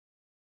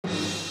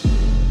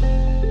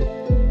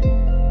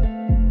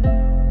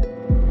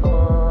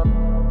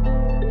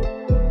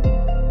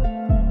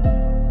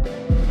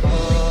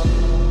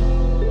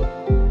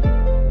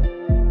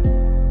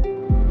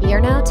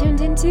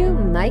to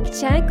Mic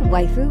Check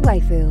Waifu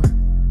Waifu.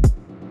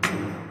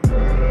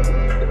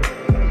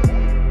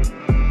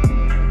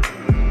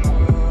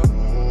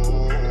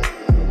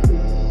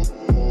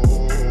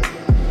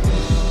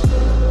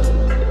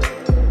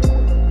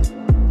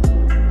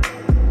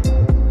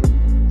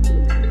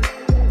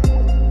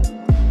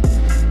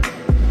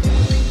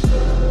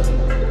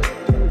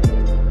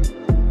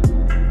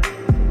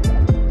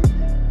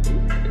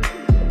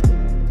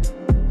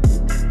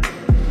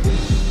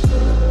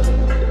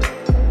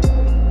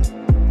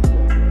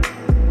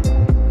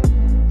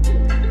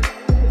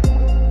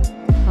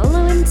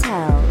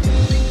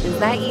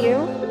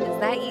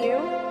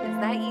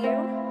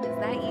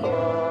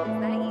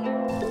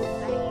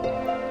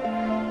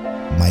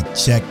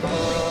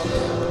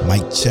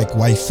 Check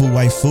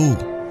waifu.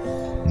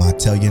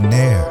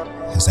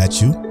 Matillionaire. Is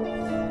that you?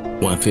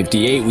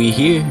 158, we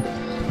here.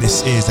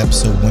 This is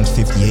episode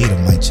 158 of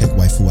Mic Check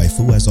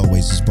Waifu. As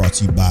always, it's brought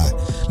to you by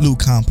Lube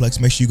Complex.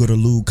 Make sure you go to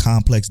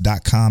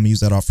lubecomplex.com and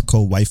use that offer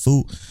code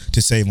waifu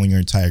to save on your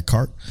entire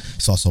cart.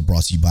 It's also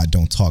brought to you by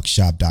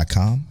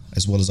don'ttalkshop.com,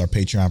 as well as our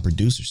Patreon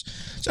producers.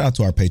 Shout out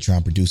to our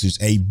Patreon producers,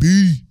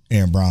 AB,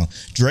 Aaron Brown,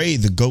 Dre,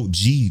 the GOAT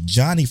G,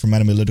 Johnny from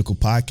Analytical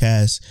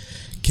Podcast,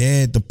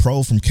 Ked, the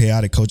pro from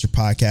Chaotic Culture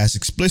Podcast,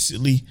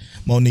 Explicitly,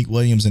 Monique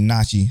Williams, and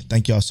Nachi.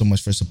 Thank y'all so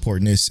much for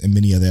supporting this and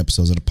many other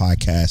episodes of the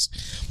podcast.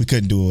 We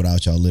couldn't do it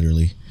without y'all,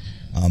 literally.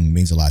 It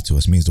means a lot to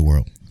us. It means the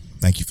world.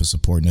 Thank you for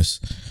supporting us.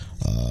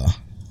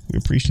 We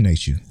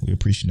appreciate you. We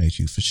appreciate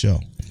you for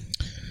sure.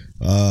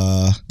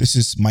 This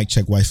is Mic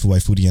Check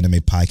Waifu, the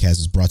anime podcast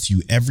is brought to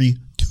you every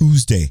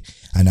Tuesday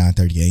at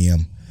 9:30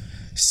 a.m.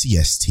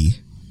 CST.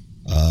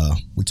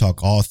 We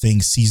talk all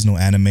things seasonal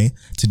anime.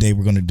 Today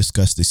we're going to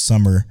discuss the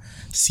summer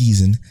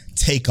season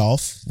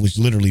takeoff, which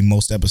literally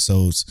most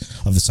episodes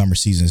of the summer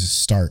season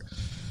start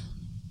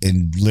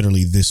in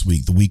literally this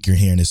week. The week you're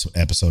hearing this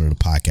episode of the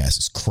podcast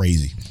is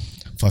crazy.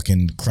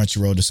 Fucking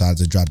Crunchyroll decides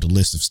to drop the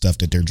list of stuff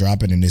that they're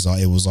dropping, and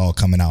it was all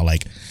coming out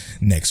like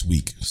next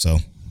week. So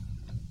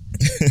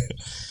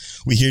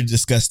we're here to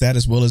discuss that,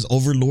 as well as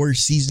Overlord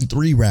season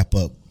 3 wrap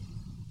up.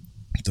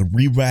 The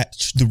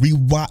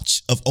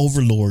rewatch of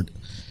Overlord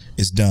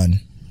is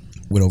done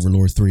with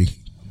Overlord 3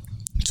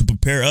 to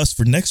prepare us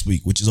for next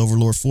week, which is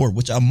Overlord 4,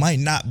 which I might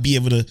not be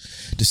able to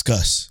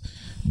discuss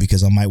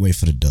because I might wait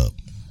for the dub.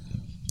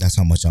 That's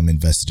how much I'm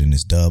invested in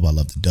this dub. I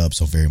love the dub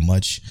so very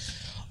much.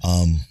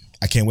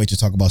 I can't wait to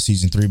talk about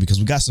season 3 because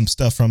we got some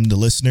stuff from the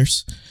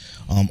listeners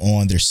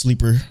on their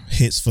sleeper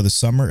hits for the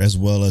summer, as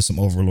well as some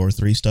Overlord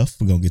 3 stuff.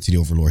 We're gonna get to the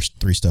Overlord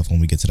 3 stuff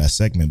when we get to that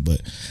segment,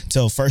 but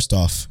first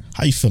off,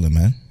 how you feeling,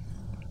 man?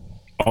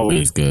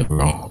 Always good,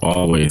 bro.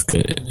 Always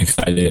good.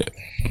 Excited.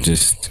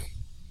 Just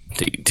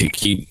to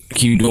keep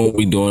doing what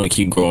we're doing and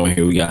keep growing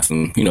here. We got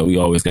some, we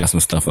always got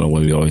some stuff on the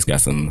way. We always got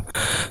some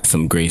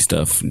great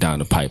stuff down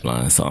the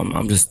pipeline. So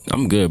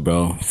I'm good,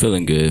 bro.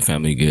 Feeling good.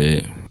 Family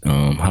good.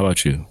 How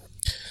about you?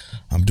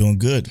 I'm doing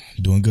good.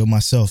 Doing good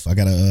myself. I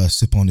gotta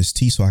sip on this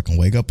tea so I can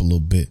wake up a little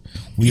bit.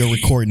 We are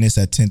recording this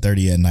at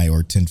 10:30 at night,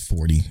 or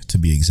 10:40 to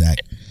be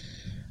exact.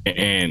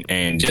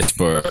 And just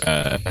for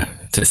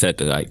to set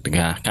the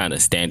kind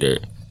of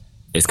standard,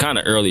 it's kind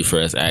of early for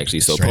us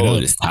actually. So Polo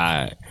is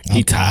tired.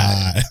 He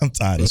tired. I'm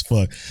tired as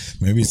fuck.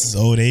 Maybe it's his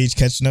old age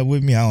catching up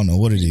with me. I don't know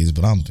what it is,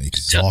 but I'm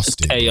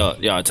exhausted. Hey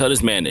y'all, tell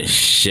this man to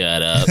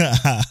shut up.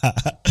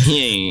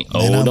 He ain't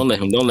old.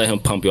 Man, don't let him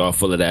pump y'all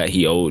full of that.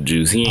 He old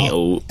juice. He ain't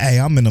old. Hey,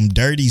 I'm in them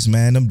dirties,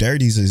 man. Them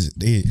dirties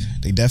they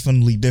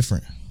definitely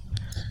different.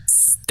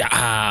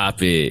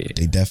 Stop it.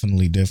 They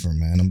definitely different,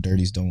 man. Them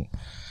dirties don't.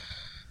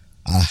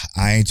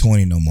 I ain't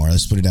 20 no more.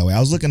 Let's put it that way. I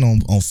was looking on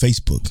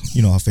Facebook.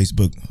 You know how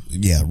Facebook,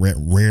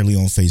 rarely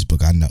on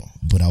Facebook, I know.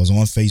 But I was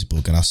on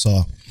Facebook and I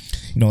saw,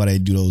 how they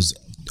do those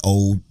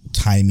old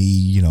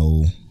timey,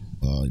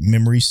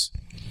 memories.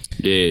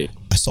 Yeah.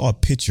 I saw a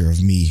picture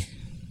of me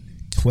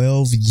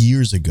 12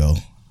 years ago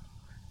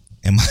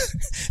in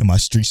my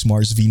Street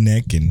Smarts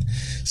V-neck and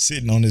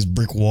sitting on this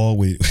brick wall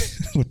with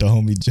the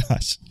homie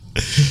Josh,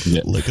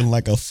 looking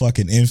like a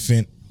fucking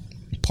infant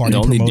party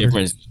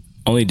promoter.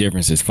 Only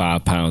difference is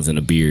 5 pounds in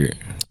a beard.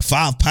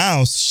 5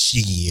 pounds?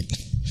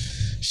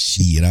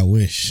 Shit, I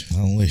wish.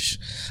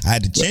 I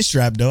had the chin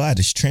strap, though. I had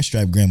this chin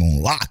strap gram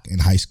on lock in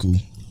high school.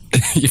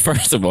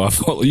 First of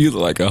all, you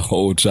look like a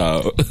whole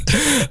child.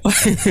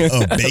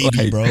 A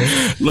baby, bro.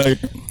 Like,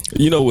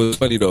 what's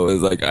funny, though,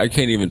 is like, I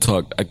can't even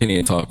talk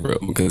real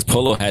because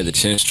Polo had the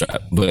chin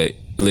strap, but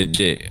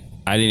legit,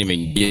 I didn't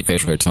even get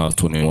facial hair until I was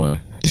 21.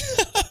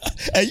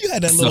 Hey, you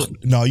had that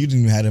no, you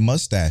didn't even have a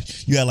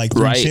mustache. You had like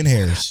 3 chin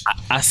hairs.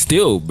 I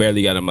still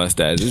barely got a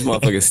mustache. This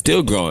motherfucker's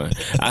still growing.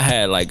 I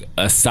had like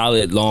a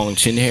solid long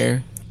chin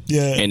hair.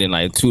 Yeah. And then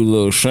like 2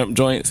 little shrimp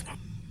joints.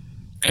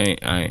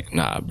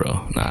 Nah,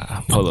 bro.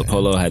 Nah.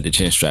 Polo had the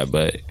chin strap,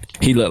 but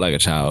he looked like a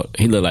child.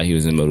 He looked like he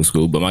was in middle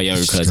school. But my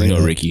younger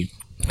cousin, Ricky,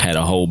 had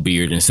a whole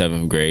beard in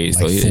 7th grade.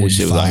 Like so his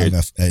shit was out here.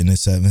 In the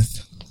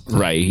 7th.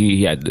 Right.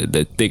 He had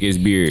the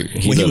thickest beard.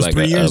 He was like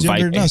 3 years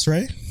younger than us,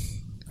 right?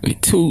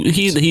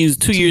 He's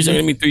 2 years younger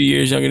than me, 3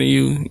 years younger than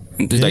you.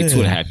 Just like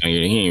 2.5 younger than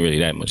you. He ain't really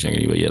that much younger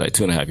than you, but yeah, like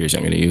 2.5 years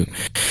younger than you.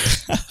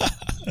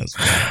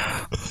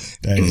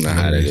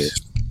 That is.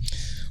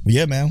 Well,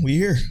 yeah, man, we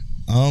here.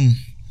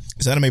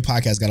 This anime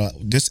podcast got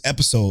this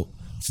episode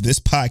for this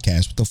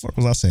podcast. What the fuck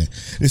was I saying?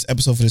 This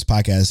episode for this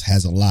podcast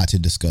has a lot to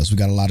discuss. We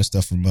got a lot of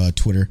stuff from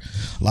Twitter.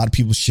 A lot of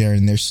people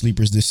sharing their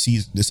sleepers this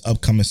season, this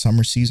upcoming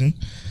summer season.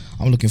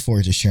 I'm looking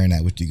forward to sharing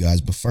that with you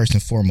guys. But first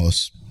and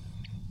foremost,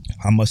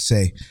 I must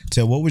say,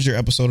 Tel, what was your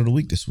episode of the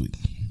week this week?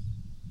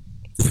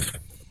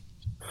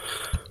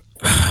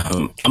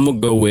 I'm gonna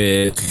go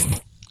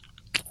with,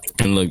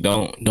 and look,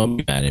 don't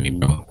be mad at me,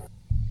 bro.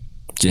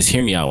 Just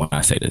hear me out when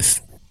I say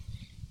this.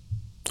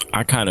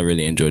 I kind of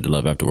really enjoyed the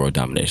Love After World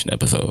Domination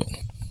episode.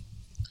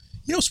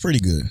 Yeah, it was pretty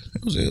good.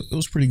 It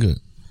was pretty good.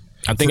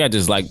 I think I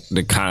just like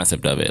the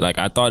concept of it. Like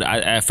I thought,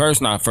 at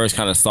first when I first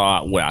kind of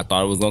saw where I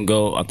thought it was gonna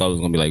go, I thought it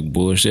was gonna be like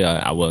bullshit.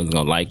 I wasn't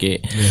gonna like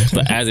it, yeah.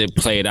 But as it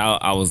played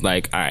out, I was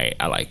like, all right,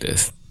 I like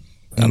this.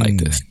 I like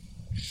this.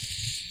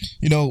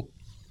 You know,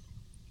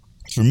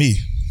 for me,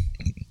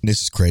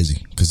 this is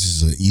crazy because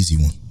this is an easy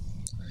one.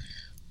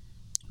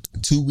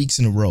 2 weeks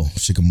in a row,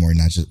 Shikamori,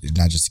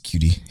 not just a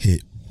cutie,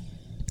 hit,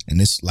 and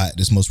this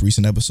most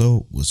recent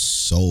episode was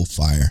so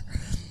fire.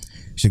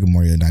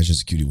 Shikamori, not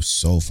just a cutie, was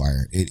so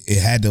fire.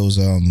 It had those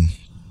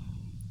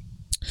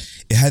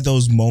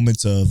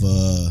moments of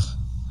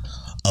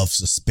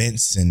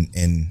suspense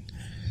and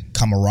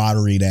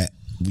camaraderie that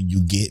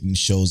you get in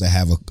shows that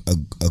have a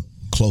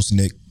close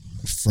knit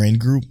friend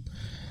group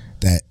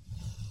that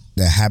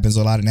happens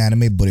a lot in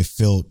anime, but it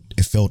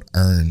felt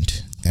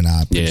earned, and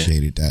I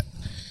appreciated that.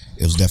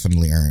 It was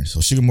definitely earned. So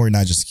Shikamori,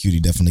 not just a cutie,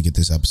 definitely get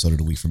this episode of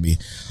the week for me.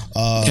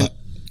 Can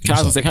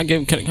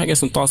I get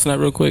some thoughts on that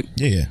real quick?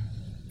 Yeah.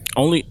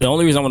 The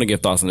only reason I want to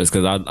give thoughts on this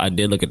because I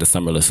did look at the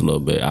summer list a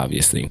little bit,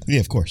 obviously. Yeah,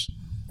 of course.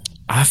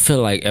 I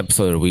feel like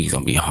episode of the week is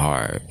gonna be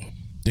hard.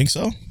 Think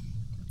so?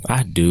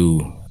 I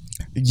do.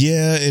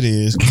 Yeah, it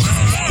is.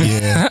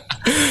 Yeah.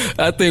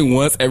 I think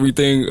once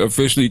everything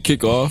officially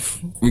kick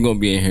off, we're gonna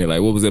be in here like,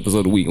 what was the episode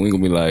of the week? And we're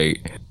gonna be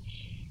like,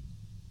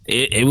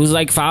 it was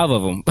like 5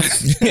 of them. Right.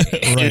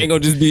 It ain't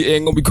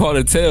gonna be called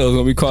a tale. It's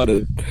gonna be called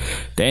a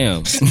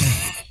damn.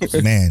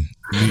 Man,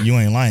 you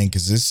ain't lying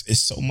because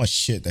it's so much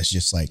shit that's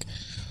just like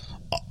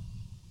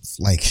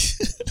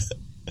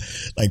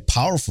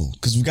powerful.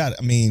 Because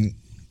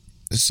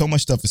there's so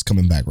much stuff is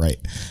coming back, right?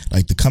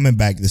 Like the cometh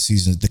back this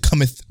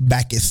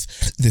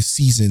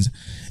season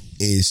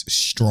is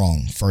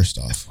strong. First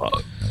off,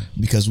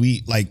 because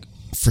we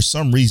for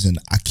some reason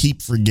I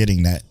keep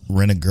forgetting that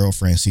Rent a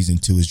Girlfriend season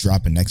 2 is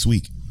dropping next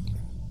week.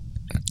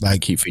 I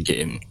keep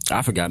forgetting.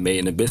 I forgot Made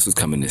in Abyss was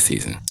coming this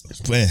season.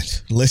 Man,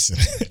 listen.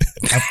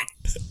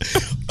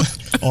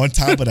 On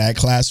top of that,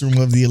 Classroom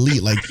of the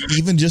Elite,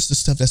 even just the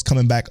stuff that's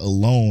coming back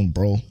alone,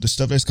 bro. The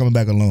stuff that's coming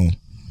back alone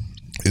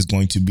is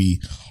going to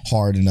be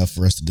hard enough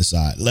for us to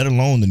decide. Let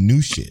alone the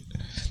new shit.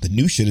 The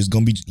new shit is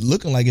going to be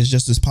looking like it's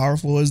just as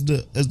powerful as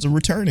the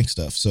returning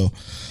stuff. So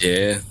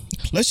yeah,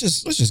 let's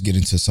just get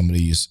into some of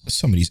these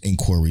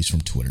inquiries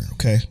from Twitter.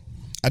 Okay,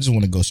 I just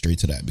want to go straight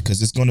to that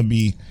because it's going to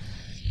be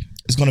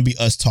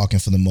us talking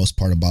for the most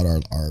part about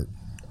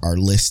our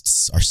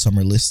lists, our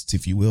summer lists,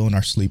 if you will, and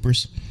our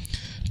sleepers.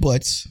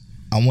 But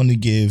I want to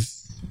give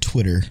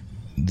Twitter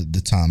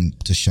the time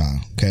to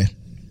shine. Okay.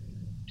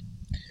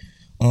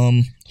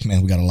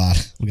 Man, we got a lot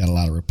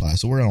of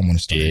replies. So where do I want to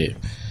start? Yeah.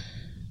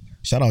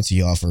 Shout out to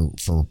y'all for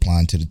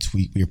replying to the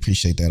tweet. We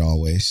appreciate that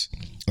always.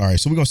 All right,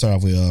 so we're gonna start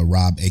off with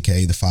Rob,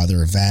 aka the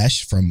father of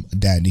Vash from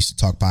Dad Needs to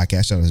Talk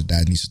podcast. Shout out to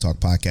Dad Needs to Talk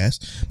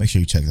podcast. Make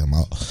sure you check them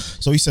out.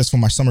 So he says, for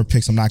my summer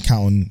picks, I'm not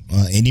counting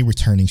any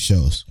returning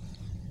shows.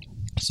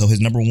 So his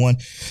number one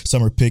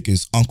summer pick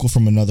is Uncle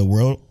from Another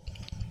World.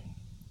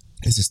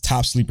 It's his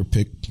top sleeper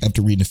pick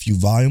after reading a few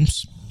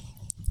volumes.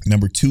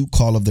 Number 2,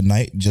 Call of the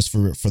Night, just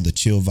for the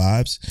chill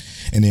vibes.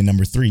 And then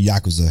number 3,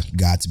 Yakuza,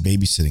 God's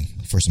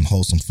Babysitting, for some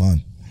wholesome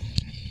fun.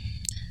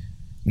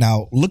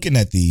 Now, looking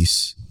at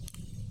these,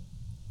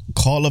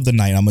 Call of the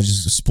Night, I'm gonna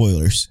just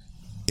spoilers,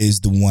 is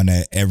the one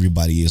that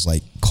everybody is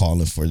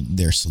calling for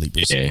their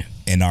sleepers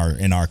in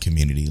our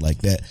community.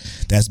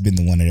 That's been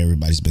the one that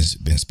everybody's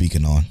been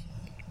speaking on.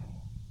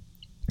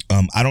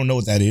 I don't know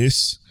what that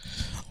is.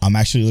 I'm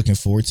actually looking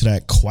forward to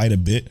that quite a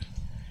bit.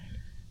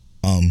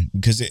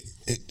 Because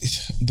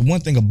the one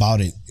thing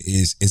about it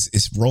is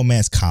it's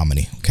romance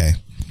comedy. Okay,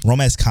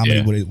 romance comedy.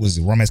 Yeah. What it was,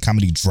 romance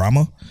comedy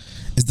drama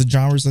is the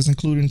genres that's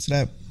included into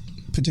that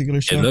particular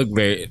show.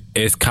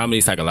 It's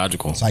comedy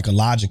psychological.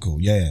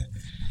 Psychological, yeah.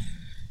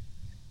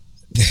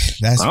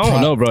 I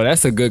don't know, bro.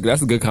 That's a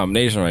good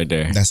combination right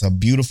there. That's a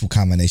beautiful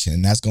combination,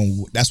 and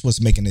that's what's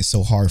making it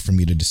so hard for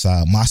me to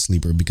decide my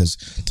sleeper. Because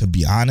to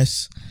be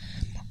honest,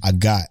 I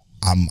got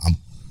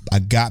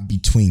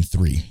between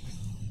 3.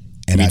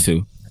 And me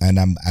too. And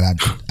I'm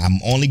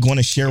only going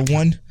to share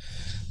one,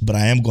 but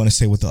I am going to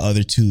say what the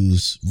other two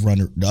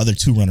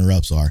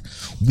runner-ups are.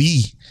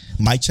 We,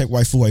 Mic Check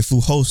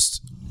Waifu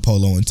host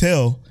Polo and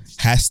Tel,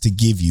 has to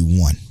give you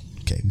one.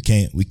 Okay,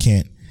 we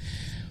can't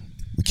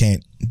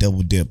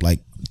double dip like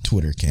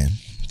Twitter can.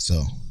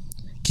 So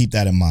keep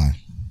that in mind.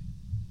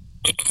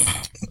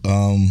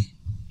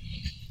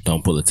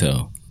 Don't pull a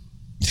tail.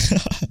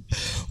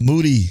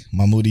 Moody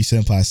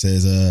Senpai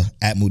says,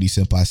 at Moody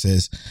Senpai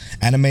says,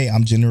 anime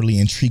I'm generally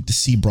intrigued to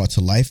see brought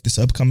to life this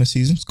upcoming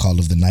season. It's Call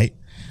of the Night,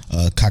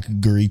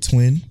 Kakaguri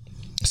Twin,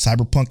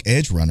 Cyberpunk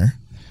Edge Runner,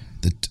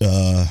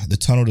 the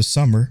Tunnel to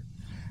Summer,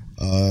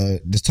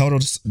 the Tunnel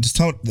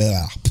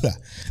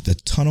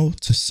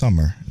to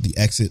Summer, the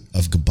Exit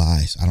of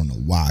Goodbyes. I don't know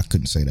why I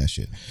couldn't say that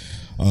shit.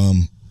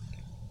 And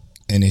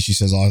then she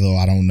says, although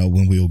I don't know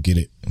when we'll get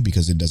it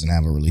because it doesn't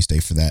have a release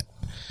date for that.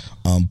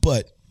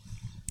 But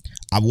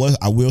I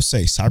will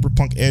say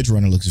Cyberpunk Edge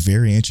Runner looks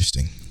very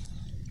interesting.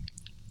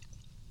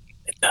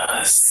 It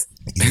does.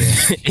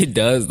 Yeah. It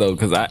does though,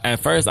 because at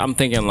first I'm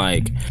thinking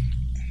like,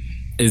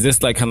 is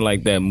this like kind of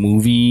like that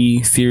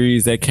movie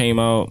series that came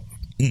out?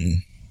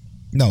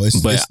 No,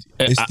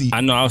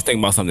 I know I was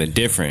thinking about something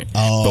different.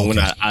 But when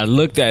I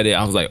looked at it,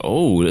 I was like,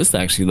 oh, this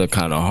actually looked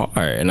kind of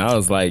hard, and I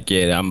was like,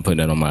 yeah, I'm putting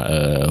it on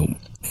my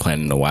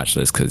planning to watch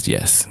list because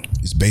yes.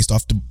 It's based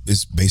off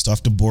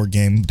the board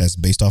game that's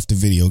based off the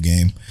video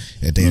game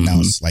that they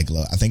announced like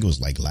I think it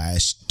was like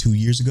 3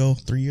 years ago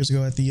at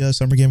the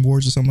Summer Game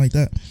Awards or something like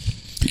that.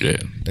 Yeah,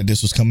 that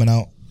this was coming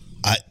out.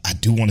 I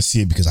do want to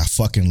see it because I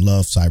fucking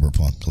love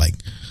Cyberpunk. Like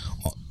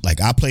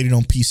I played it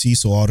on PC,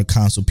 so all the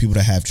console people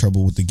that have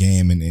trouble with the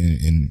game and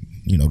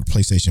you know the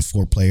PlayStation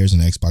 4 players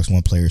and the Xbox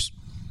One players,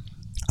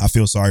 I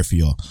feel sorry for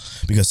y'all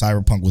because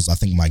Cyberpunk was I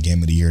think my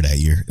game of the year that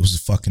year. It was a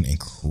fucking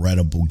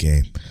incredible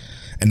game.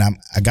 And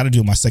I got to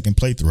do my second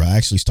playthrough. I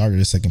actually started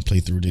a second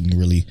playthrough. Didn't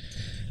really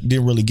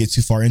get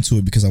too far into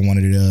it because I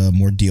wanted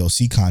more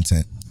DLC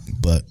content.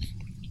 But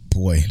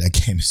boy, that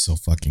game is so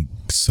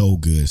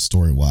good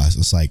story wise.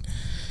 It's like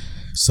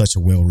such a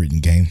well written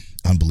game.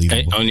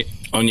 Unbelievable. Hey,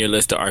 on your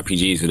list of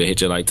RPGs, did they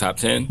hit your like top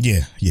 10?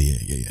 Yeah.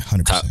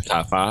 100%.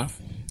 Top 5?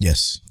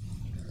 Yes.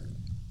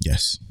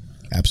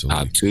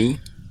 Absolutely. Top 2?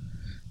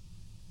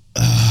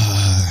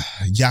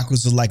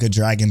 Yakuza Like a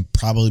Dragon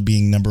probably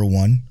being number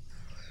 1.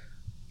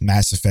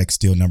 Mass Effect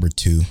still number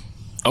 2.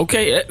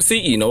 Okay,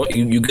 see, you know what?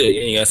 You good. You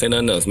ain't gotta say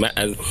nothing else.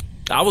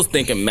 I was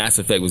thinking Mass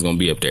Effect was gonna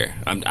be up there.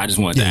 I just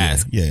wanted to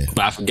ask. Yeah.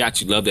 But I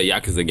forgot you love that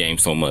Yakuza game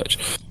so much.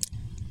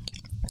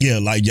 Yeah,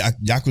 like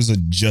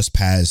Yakuza just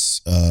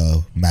passed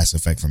Mass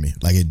Effect for me.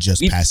 Like it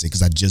just passed it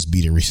because I just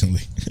beat it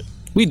recently.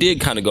 We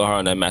did kind of go hard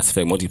on that Mass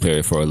Effect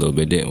multiplayer for a little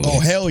bit, didn't we? Oh,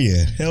 hell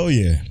yeah.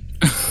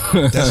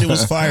 That shit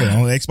was fire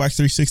on the Xbox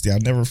 360. I'll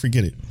never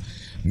forget it.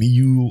 Me,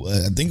 you,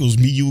 I think it was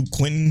me, you,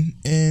 Quentin,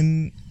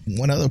 and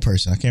one other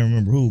person. I can't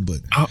remember who, but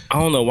I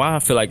don't know why I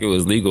feel like it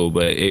was legal,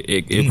 but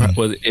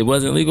it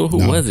wasn't legal. Who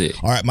was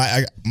it? All right,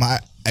 my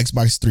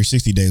Xbox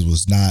 360 days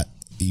was not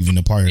even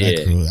a part of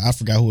that crew. I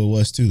forgot who it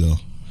was too, though.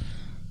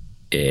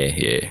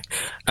 Yeah.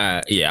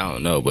 I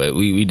don't know, but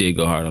we did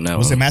go hard on that.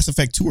 Was it Mass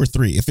Effect 2 or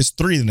 3? If it's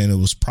 3, then it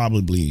was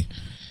probably.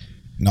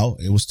 No,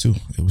 it was 2.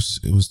 It was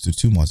the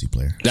 2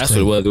 multiplayer. That's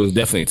crazy. What it was. It was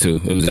definitely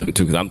 2. It was definitely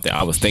 2 because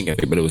I was thinking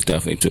it, but it was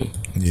definitely 2.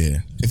 Yeah.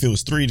 If it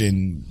was 3,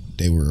 then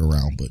they were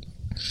around, but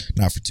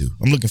not for 2.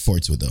 I'm looking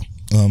forward to it though.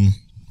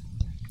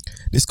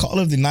 This Call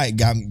of the Night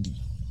got me.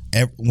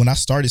 When I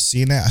started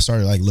seeing that, I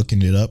started like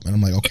looking it up, and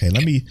I'm like, okay,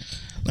 let me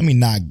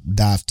not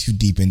dive too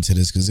deep into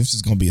this because if this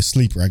is gonna be a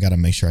sleeper, I gotta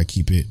make sure I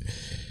keep it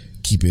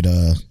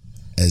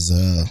as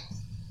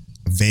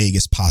vague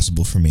as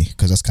possible for me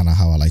because that's kind of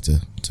how I like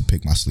to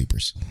pick my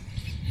sleepers.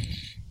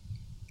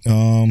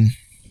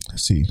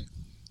 Let's see.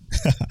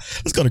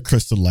 Let's go to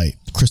Crystal Light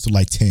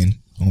 10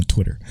 on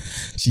Twitter.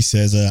 She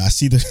says, I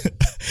see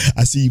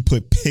you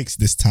put picks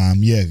this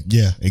time. Yeah,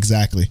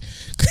 exactly.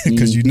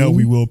 Because you know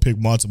we will pick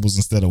multiples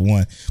instead of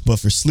one. But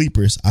for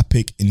sleepers, I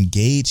pick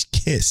Engage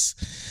Kiss.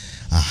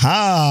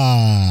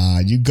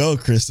 Aha! You go,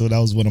 Crystal. That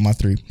was one of my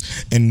 3.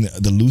 And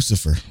the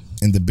Lucifer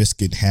and the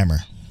Biscuit Hammer.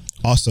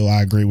 Also,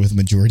 I agree with the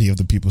majority of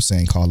the people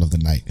saying Call of the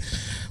Night.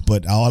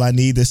 But all I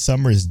need this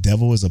summer is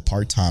Devil is a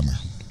Part-Timer.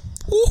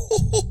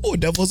 Ooh,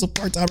 Devil is a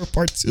Part-Timer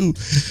Part 2.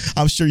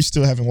 I'm sure you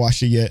still haven't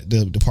watched it yet,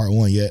 the Part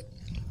 1 yet.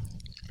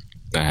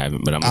 I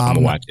haven't, but I'm going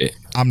to watch it.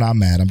 I'm not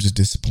mad. I'm just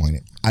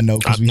disappointed. I know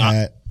because we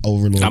had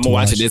Overlord. I'm going to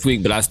watch it this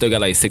week, but I still got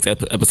like 6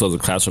 episodes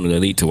of Classroom of the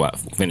Elite to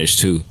finish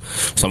too.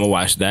 So I'm going to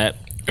watch that.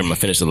 I'm going to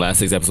finish the last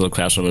 6 episodes of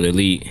Classroom of the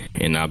Elite,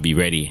 and I'll be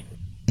ready.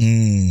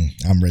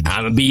 I'm ready.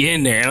 I'm gonna be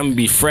in there. I'm gonna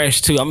be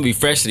fresh too. I'm gonna be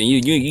fresher than you.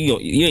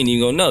 You ain't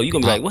even gonna know. You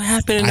gonna be like, what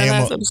happened in the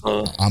last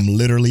episode? I'm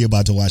literally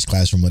about to watch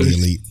Classroom of the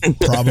Elite.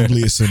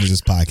 Probably as soon as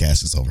this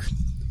podcast is over.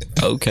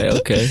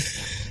 Okay.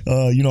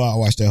 You know I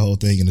watched that whole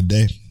thing in a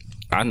day.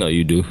 I know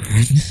you do.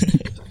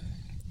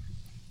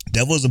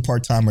 Devil is a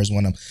Part-Timer is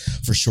one I'm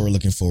for sure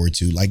looking forward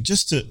to. Like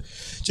just to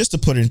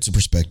put it into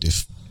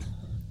perspective.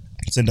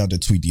 I sent out the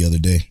tweet the other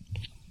day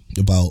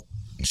about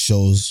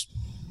shows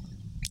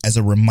as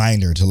a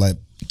reminder to let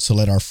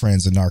our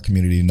friends in our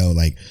community know,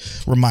 like,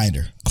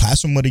 reminder,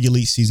 Classroom of the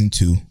Elite Season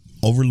 2,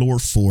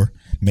 Overlord 4,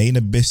 Made in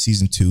Abyss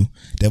Season 2,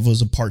 Devil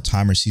is a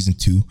Part-Timer Season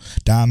 2,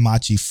 Don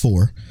Machi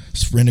 4,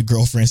 Rent a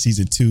Girlfriend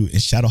Season 2,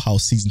 and Shadow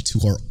House Season 2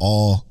 are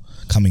all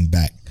coming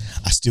back.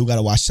 I still got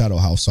to watch Shadow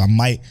House. So I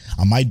might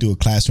do a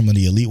Classroom of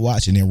the Elite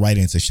watch and then right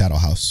into Shadow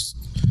House,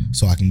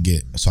 so I can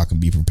be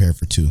prepared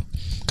for 2,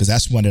 because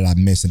that's one that I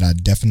missed and I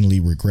definitely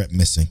regret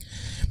missing,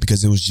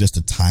 because it was just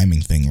a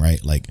timing thing,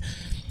 right? Like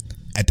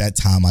at that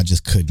time I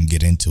just couldn't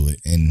get into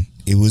it, and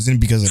it wasn't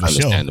because of the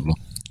show.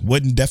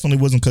 Definitely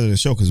wasn't because of the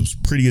show, because it was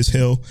pretty as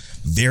hell,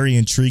 very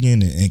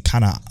intriguing, and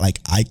kind of like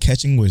eye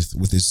catching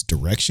with its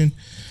direction.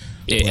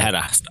 It had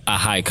a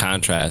high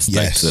contrast,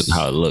 yes, to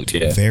how it looked.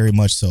 Yeah, very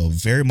much so.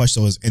 Very much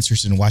so. I was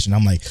interested in watching.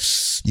 I'm like,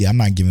 yeah, I'm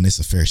not giving this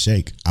a fair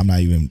shake. I'm not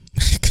even.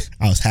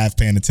 I was half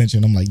paying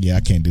attention. I'm like, yeah, I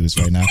can't do this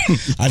right now.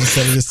 I just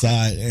set it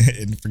aside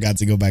and forgot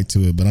to go back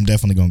to it. But I'm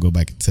definitely gonna go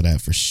back to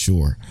that for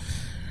sure.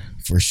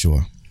 For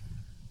sure.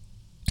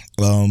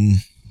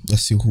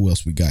 Let's see who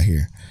else we got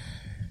here.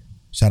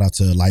 Shout out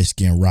to light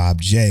skinned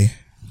Rob J.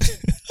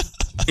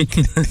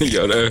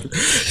 Yo,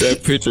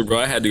 that picture, bro,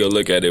 I had to go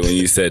look at it when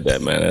you said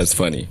that, man. That's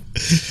funny.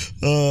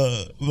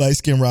 Light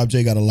skin Rob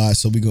J got a lot,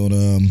 so we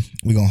gonna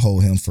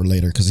hold him for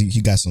later, because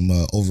he got some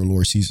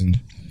Overlord season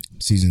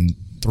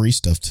 3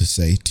 stuff to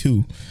say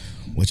too,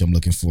 which I'm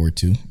looking forward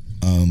to.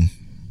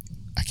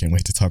 I can't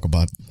wait to talk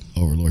about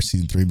Overlord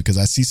season 3, because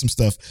I see some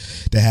stuff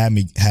that had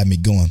me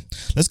going.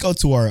 Let's go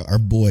to our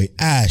boy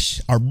Ash,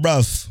 our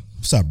bruv.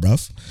 What's up,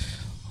 bruv?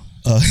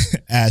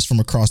 Ash from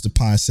across the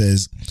pond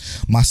says,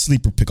 my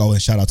sleeper pick. Oh,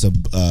 and shout out to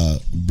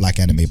Black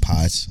Anime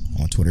Pods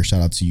on Twitter.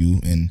 Shout out to you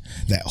and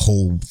that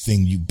whole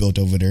thing you built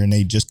over there. And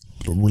they just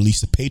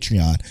released a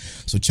Patreon,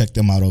 so check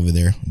them out over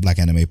there, Black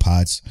Anime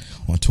Pods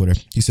on Twitter.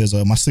 He says,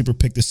 my sleeper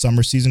pick this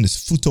summer season is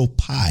Futo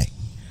Pi.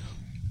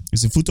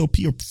 Is it Futo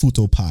P or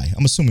Futo Pi?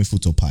 I'm assuming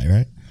Futo Pi,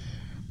 right?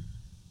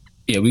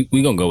 Yeah, we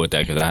gonna go with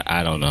that, because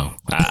I don't know.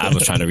 I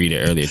was trying to read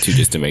it earlier too,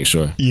 just to make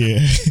sure. Yeah,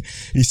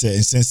 he said,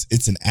 and since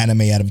it's an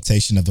anime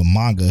adaptation of the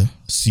manga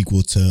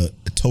sequel to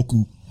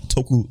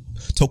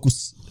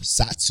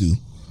Tokusatsu,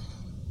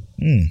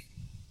 and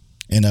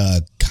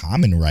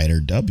Kamen Rider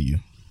W.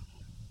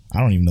 I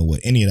don't even know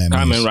what any of that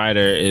means. Kamen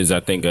Rider is, I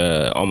think,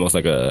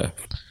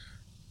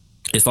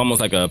 it's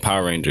almost like a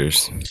Power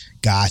Rangers.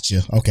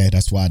 Gotcha. Okay,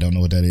 that's why I don't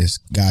know what that is.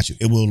 Gotcha.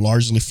 It will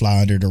largely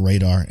fly under the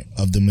radar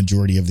of the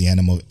majority of the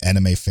anime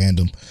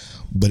fandom,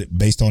 but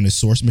based on its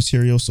source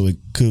material, so it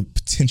could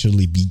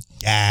potentially be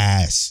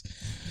gas.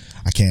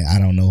 I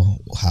don't know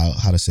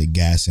how to say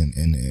gas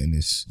in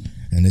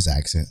this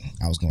accent.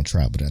 I was gonna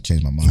try, but I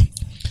changed my mind.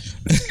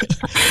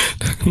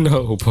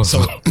 No,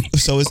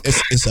 so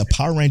it's a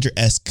Power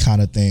Ranger-esque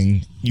kind of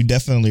thing. You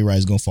definitely right,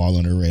 it's gonna fall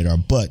under the radar,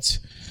 but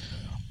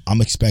I'm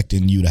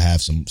expecting you to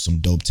have some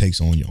dope takes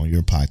on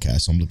your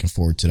podcast. So I'm looking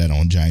forward to that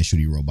on Giant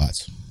Shooty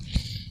Robots.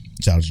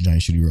 Shout out to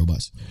Giant Shooty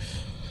Robots.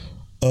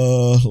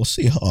 Let's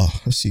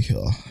see here.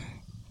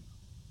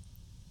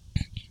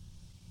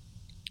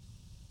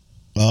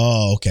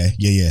 Oh, okay.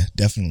 Yeah,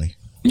 definitely.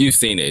 You've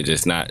seen it,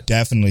 just not.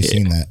 Definitely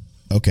seen that.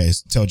 Okay,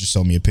 so Tell just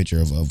showed me a picture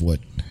of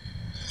what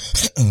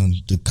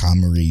the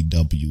Kamari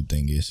W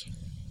thing is.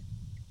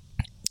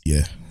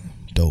 Yeah,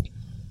 dope.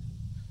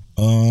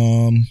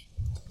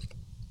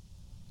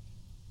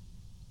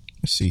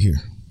 Let's see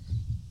here.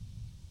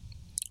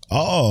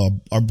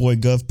 Oh, our boy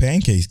Gov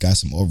Pancakes got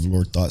some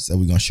Overlord thoughts that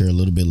we're gonna share a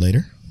little bit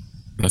later.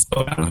 Let's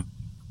go. I'm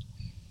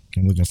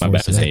looking forward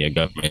about to say your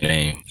government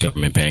name,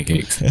 Government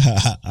Pancakes.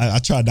 I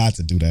try not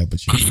to do that,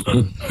 but you.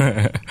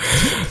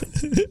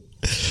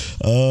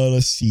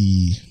 Let's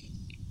see.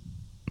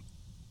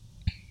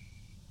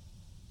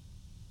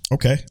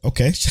 Okay.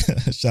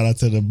 Shout out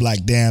to the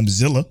Black Damn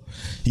Zilla.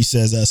 He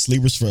says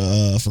sleepers for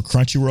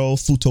Crunchyroll,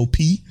 Futo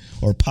P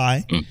or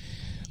Pi.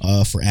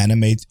 For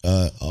anime,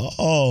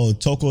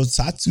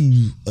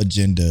 Tokusatsu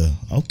agenda.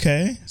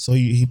 Okay, so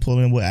he pulled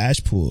in what Ash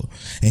pulled,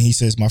 and he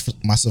says my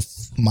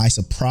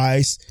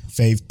surprise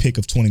fave pick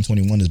of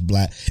 2021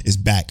 is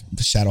back.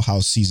 The Shadow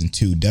House season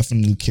 2.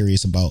 Definitely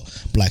curious about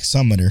Black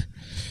Summoner,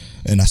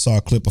 and I saw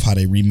a clip of how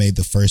they remade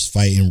the first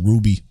fight in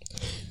Ruby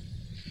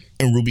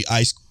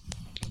Ice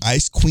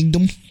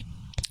Queendom,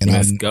 and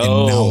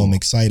now I'm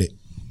excited.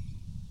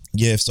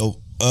 Yeah,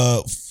 so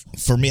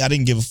for me, I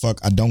didn't give a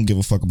fuck. I don't give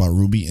a fuck about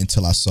Ruby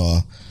until I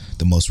saw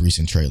the most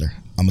recent trailer.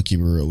 I'm gonna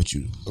keep it real with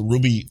you.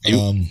 Ruby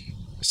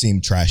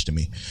seemed trash to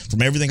me.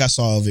 From everything I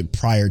saw of it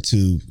prior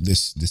to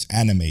this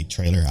anime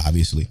trailer,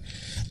 obviously,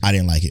 I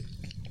didn't like it.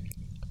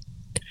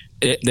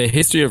 The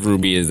history of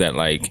Ruby is that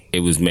like it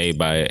was made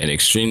by an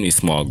extremely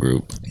small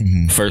group.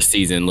 Mm-hmm. First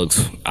season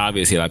looks,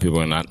 obviously a lot of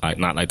people are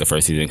not like the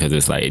first season because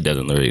it's like it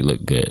doesn't really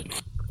look good.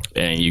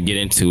 And you get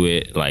into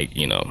it like,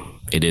 you know,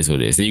 it is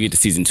what it is. Then you get to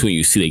season 2 and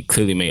you see they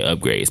clearly made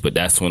upgrades, but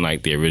that's when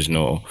like the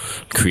original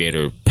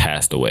creator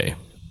passed away.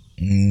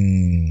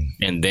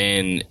 And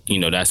then, you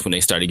know, that's when they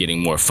started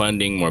getting more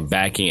funding, more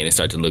backing, and it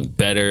started to look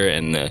better.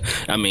 And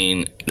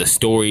the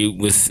story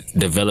was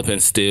developing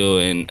still.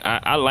 And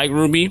I like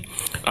Ruby.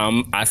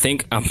 I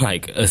think I'm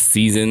like a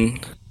season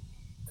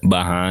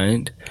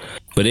behind,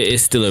 but it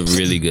is still a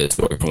really good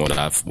story from what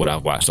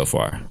I've watched so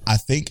far. I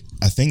think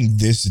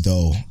this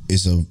though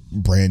is a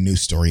brand new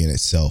story in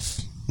itself.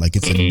 Like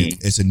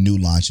it's a new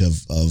launch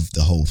of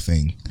the whole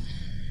thing.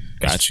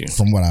 Got you.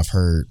 From what I've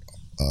heard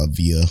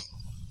via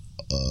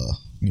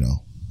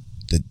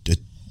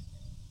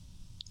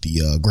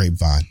the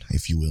grapevine,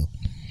 if you will.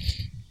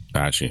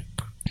 Gotcha.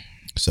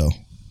 So,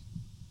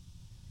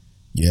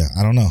 yeah,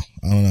 I don't know.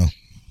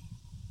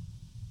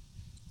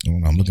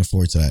 I'm looking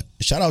forward to that.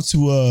 Shout out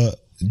to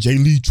J.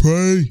 Lee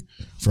Trey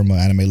from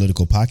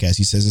Animalytical Podcast.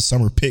 He says his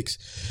summer picks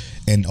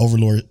and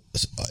Overlord.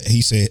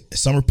 He said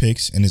summer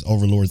picks and his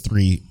Overlord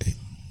 3.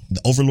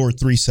 The Overlord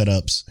 3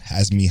 setups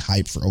has me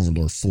hyped for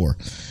Overlord 4.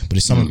 But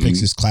his summer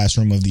picks is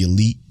Classroom of the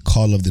Elite,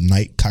 Call of the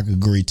Night,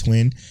 Kakaguri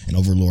Twin, and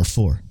Overlord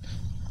 4.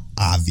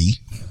 Avi.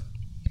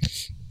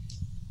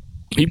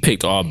 He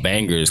picked all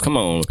bangers. Come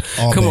on,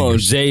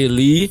 Jay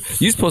Lee.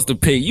 You supposed to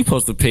pick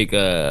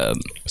one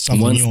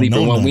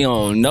sleeper, one we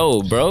don't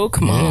know, bro.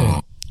 Come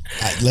on.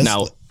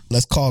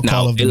 Let's call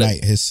of the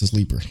Night his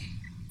sleeper.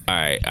 All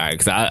right,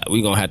 because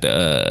we gonna have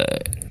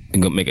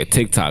to make a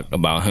TikTok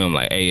about him.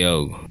 Like, hey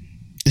yo,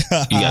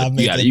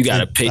 you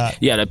gotta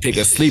pick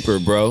a sleeper,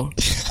 bro.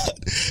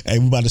 Hey,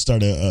 we about to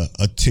start a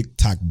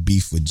TikTok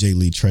beef with J.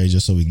 Lee Trey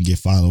just so we can get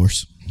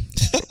followers.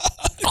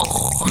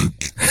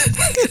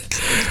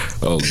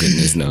 Oh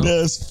goodness, no.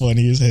 That's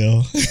funny as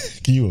hell.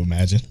 Can you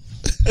imagine?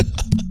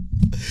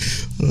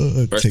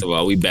 First of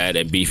all, we bad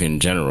at beef in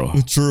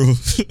general. True.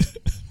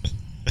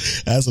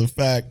 That's a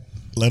fact,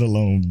 let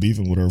alone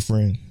beefing with our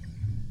friend.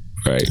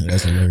 Right.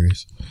 That's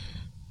hilarious.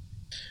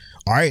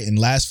 All right, and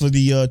last for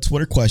the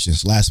Twitter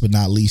questions, last but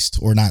not least,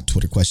 or not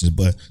Twitter questions,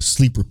 but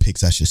sleeper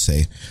picks, I should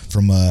say,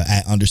 from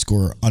at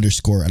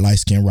 _ light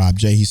skin Rob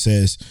J. He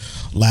says,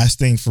 last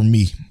thing for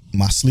me,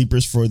 my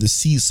sleepers for the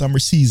summer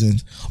season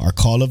are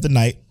Call of the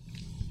Night,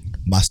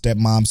 My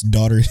Stepmom's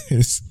Daughter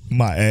Is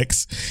My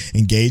Ex,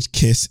 Engaged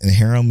Kiss, and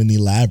Harem in the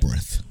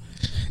Labyrinth.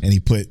 And he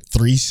put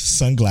 3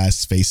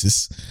 sunglass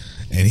faces,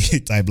 and he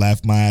typed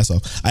laugh my ass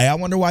off. I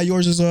wonder why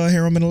yours is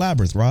Harem in the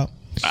Labyrinth, Rob.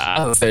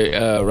 I'll say,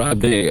 Rob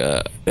Big,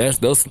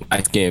 those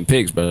light skin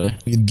pics, bro.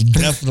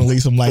 Definitely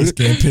some light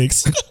skin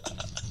pics.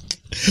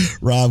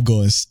 Rob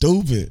going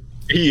stupid.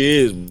 He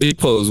is. He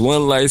posted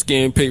one light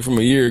skin pic from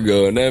a year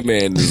ago, and that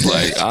man is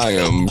like, I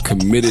am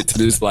committed to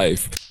this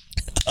life.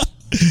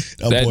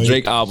 That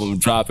Drake album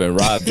dropping,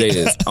 Rob J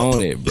is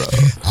on it, bro.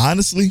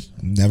 Honestly,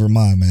 never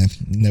mind, man.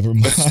 Never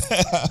mind.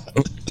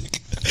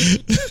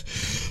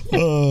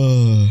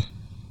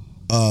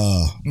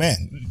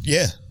 Man,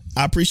 yeah.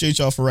 I appreciate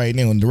y'all for writing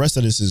in. And the rest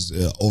of this is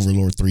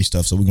Overlord 3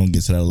 stuff, so we're going to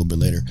get to that a little bit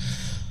later.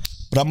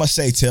 But I must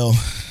say, Till,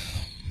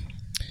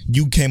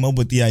 you came up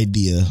with the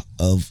idea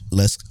of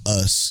let's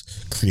us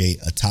create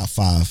a top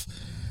 5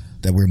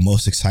 that we're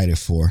most excited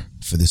for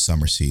this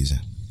summer season.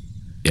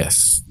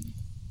 Yes.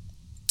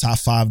 Top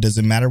 5, does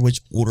it matter which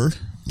order?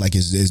 Like,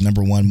 is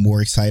number 1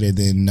 more excited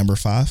than number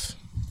 5?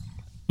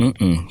 Do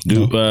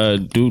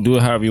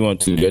it however you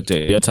want to.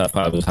 Your top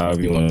 5 is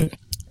however you want it.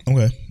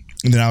 Okay.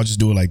 And then I'll just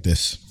do it like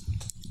this.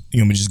 You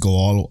want me to just go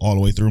all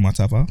the way through my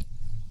top 5?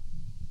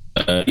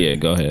 Yeah,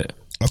 go ahead.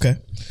 Okay.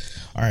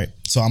 All right.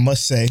 So I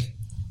must say,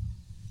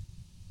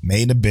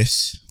 Made in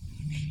Abyss,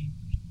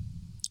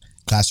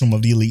 Classroom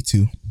of the Elite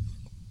 2,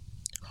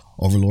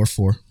 Overlord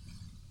 4,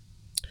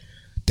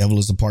 Devil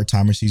is a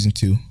Part-Timer Season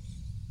 2,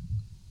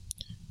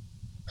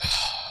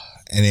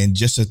 and then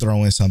just to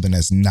throw in something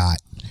that's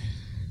not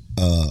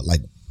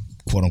like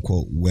quote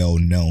unquote well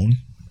known,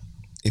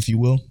 if you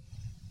will,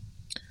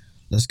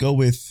 let's go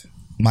with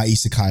My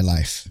Isekai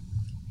Life.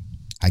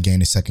 I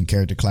gained a second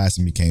character class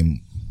and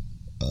became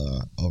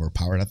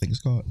overpowered, I think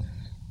it's called.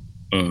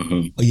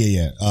 Mm-hmm. Oh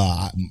yeah.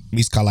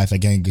 Isekai Life, I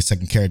gained a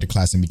second character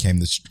class and became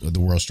the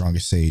world's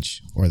strongest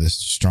sage, or the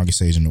strongest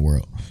sage in the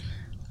world.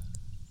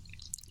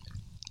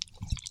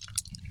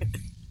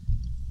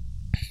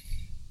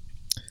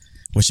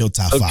 What's your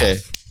top 5? Okay.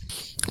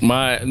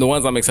 The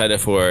ones I'm excited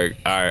for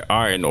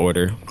are in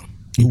order.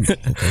 Ooh,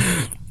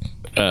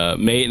 okay.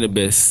 Made in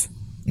Abyss,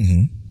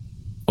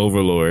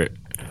 Overlord.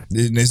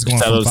 This is going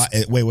from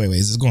 5. Wait.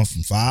 Is this going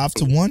from 5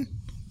 to 1?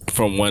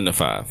 From 1 to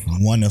 5.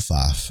 1 to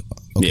 5.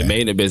 Okay. Yeah,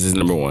 Made in Abyss is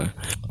number 1.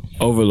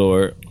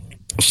 Overlord,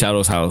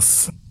 Shadow's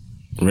House,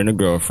 Rent a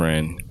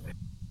Girlfriend,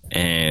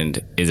 and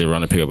Is It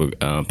Wrong to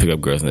Pick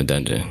Up Girls in the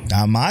Dungeon?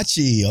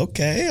 Damachi.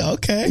 Okay.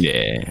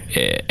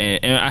 Yeah.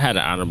 And I had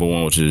an honorable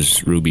one, which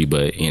is Ruby,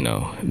 but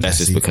that's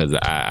just because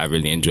I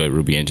really enjoy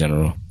Ruby in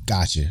general.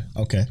 Gotcha.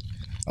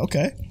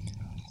 Okay.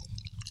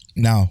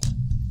 Now,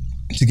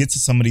 to get to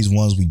some of these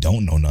ones we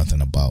don't know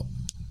nothing about,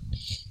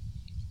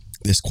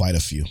 there's quite a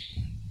few.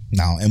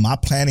 Now, in my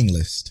planning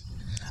list,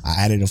 I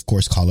added, of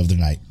course, Call of the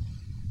Night.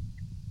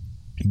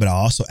 But I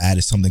also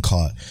added something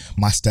called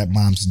My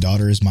Stepmom's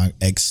Daughter Is My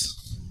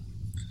Ex.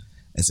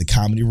 It's a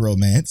comedy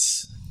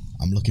romance.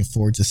 I'm looking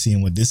forward to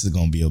seeing what this is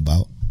going to be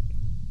about.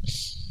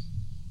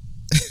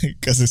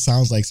 Because it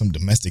sounds like some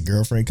domestic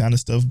girlfriend kind of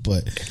stuff,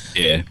 but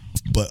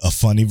a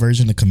funny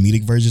version, a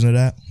comedic version of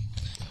that.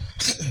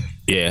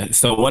 Yeah.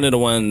 So one of the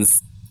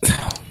ones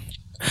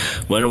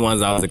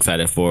I was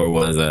excited for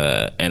was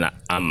and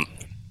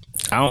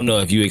I don't know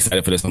if you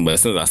excited for this one, but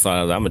as soon as I saw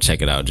it, I'm gonna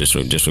check it out just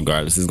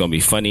regardless. It's gonna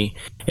be funny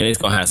and it's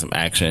gonna have some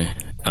action.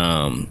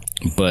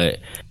 But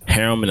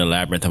Harem in the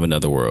Labyrinth of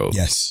Another World.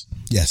 Yes.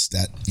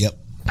 That. Yep.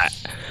 I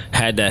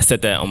had that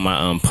set that on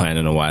my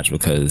planning to watch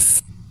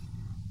because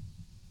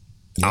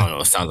I don't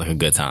know. It sounds like a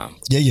good time.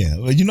 Yeah.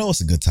 Well, you know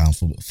it's a good time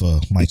for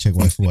Mic Check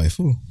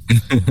Waifu.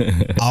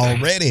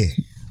 Already.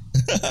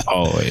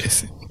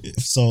 Always.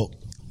 So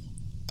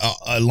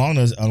along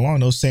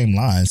those same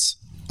lines,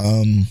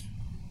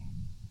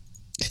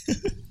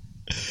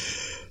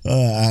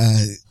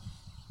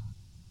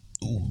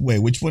 wait,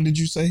 which one did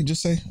you say?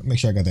 Just say. Make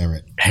sure I got that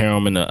right.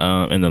 Harem in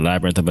the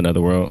Labyrinth of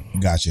Another World.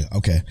 Gotcha.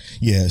 Okay.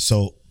 Yeah.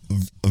 So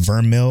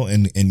Vermeil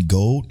and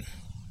Gold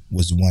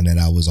was one that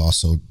I was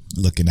also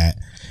looking at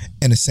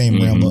in the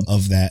same realm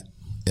of that.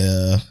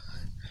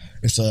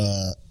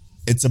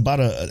 It's about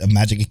a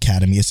magic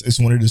academy. It's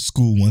one of the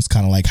school ones,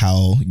 kind of like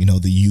how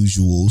the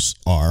usuals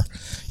are,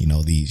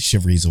 the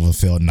chivalries of a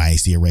failed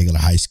knights, the irregular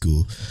high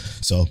school.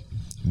 So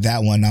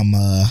that one I'm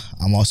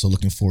also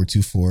looking forward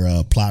to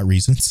for plot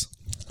reasons.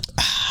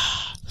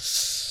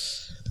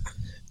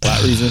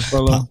 Plot reasons,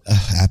 Frollo?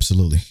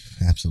 Absolutely.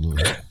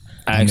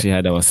 I actually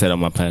had that one set on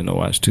my plan to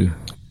watch too.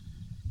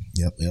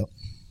 Yep.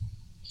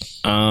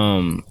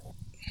 I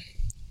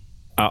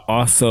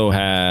also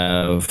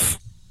have.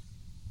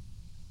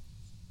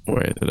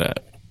 Where is it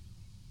at?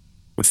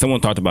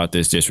 Someone talked about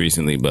this just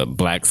recently, but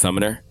Black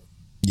Summoner.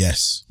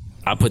 Yes.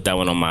 I put that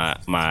one on my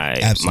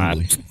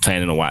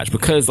planning to watch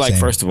because, like,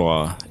 Same. First of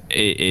all,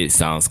 it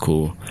sounds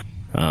cool.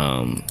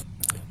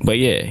 But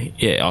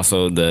yeah.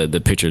 Also,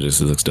 the picture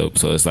just looks dope.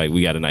 So it's like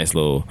we got a nice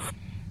little.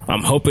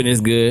 I'm hoping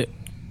it's good.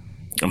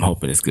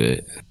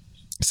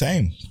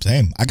 Same.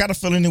 I got a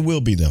feeling it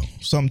will be though.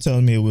 Something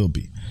telling me it will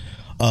be.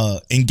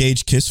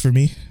 Engaged Kiss for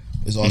me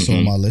is also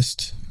on my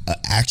list.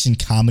 Action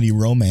comedy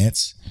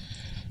romance.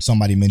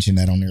 Somebody mentioned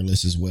that on their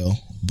list as well,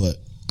 but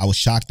I was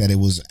shocked that it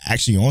was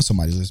actually on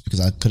somebody's list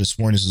because I could have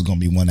sworn this was going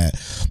to be one that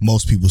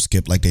most people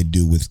skip, like they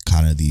do with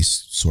kind of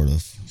these sort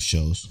of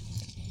shows.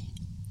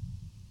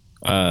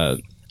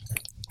 And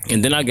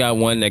then I got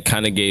one that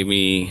kind of gave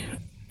me,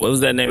 what was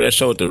that name of that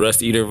show with the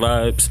Rust Eater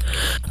vibes?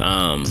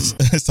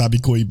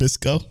 Sabikoi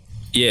Bisco.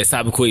 Yeah,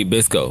 Sabikoi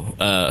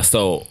Bisco.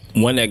 So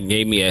one that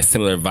gave me a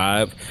similar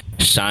vibe,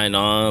 Shine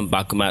On,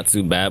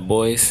 Bakumatsu Bad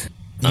Boys.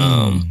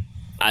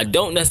 I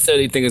don't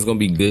necessarily think it's going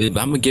to be good,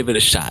 but I'm going to give it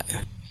a shot.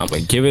 I'm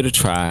going to give it a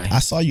try. I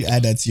saw you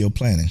add that to your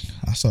planning.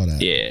 I saw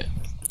that. Yeah.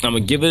 I'm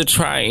going to give it a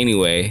try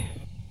anyway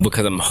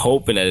because I'm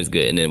hoping that it's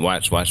good. And then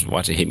watch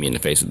it hit me in the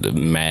face with the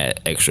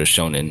mad extra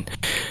shonen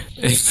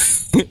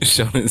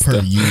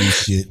per usual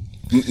shit.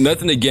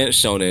 Nothing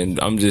against shonen.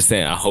 I'm just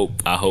saying I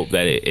hope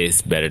that it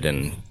is better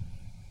than.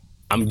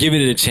 I'm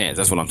giving it a chance.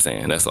 That's what I'm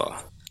saying. That's all.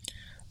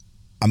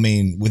 I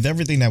mean, with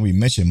everything that we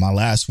mentioned, my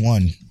last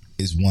one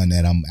is one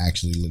that I'm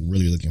actually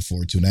really looking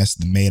forward to, and that's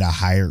the maid I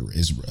hire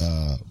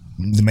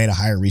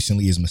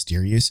recently is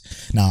Mysterious.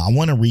 Now, I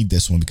want to read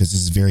this one because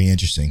this is very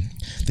interesting.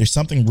 There's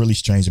something really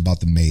strange about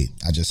the maid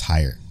I just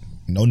hired.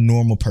 No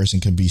normal person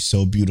can be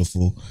so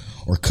beautiful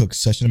or cook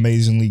such an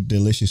amazingly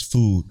delicious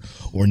food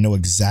or know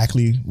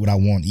exactly what I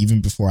want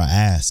even before I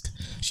ask.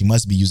 She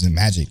must be using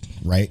magic,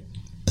 right?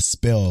 A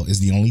spell is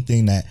the only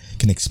thing that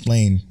can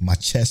explain my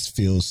chest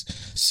feels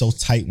so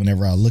tight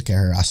whenever I look at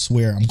her. I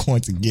swear I'm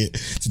going to get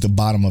to the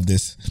bottom of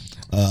this,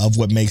 of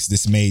what makes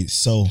this maid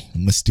so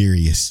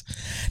mysterious.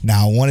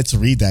 Now, I wanted to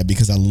read that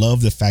because I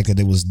love the fact that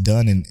it was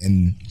done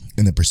in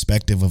the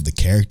perspective of the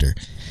character.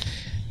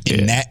 Yeah.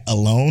 And that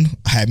alone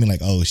had me like,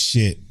 oh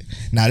shit.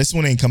 Now, this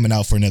one ain't coming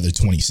out for another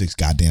 26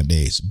 goddamn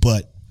days,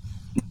 but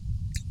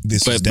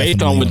this is definitely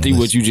based on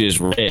what you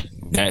just read,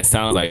 that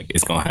sounds like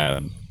it's gonna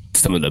have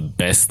some of the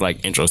best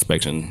like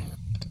introspection.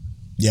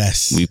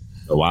 Yes.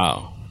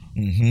 Wow.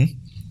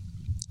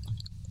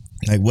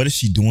 Like, what is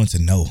she doing to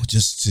know?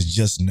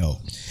 Just know.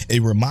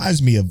 It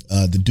reminds me of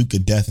the Duke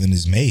of Death and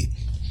his maid,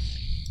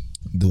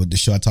 the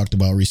show I talked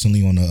about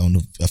recently on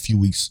a few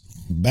weeks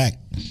back.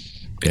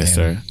 Yes,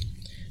 sir.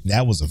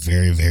 That was a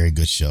very, very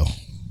good show.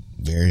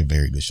 Very,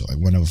 very good show. Like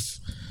one of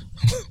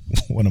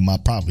my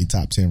probably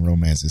top 10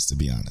 romances, to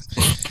be honest.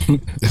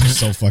 It was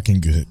so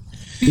fucking good.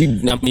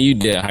 You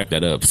did hype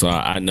that up, so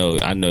I know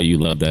you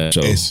love that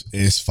show.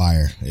 It's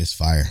fire. It's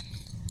fire.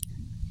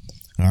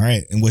 All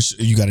right, and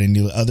you got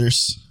any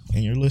others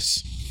in your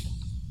list?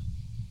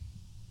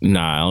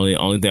 Nah,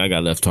 only thing I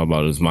got left to talk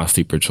about is my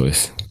sleeper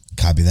choice.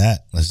 Copy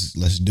that.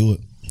 Let's do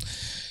it.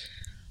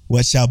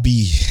 What shall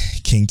be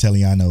King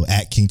Teliano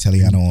at King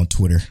Teliano on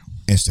Twitter,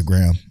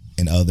 Instagram,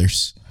 and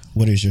others?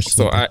 What is your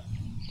sleeper? So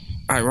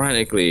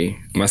ironically,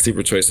 my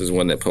sleeper choice is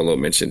one that Polo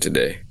mentioned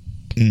today.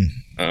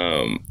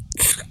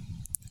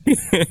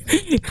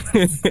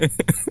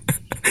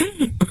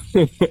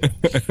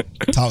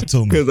 Talk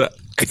to me.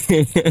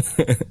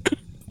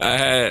 I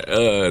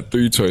had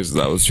 3 choices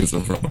I was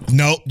choosing from.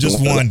 Nope,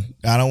 just one.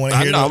 I don't want to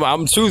hear that.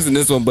 I'm choosing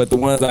this one, but the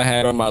ones I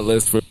had on my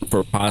list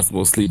for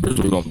possible sleepers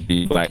were going to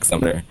be Black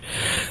Summoner,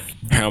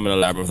 Harem in the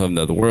Labyrinth of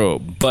Another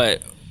World.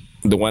 But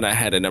the one I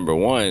had at number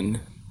 1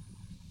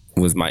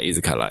 was My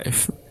Isekai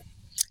Life.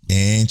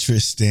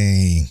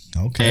 Interesting.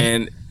 Okay.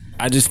 And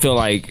I just feel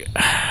like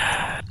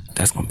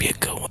that's going to be a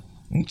good one.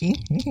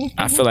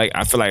 I feel like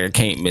I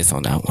can't miss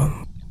on that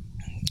one.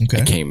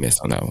 Okay. I can't miss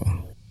on that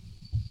one.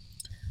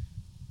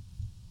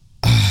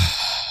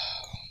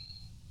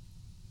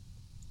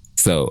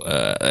 So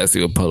let's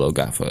see what Polo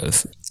got for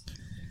us.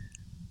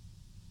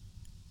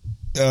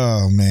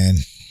 Oh man,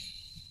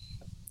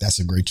 that's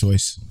a great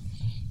choice.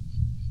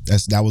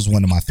 That was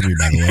one of my 3,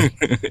 by the way.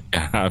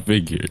 I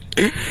figured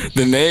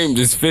the name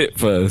just fit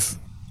for us.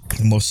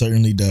 It most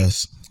certainly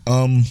does.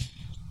 Damn,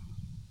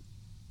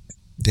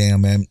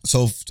 man.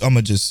 So I'm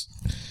gonna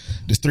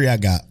the 3 I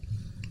got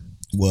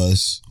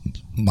was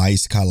My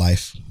Isekai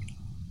Life,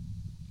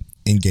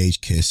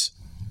 Engage Kiss,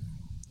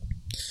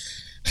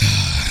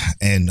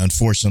 and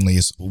unfortunately,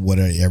 it's what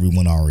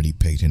everyone already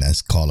picked, and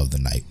that's Call of the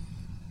Night.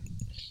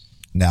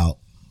 Now,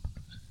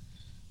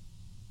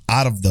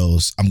 out of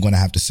those, I'm gonna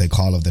have to say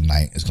Call of the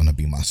Night is gonna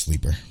be my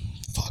sleeper.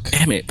 Fuck.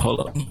 Damn it,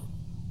 Polo.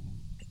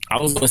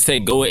 I was gonna say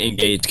go with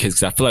Engage Kiss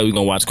because I feel like we're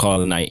gonna watch Call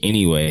of the Night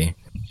anyway.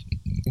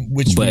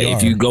 But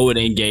if you go with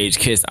Engage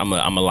Kiss, I'm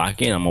gonna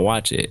lock in. I'm gonna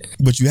watch it.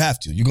 But you have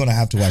to. You're gonna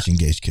have to watch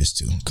Engage Kiss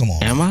too. Come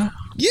on. Am I?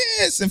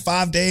 Yes, in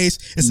 5 days.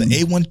 It's an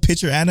A1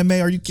 picture anime.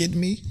 Are you kidding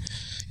me?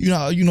 You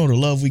know the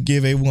love we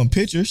give A1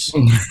 pictures.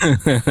 All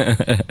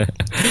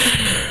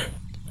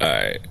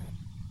right.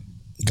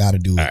 Gotta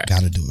do it. Right.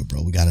 Gotta do it,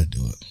 bro. We gotta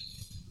do it.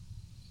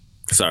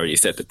 Sorry, you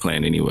set the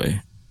plan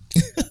anyway.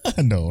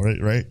 I know,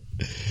 right?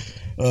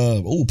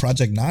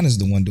 Project 9 is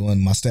the one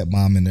doing my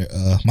stepmom and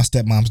my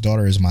stepmom's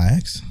daughter is my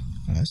ex.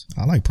 Nice.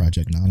 I like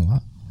Project 9 a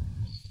lot.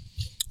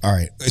 All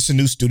right, it's a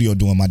new studio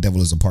doing My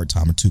Devil Is a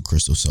Part-Timer too,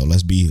 Crystal. So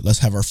let's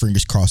have our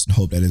fingers crossed and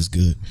hope that it's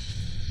good.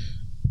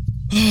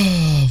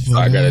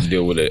 I gotta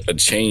deal with a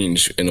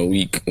change in a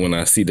week when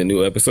I see the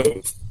new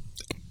episodes.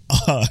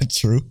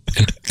 True.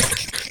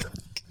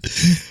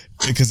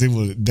 Because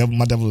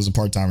My Devil Is a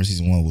Part-Timer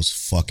season 1 was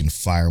fucking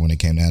fire when it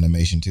came to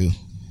animation too.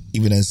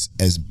 Even as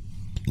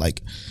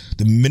like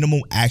the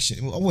minimal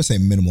action, I wouldn't say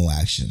minimal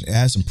action. It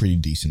has some pretty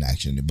decent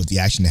action, but the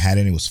action it had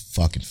in it was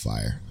fucking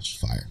fire. It was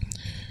fire.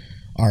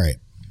 All right,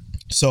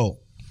 so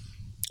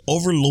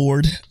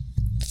Overlord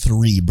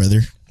 3,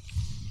 brother.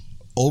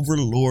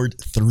 Overlord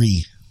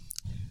 3.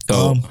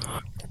 So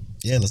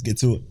yeah, let's get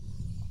to it.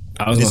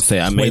 I was gonna say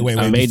I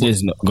made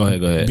this. Go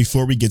ahead.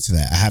 Before we get to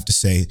that, I have to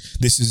say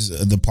this is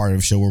the part of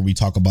the show where we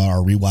talk about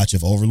our rewatch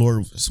of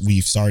Overlord.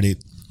 We've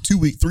started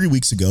 3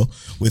 weeks ago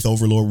with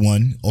Overlord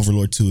 1,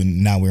 Overlord 2,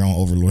 and now we're on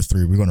Overlord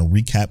 3. We're going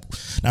to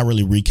not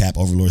really recap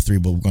Overlord 3,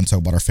 but we're going to talk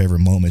about our favorite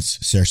moments,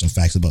 share some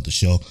facts about the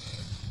show,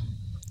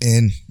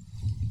 and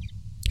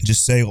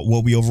just say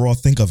what we overall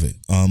think of it.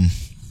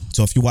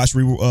 So if you watch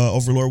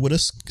Overlord with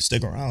us,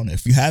 stick around.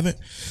 If you haven't,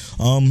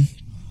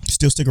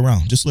 still stick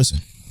around. Just listen.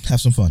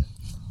 Have some fun.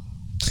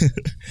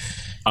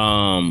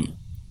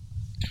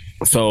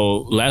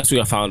 So last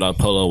week I found out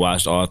Polo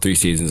watched all 3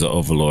 seasons of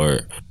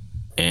Overlord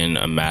in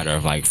a matter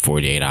of like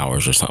 48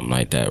 hours or something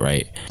like that,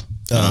 right?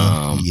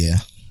 Yeah.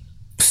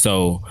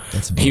 So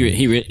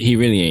he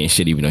really ain't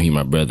shit, even though he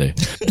my brother.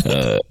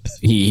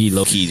 He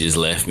low key just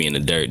left me in the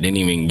dirt. Didn't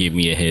even give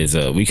me a heads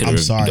up. We could have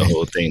reviewed the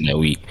whole thing that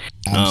week.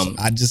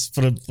 I just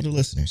for the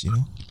listeners, you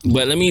know.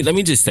 But let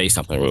me just say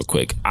something real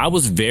quick. I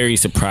was very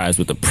surprised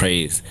with the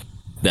praise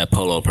that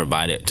Polo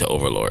provided to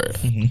Overlord.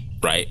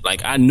 Right?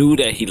 Like I knew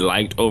that he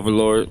liked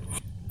Overlord,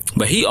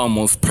 but he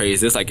almost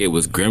praised this like it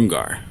was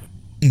Grimgar.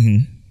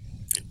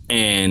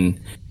 And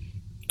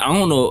I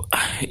don't know,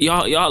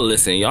 y'all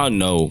listen, y'all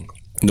know,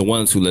 the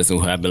ones who listen,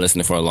 who have been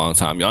listening for a long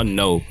time, y'all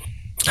know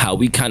how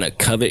we kind of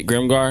covet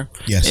Grimgar,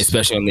 yes,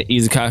 especially on the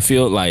Isekai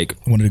field. Like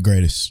one of the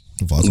greatest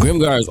of all time.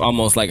 Grimgar is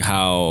almost like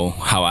how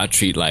I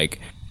treat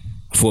like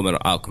Fullmetal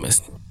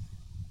Alchemist.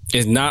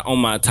 It's not on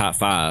my top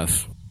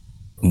 5,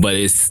 but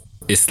it's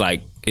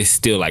like it's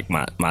still like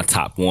my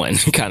top 1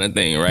 kind of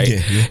thing, right?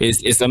 Yeah.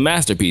 It's a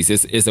masterpiece.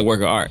 It's a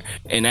work of art,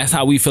 and that's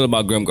how we feel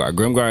about Grimgar.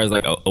 Grimgar is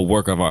like a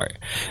work of art,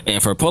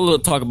 and for Polo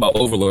to talk about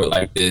Overlord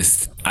like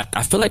this,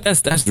 I feel like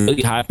that's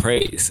really high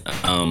praise,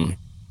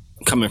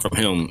 coming from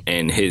him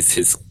and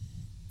his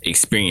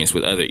experience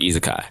with other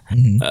Isekai.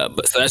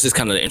 But so that's just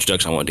kind of the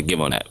introduction I wanted to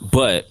give on that.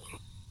 But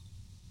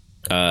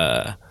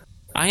I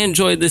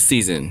enjoyed this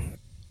season.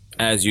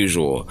 As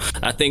usual,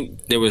 I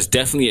think there was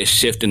definitely a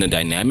shift in the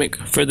dynamic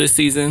for this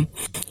season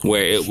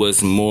where it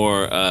was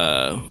more,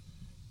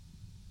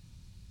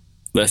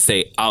 let's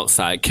say,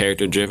 outside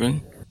character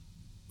driven,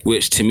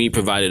 which to me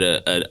provided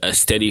a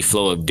steady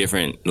flow of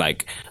different,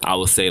 like, I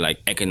would say, like,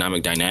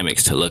 economic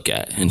dynamics to look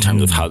at in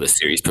terms of how the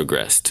series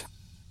progressed.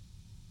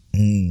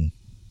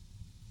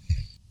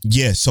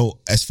 Yeah, so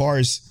as far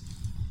as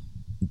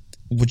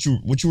what you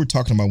were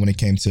talking about when it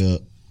came to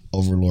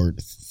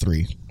Overlord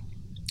 3,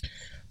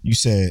 you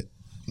said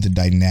the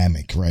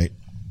dynamic, right?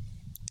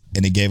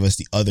 And it gave us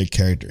the other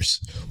characters.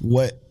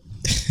 Where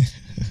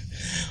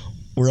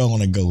I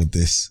want to go with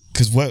this,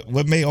 because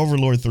what made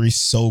Overlord 3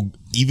 so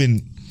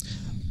even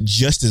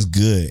just as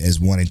good as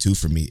 1 and 2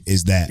 for me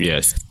is that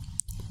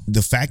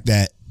the fact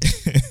that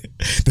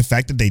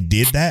they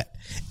did that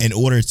in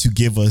order to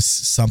give us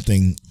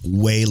something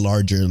way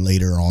larger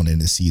later on in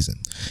the season.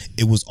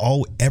 It was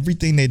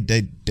everything that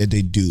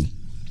they do.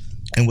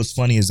 And what's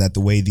funny is that the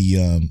way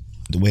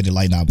the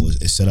light novel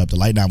is set up, the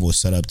light novel is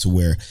set up to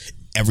where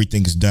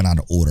everything is done out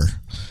of order.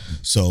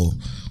 So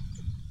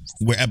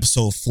where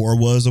episode 4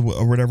 was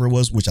or whatever it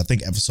was, which I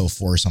think episode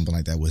 4 or something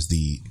like that was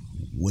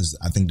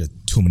I think the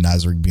Tomb of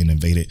Nazareth being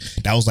invaded.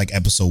 That was like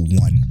episode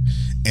 1,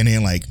 and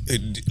then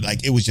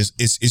it was just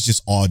it's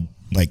just all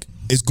like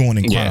it's going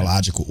in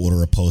chronological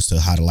order opposed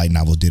to how the light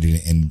novel did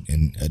it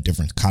in a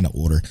different kind of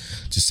order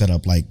to set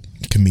up like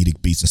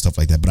comedic beats and stuff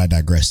like that. But I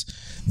digress.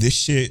 This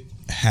shit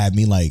had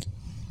me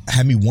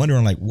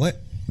wondering like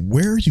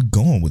where are you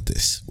going with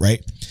this,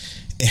 right?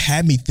 It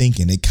had me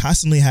thinking. It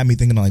constantly had me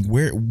thinking like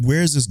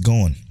where is this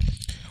going?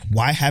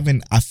 Why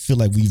haven't I feel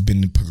like we've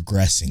been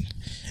progressing?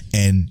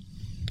 And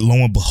lo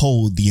and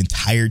behold, the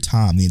entire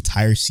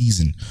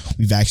season,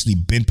 we've actually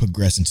been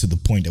progressing to the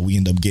point that we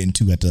end up getting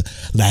to at the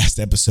last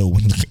episode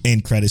when the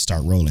end credits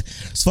start rolling.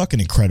 It's fucking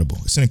incredible.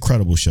 It's an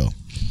incredible show.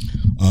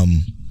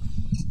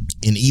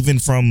 And even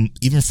from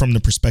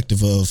the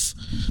perspective of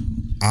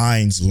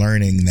Ainz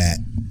learning that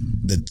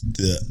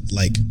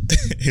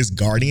the his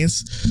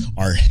guardians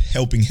are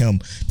helping him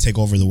take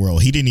over the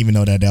world. He didn't even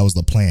know that was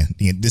the plan.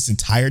 This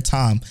entire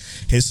time,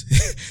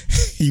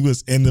 he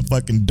was in the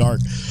fucking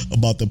dark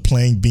about the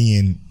plan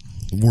being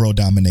world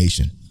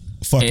domination.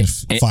 Fucking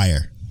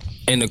fire.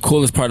 And the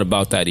coolest part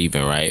about that,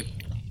 even, right,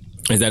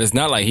 is that it's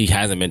not like he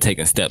hasn't been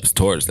taking steps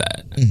towards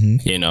that.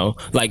 Mm-hmm. You know,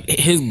 like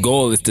his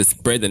goal is to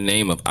spread the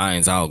name of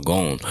Ainz Al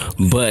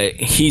Ghun, but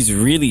he's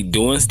really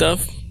doing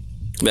stuff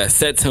that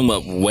sets him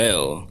up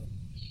well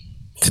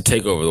to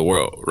take over the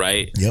world,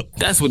 right? Yep.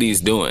 That's what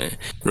he's doing.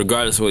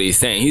 Regardless of what he's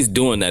saying, he's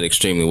doing that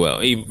extremely well.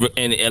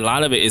 And a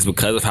lot of it is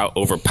because of how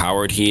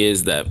overpowered he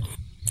is, that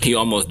he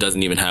almost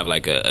doesn't even have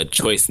like a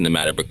choice in the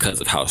matter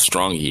because of how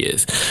strong he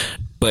is.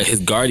 But his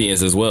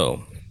guardians as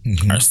well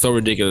are so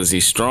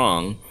ridiculously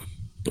strong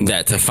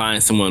that to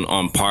find someone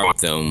on par with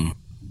them,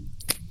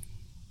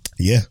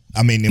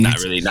 I mean,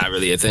 not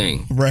really a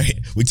thing. Right.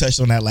 We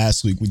touched on that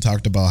last week. We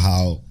talked about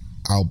how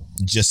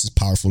just as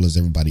powerful as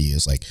everybody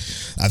is. Like,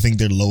 I think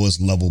their lowest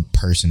level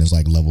person is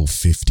like level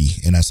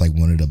 50, and that's like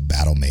one of the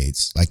battle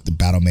maids. Like, the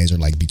battle maids are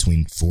like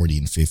between 40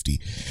 and 50.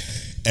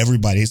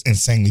 Everybody is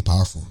insanely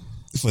powerful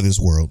for this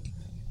world.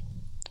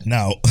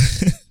 Now,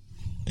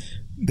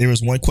 there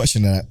was one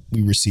question that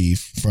we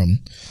received from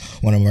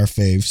one of our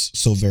faves,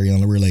 so very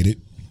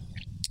unrelated.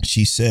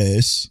 She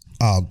says,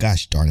 oh,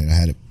 gosh darn it, I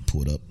had it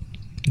pulled up.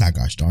 Not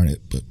gosh darn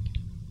it, but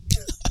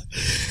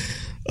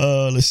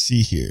let's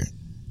see here.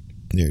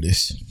 There it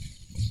is.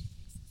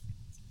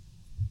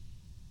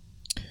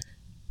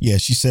 Yeah,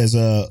 she says,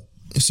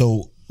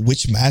 so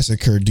which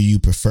massacre do you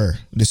prefer?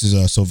 This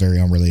is so very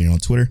unrelated on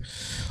Twitter.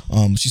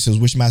 She says,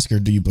 which massacre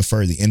do you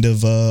prefer? The end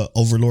of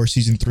Overlord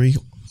season 3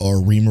 or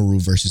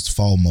Rimuru versus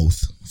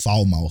Falmouth,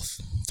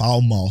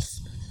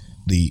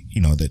 the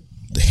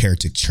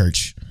heretic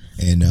church,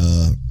 and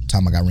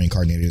time I got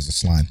reincarnated as a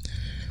slime.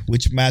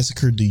 Which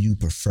massacre do you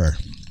prefer?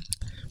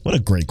 What a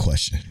great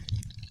question.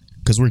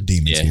 Because we're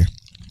demons here.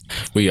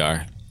 We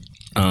are.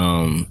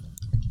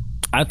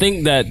 I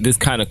think that this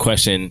kind of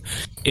question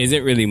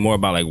isn't really more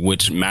about like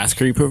which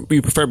massacre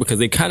you prefer, because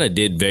they kind of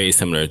did very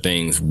similar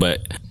things, but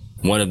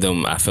one of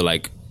them I feel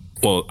like,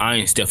 well,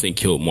 Ainz definitely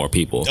killed more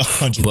people.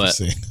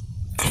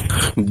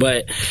 100%.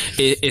 But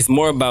it's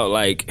more about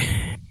like,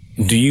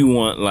 do you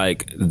want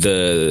like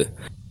the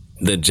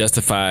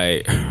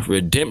justified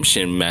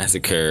redemption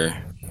massacre,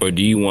 or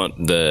do you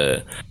want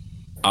the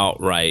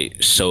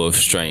outright show of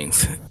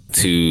strength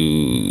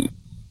to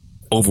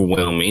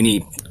overwhelm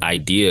any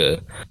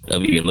idea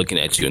of even looking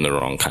at you in the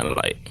wrong kind of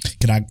light?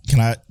 Can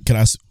I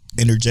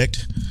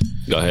interject?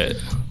 Go ahead.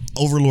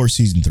 Overlord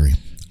season 3.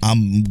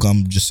 I'm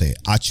gonna just say it.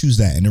 I choose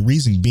that, and the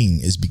reason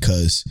being is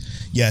because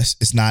yes,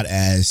 it's not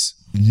as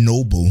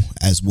noble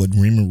as what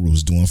Rimuru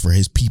was doing for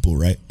his people,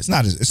 right? It's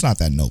not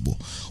that noble.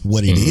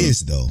 What it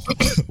is though,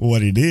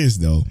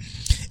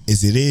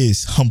 is it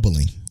is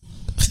humbling.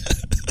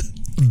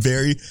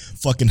 Very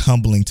fucking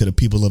humbling to the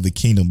people of the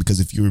kingdom, because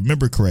if you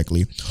remember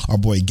correctly, our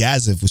boy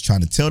Gazif was trying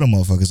to tell the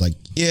motherfuckers like,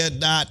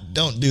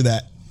 don't do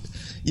that.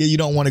 Yeah, you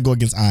don't want to go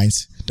against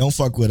Ainz. Don't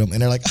fuck with him.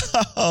 And they're like,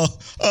 I'm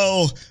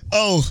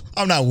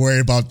not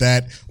worried about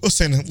that. We'll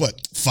send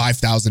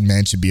 5,000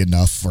 men should be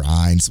enough for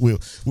Ainz.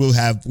 We'll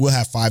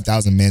have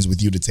 5,000 men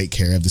with you to take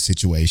care of the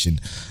situation.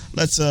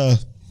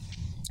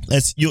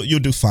 You'll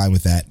do fine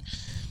with that.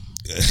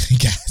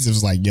 Gazif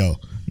was like, yo,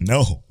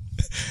 no.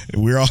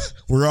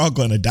 We're all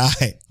gonna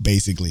die,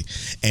 basically.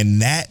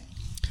 And that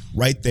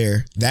right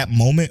there, that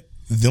moment,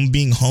 them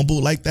being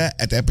humble like that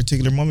at that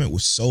particular moment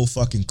was so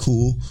fucking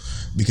cool,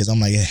 because I'm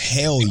like,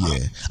 hell yeah.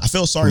 I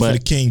felt sorry for the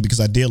king, because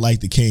I did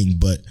like the king,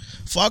 but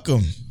fuck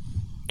him.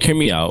 Hear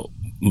me out,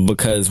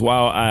 because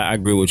while I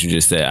agree with what you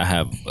just said, I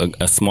have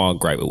a small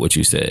gripe with what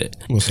you said.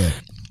 What's up?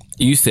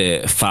 You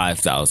said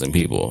 5,000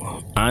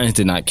 people. Ainz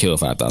did not kill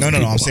 5,000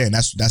 people. No, I'm saying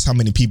that's how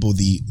many people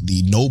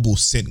the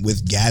nobles sent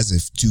with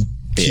Gazif to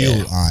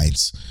kill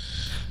Ainz.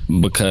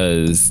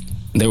 Because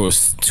there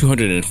was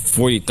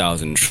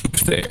 240,000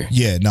 troops there.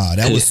 Yeah,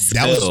 that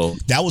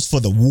was for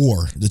the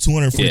war. The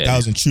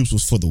 240,000 troops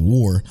was for the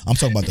war. I'm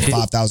talking about the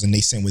 5,000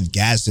 they sent with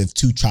Gazif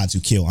to try to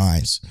kill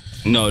Ainz.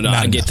 No,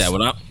 I get that.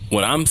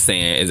 What I'm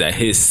saying is that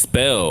his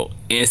spell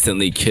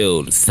instantly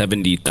killed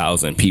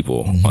 70,000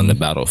 people on the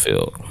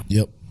battlefield.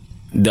 Yep.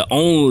 The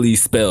only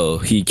spell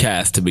he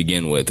cast to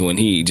begin with, when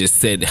he just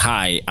said,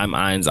 "Hi, I'm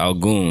Ainz Al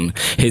Ghun,"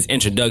 his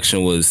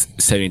introduction was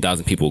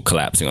 70,000 people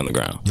collapsing on the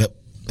ground. Yep.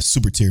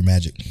 Super tier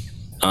magic.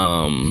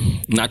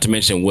 Not to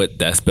mention what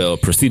that spell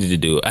proceeded to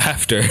do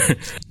after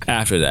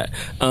that.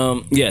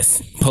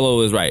 Yes,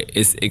 Polo is right.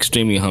 It's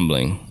extremely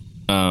humbling.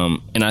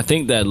 And I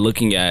think that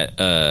looking at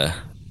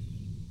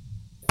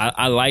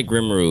I like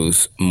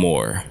Rimru's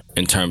more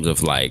in terms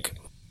of like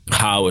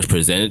how it was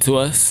presented to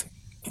us,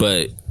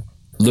 but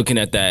looking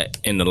at that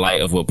in the light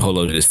of what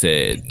Polo just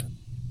said,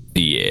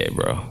 yeah,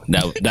 bro,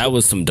 that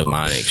was some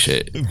demonic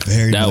shit.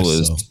 That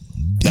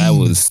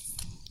was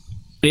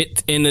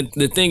it. And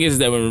the thing is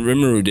that when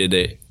Rimuru did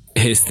it,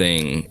 his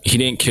thing, he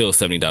didn't kill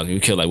 70,000. He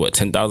killed like what,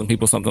 10,000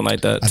 people, something like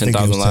that.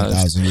 10,000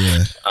 lives.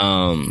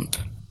 10,000,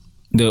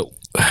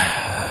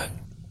 yeah.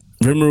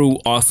 Rimuru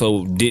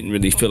also didn't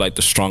really feel like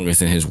the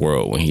strongest in his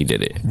world when he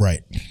did it.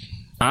 Right.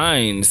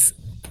 Ainz,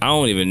 I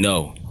don't even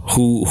know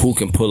who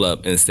can pull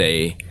up and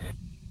say,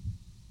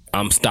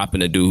 "I'm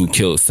stopping a dude who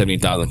killed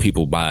 70,000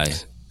 people by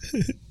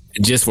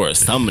just for a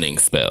summoning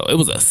spell." It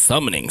was a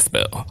summoning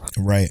spell.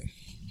 Right.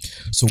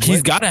 So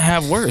he's got to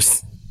have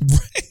worse.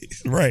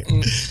 Right.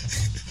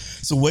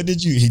 So what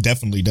did you? He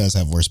definitely does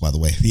have worse. By the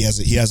way, he has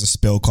a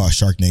spell called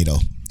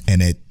Sharknado,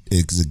 and it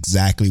is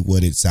exactly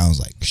what it sounds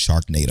like.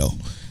 Sharknado.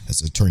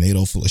 It's a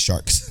tornado full of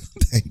sharks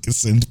that can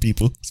send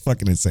people. It's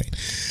fucking insane.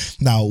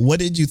 Now, what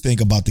did you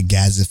think about the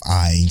Gazif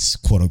Ainz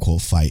quote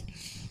unquote fight?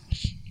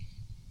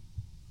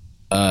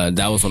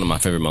 That was one of my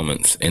favorite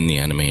moments in the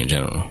anime in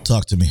general.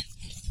 Talk to me.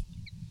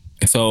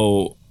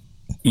 So,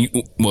 you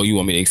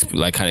want me to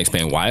kind of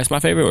explain why it's my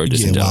favorite, or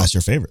just in general? Why it's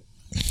your favorite?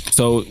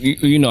 So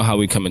you know how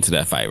we come into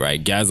that fight,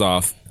 right?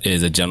 Gazov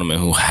is a gentleman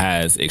who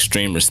has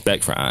extreme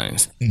respect for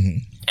Ainz,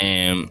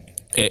 and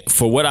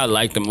for what I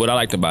liked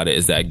about it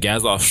is that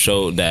Gazov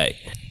showed that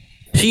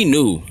he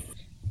knew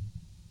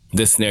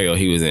the scenario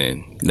he was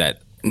in, that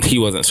he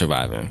wasn't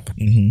surviving,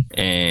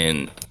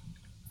 and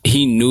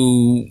he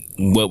knew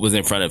what was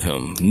in front of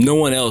him. No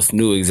one else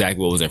knew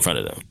exactly what was in front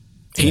of them.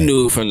 He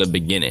knew from the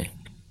beginning.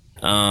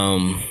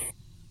 And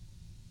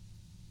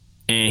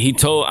he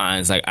told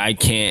Ainz, like, I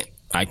can't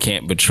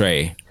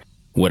betray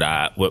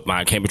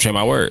I can't betray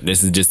my word.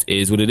 This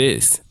is what it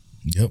is.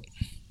 Yep.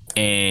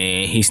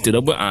 And he stood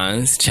up with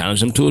Ainz,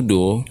 challenged him to a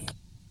duel,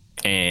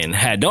 and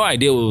had no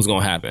idea what was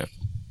going to happen.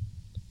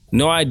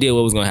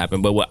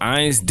 But what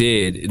Ainz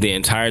did the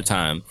entire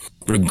time,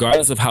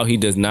 regardless of how he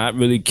does not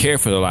really care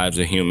for the lives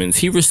of humans,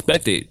 he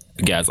respected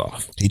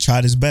Gazov. He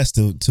tried his best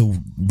to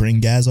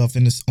bring Gazov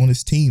on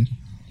his team.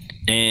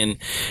 And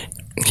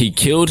he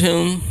killed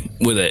him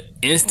with an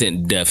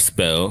instant death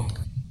spell.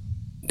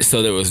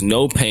 So there was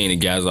no pain to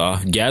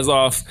Gazov.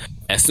 Gazov,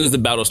 as soon as the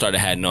battle started,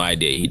 had no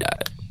idea he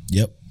died.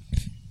 Yep.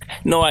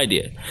 No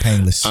idea.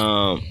 Painless.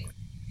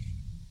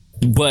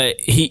 But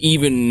he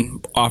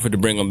even offered to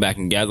bring him back,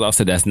 and Gazov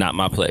said, "That's not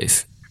my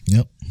place."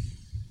 Yep.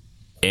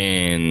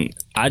 And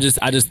I just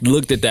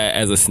looked at that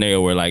as a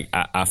scenario where, like,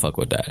 I fuck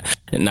with that.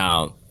 And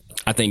now,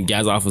 I think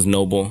Gazov was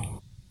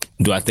noble.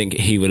 Do I think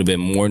he would have been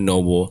more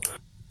noble?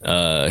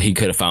 He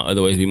could have found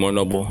other ways to be more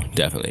noble,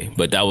 definitely.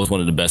 But that was one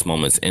of the best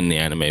moments in the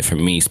anime for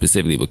me,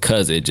 specifically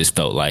because it just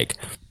felt like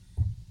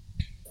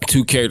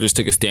two characters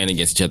took a stand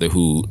against each other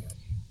who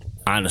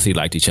honestly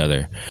liked each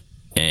other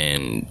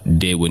and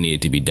did what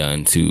needed to be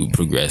done to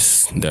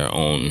progress their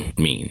own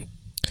mean.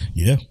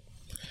 Yeah.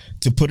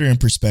 To put it in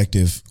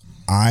perspective,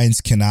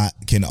 Ainz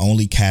can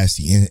only cast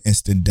the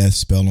instant death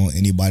spell on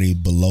anybody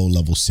below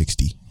level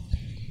 60.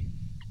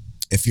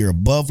 If you're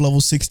above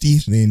level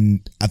 60,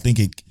 then I think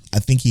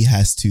he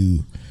has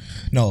to.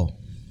 No.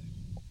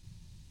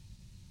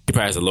 You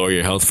probably has to lower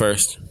your health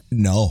first.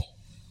 No.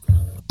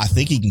 I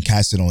think he can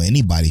cast it on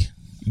anybody.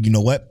 You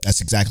know what?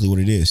 That's exactly what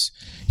it is.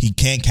 He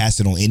can't cast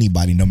it on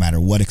anybody, no matter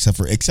what,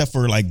 except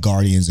for like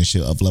guardians and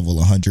shit of level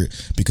 100,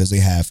 because they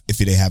have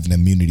an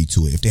immunity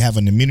to it. If they have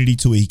an immunity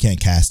to it, he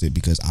can't cast it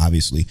because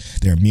obviously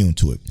they're immune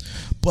to it.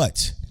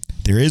 But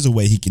there is a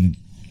way he can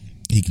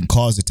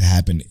cause it to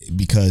happen,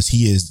 because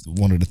he is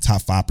one of the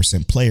top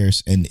 5%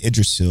 players in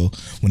Yggdrasil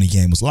when the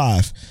game was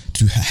live,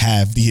 to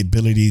have the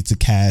ability to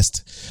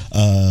cast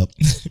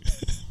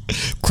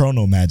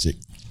chrono magic.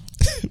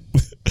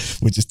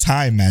 Which is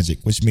time magic,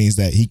 which means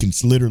that he can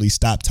literally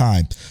stop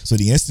time. So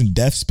the instant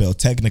death spell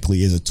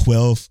technically is a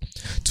 12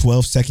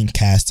 second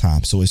cast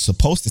time. So it's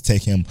supposed to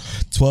take him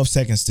 12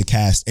 seconds to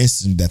cast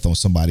instant death on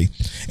somebody.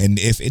 And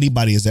if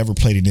anybody has ever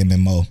played an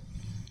MMO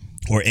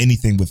or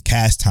anything with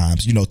cast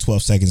times,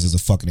 12 seconds is a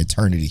fucking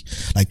eternity.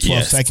 Like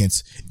 12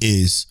 seconds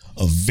is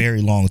a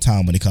very long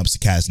time when it comes to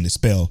casting the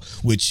spell,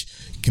 which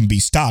can be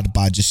stopped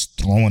by just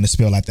throwing the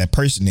spell at that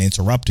person and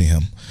interrupting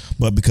him.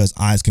 But because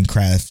Ainz can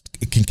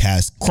can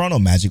cast chrono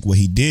magic. What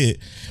he did,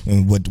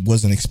 and what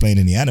wasn't explained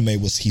in the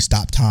anime, was he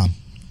stopped time.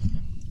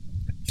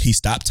 He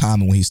stopped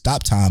time, and when he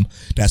stopped time,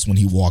 that's when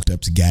he walked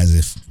up to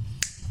Gazif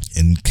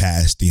and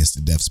cast the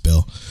instant death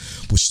spell,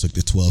 which took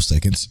the 12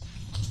 seconds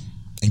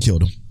and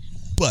killed him.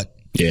 But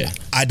yeah,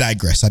 I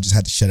digress. I just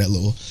had to share that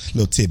little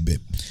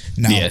tidbit.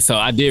 Now, yeah, so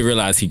I did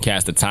realize he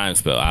cast a time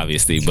spell,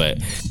 obviously, but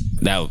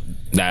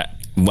that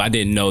I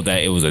didn't know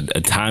that it was a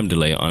time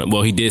delay on it.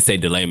 Well, he did say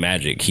delay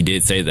magic. He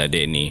did say that,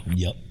 didn't he?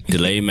 Yep.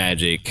 Delay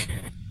magic,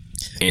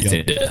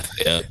 instant death.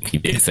 Yep, he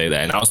did say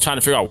that. And I was trying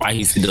to figure out why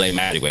he said delay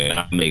magic, but it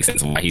makes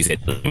sense why he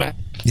said delay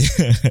magic.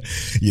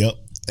 Yep.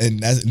 And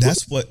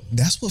that's what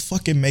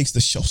fucking makes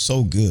the show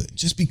so good.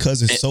 Just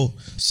because it's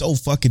so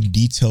fucking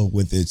detailed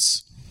with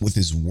its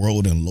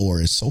world and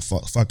lore. It's so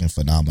fucking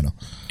phenomenal.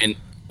 And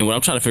what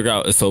I'm trying to figure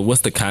out is, so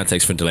what's the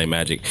context for delay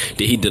magic?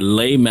 Did he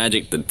delay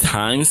magic the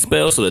time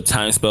spell, so the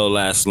time spell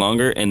lasts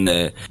longer, and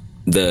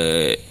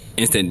the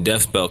instant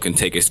death spell can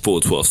take its full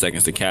 12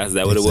 seconds to cast? Is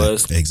that what it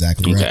was?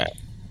 Exactly right.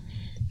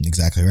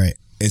 Exactly right.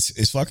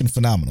 It's fucking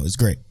phenomenal. It's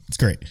great. It's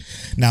great.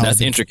 Now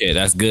that's intricate.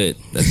 That's good.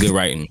 That's good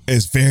writing.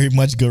 It's very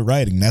much good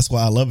writing. That's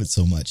why I love it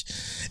so much.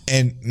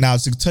 And now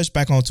to touch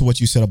back on to what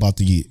you said about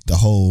the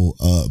whole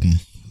I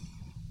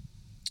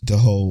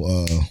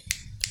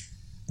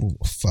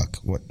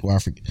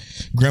forget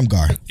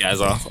Grimgar.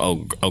 Gazoff.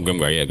 Oh,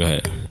 Grimgar. Yeah, go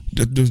ahead.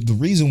 The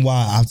reason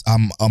why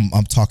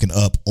I'm talking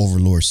up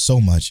Overlord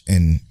so much,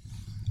 and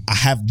I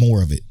have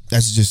more of it.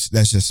 That's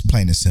just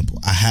plain and simple.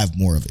 I have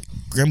more of it.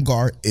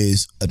 Grimgar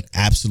is an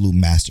absolute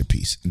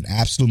masterpiece. An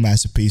absolute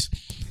masterpiece.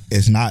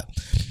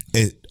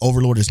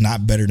 Overlord is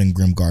not better than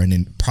Grimgar, and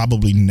it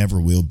probably never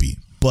will be.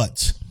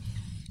 But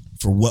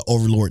for what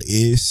Overlord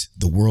is,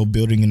 the world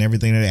building and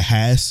everything that it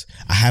has,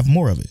 I have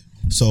more of it.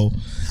 So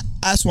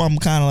that's why I'm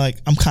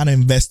kind of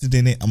invested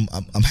in it.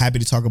 I'm happy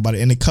to talk about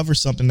it, and it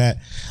covers something that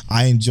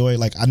I enjoy.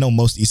 Like, I know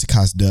most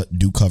isekais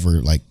do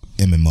cover like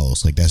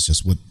MMOs. Like, that's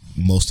just what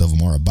most of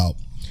them are about,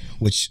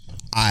 which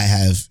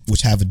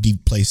have a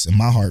deep place in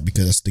my heart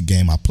because that's the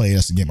game I play,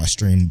 that's the game I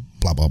stream,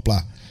 blah blah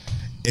blah.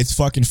 It's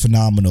fucking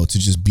phenomenal to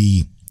just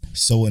be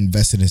so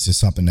invested into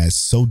something that's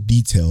so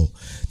detailed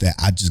that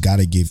I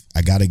gotta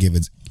give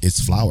it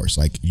its flowers.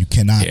 Like, you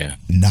cannot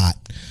not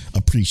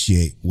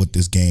appreciate what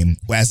this game,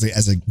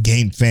 as a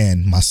game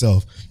fan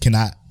myself,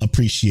 cannot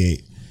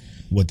appreciate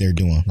what they're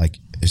doing. Like,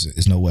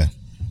 there's no way.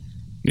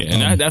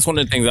 Yeah, and that's one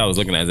of the things I was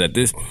looking at, is that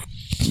this,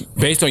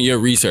 based on your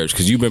research,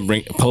 because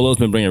Polo's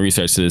been bringing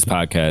research to this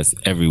podcast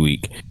every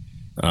week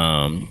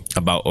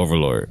about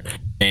Overlord,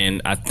 and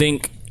I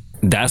think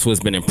that's what's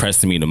been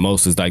impressed to me the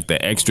most, is like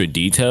the extra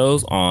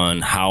details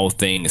on how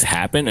things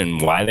happen and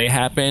why they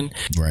happen.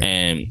 Right.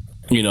 And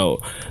you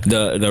know,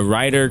 the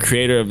writer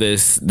creator of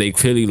this, they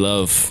clearly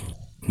love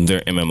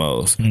their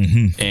MMOs,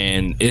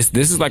 and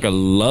this is like a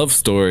love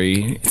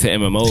story to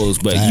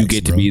MMOs, but you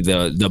get to be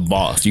the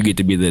boss. You get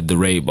to be the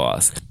raid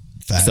boss.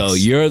 Facts. So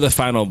you're the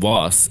final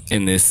boss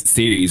in this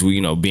series,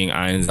 being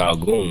Ainz Al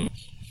Ghum,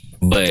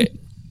 but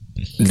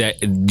that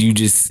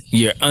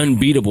you're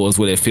unbeatable is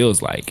what it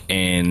feels like.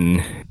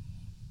 And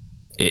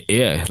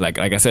like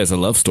I said, it's a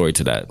love story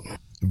to that.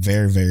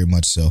 Very, very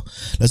much so.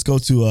 Let's go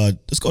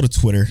to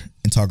Twitter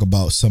and talk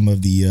about some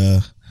of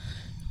the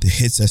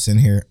hits that's in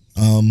here.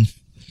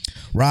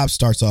 Rob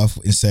starts off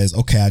and says,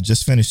 "Okay, I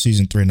just finished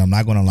season 3, and I'm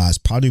not going to lie, it's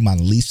probably my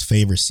least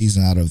favorite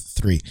season out of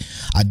 3.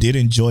 I did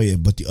enjoy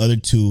it, but the other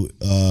two,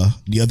 I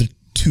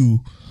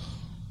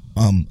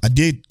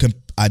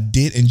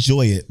did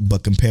enjoy it,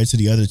 but compared to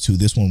the other two,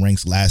 this one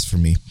ranks last for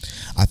me.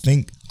 I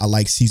think I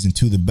like season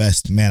 2 the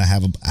best. Man, I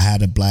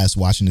had a blast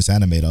watching this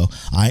anime though.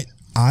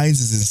 Ainz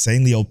is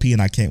insanely OP,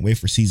 and I can't wait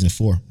for season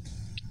 4."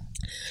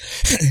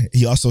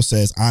 He also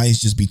says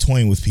Ainz just be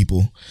toying with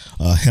people.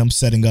 Him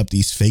setting up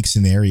these fake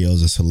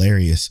scenarios is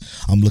hilarious.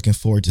 I'm looking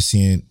forward to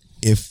seeing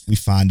if we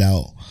find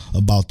out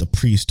about the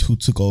priest who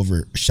took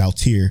over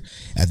Shalltear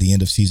at the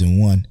end of season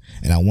 1,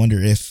 and I wonder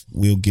if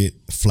we'll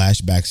get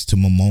flashbacks to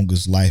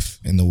Momonga's life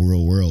in the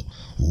real world.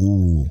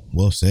 Ooh,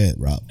 well said,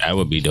 Rob. That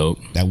would be dope.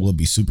 That would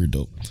be super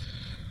dope.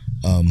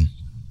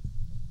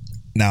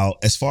 Now,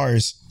 as far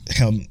as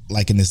him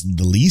liking this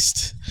the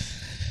least,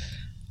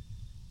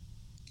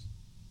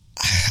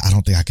 I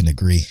don't think I can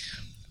agree.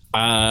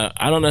 I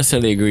don't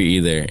necessarily agree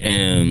either,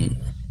 and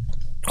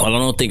I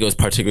don't think it was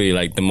particularly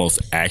like the most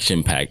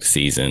action-packed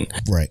season.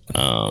 Right.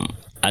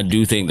 I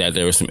do think that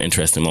there were some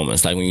interesting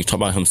moments, like when you talk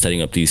about him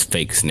setting up these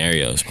fake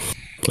scenarios.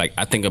 Like,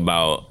 I think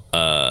about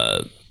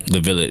the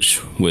village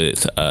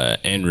with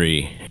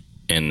Enri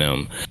and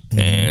them,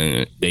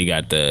 and they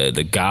got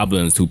the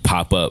goblins who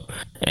pop up,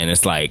 and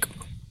it's like,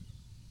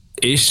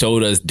 it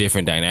showed us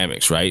different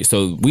dynamics, right?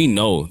 So we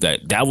know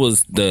that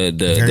was the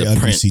very ugly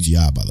prince.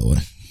 CGI, by the way.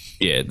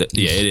 Yeah,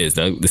 it is.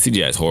 The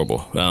CGI is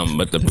horrible.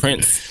 But the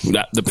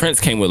prince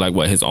came with like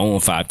his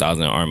own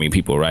 5,000 army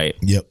people, right?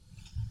 Yep.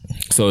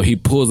 So he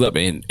pulls up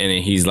and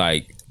he's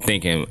like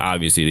thinking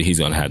obviously that he's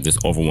gonna have this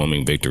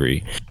overwhelming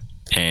victory,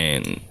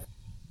 and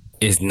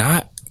it's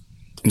not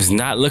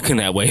looking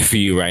that way for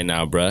you right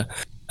now, bruh.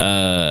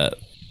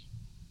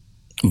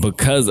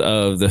 because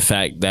of the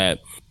fact that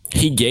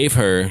he gave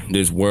her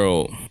this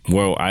world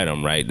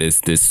item, right?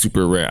 This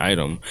super rare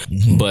item,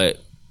 but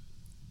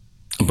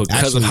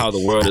because of how the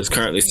world is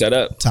currently set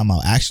up. Talking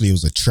about, actually, it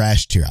was a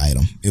trash tier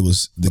item. It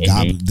was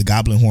the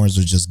goblin horns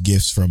were just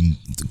gifts from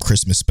the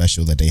Christmas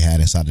special that they had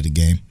inside of the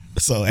game.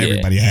 So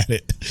everybody had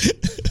it.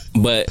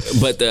 but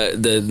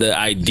the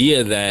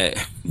idea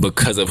that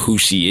because of who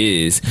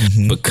she is,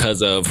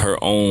 because of her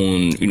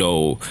own,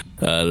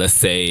 let's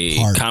say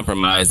heart,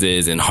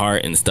 compromises and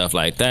heart and stuff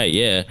like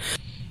that,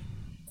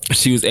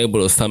 she was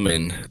able to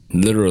summon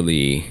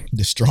literally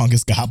the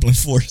strongest goblin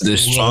force. The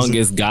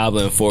strongest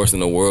goblin force in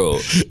the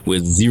world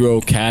with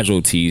 0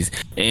 casualties.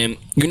 And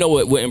you know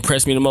what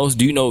impressed me the most?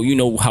 Do you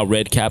know how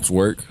red caps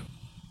work?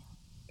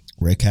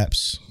 Red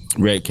caps,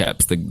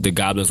 the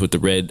goblins with the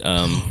red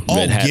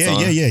hats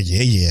on.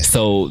 Yeah.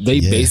 So they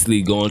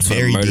basically go into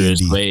a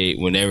murderous raid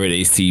whenever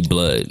they see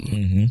blood.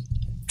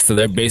 So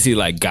they're basically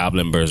like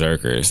goblin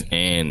berserkers.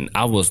 And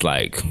I was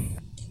like,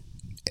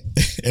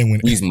 and when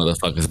these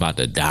motherfuckers about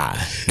to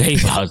die, they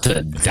about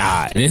to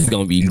die. This is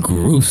gonna be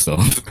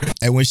gruesome.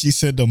 And when she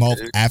sent them off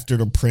after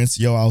the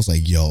prince, I was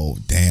like, yo,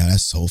 damn,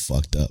 that's so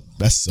fucked up.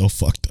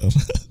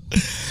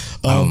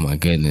 Oh my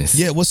goodness.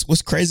 Yeah,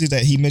 what's crazy is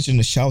that he mentioned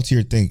the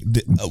Shoutier thing.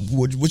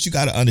 What you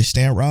got to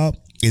understand, Rob,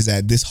 is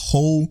that this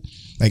whole,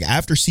 like,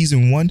 after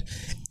season 1,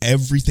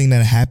 everything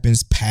that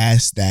happens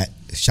past that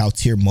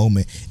Shoutier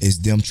moment is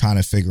them trying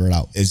to figure it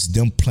out. It's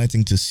them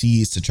planting the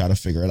seeds to try to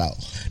figure it out.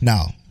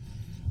 Now,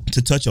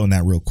 to touch on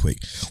that real quick,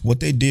 what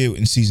they did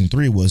in season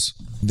 3 was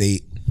they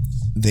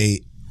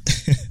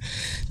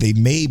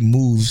made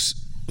moves,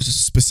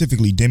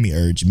 specifically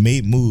Demiurge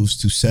made moves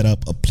to set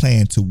up a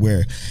plan to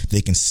where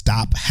they can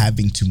stop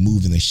having to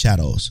move in the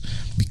shadows.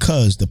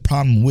 Because the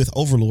problem with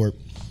Overlord,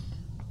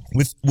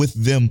 with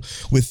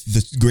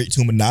the Great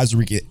Tomb of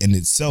Nazarick in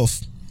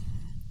itself,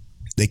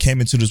 they came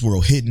into this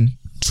world hidden,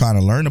 trying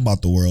to learn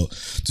about the world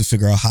to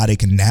figure out how they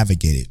can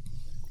navigate it.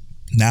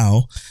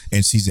 Now,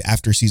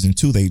 after season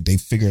 2, they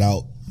figured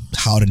out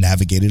how to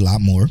navigate it a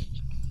lot more.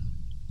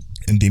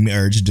 And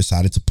Demiurge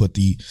decided to put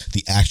the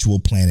actual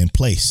plan in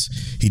place.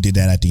 He did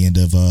that at the end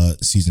of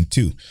season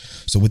 2.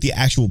 So with the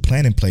actual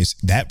plan in place,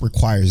 that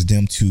requires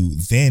them to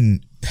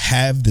then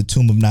have the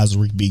Tomb of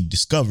Nazarick be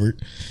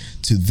discovered,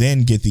 to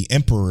then get the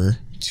Emperor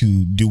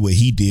to do what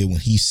he did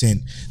when he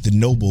sent the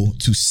noble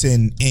to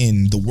send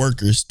in the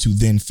workers to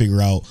then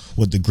figure out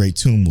what the Great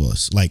Tomb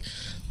was. Like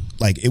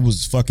it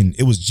was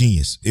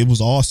genius. It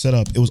was all set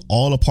up. It was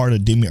all a part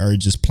of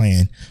Demiurge's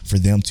plan for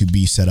them to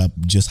be set up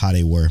just how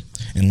they were.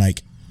 And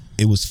like,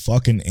 it was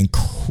fucking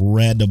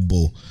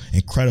incredible.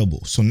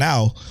 So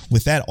now,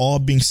 with that all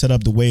being set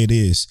up the way it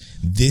is,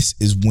 this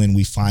is when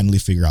we finally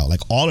figure out,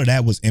 like, all of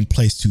that was in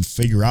place to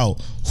figure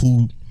out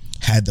who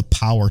had the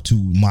power to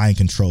mind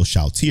control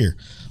Shoutier.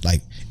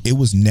 Like, it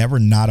was never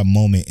not a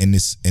moment in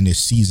this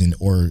season,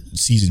 or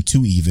season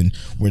 2 even,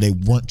 where they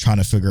weren't trying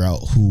to figure out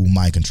who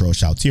mind control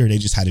Shoutier. They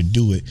just had to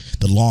do it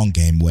the long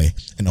game way.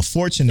 And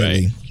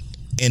unfortunately,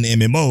 in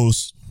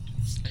MMOs,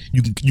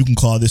 you can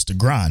call this the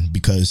grind,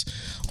 because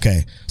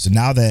so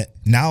now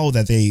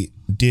that they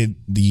did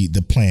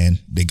the plan,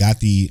 they got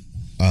the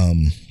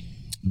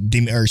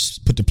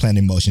Demiurge put the plan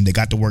in motion, they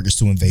got the workers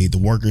to invade, the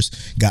workers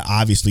got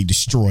obviously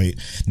destroyed.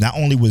 Not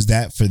only was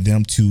that for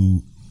them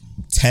to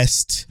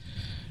test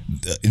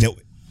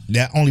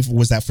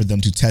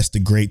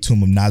the Great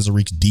Tomb of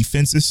Nazarick's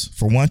defenses,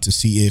 for one, to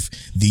see if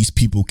these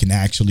people can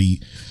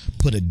actually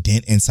put a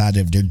dent inside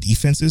of their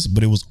defenses,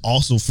 but it was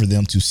also for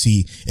them to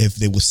see if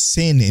they would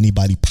send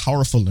anybody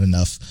powerful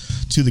enough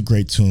to the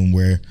Great Tomb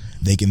where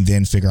they can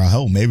then figure out,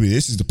 oh, maybe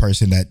this is the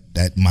person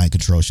that mind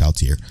control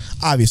Shoutier.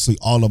 Obviously,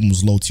 all of them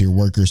was low tier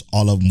workers.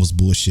 All of them was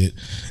bullshit.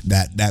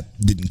 That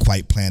didn't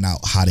quite plan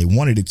out how they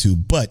wanted it to,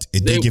 but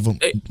it did give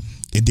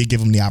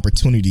them the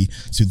opportunity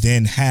to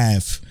then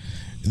have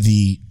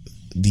the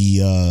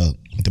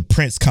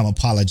prince come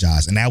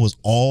apologize. And that was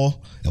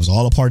all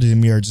a part of the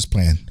Demiurge's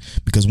plan,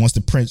 because once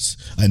the prince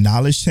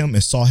acknowledged him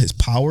and saw his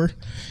power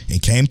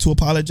and came to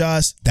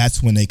apologize,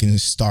 that's when they can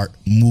start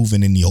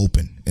moving in the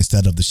open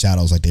instead of the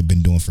shadows like they've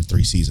been doing for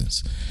 3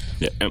 seasons.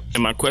 Yeah,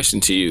 and my question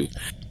to you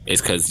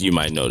is, because you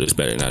might know this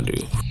better than I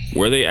do,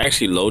 were they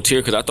actually low tier?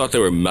 Because I thought they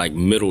were like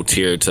middle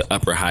tier to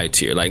upper high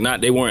tier. Like,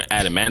 they weren't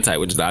adamantite,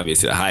 which is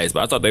obviously the highest,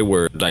 but I thought they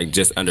were like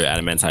just under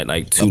adamantite,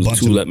 like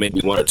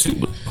maybe 1 or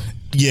 2.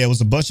 Yeah, it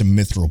was a bunch of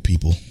mithril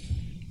people.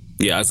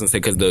 Yeah, I was gonna say,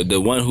 because the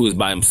one who was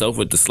by himself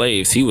with the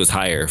slaves, he was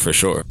higher for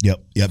sure.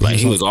 Yep. Like,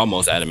 he was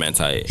almost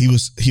adamantite. He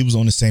was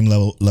on the same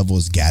level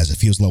as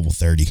Gazef. He was level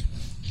 30.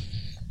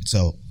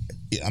 So,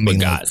 I mean,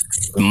 but got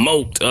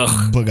smoked.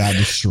 Ugh. But got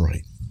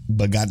destroyed.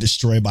 But got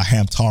destroyed by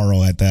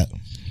Hamtaro at that.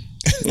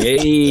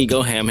 Hey,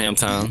 go Ham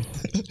Tom.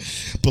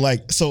 But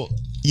like, so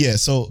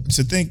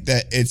to think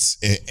that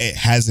it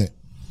hasn't,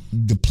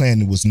 the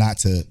plan was not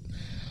to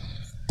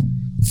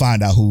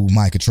find out who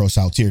mind control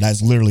Shoutier.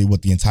 That's literally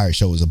what the entire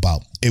show is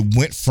about. It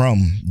went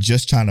from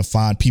just trying to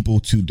find people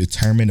to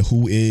determine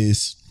who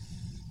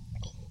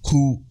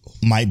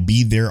might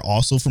be there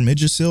also from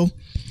Yggdrasil,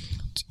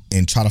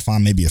 and try to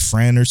find maybe a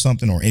friend or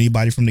something or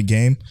anybody from the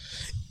game,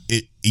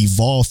 it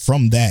evolved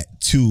from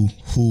that to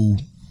who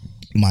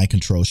mind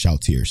controls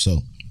Shoutier. So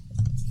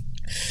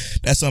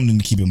that's something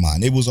to keep in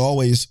mind. It was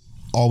always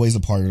a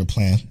part of the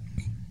plan.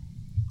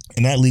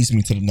 And that leads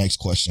me to the next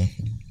question.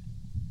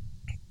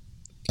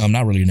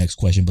 Not really the next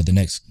question, but the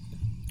next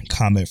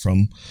comment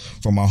from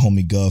our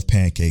homie Gov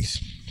Pancakes,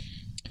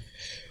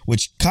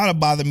 which kind of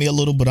bothered me a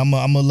little, but I'm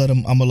gonna let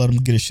him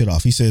get his shit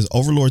off. He says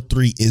Overlord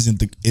 3 isn't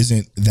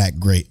that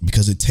great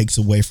because it takes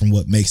away from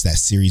what makes that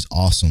series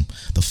awesome.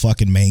 The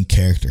fucking main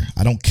character.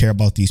 I don't care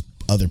about these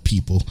other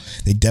people.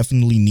 They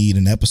definitely need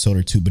an episode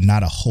or two, but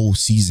not a whole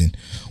season.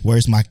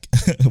 Where's my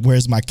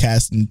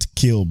casting to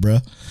kill,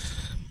 bruh?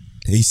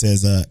 He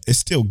says it's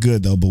still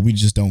good though, but we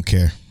just don't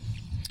care.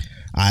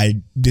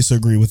 I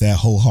disagree with that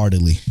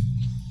wholeheartedly.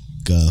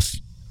 Guff,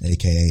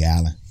 aka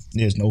Allen.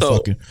 There's no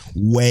fucking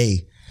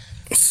way.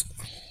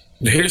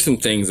 Here's some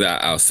things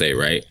I'll say,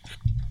 right?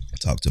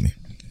 Talk to me.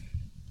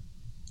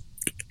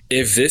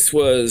 If this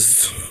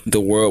was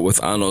the world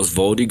with Anos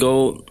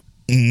Voldigold,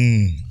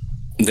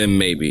 then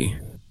maybe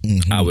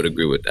I would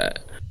agree with that.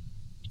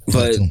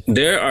 But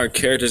there are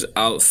characters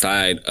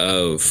outside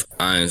of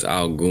Ainz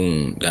Al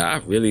Ghun that I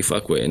really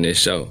fuck with in this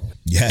show.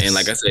 Yes. And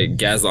like I said,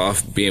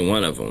 Gazloff being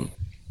one of them.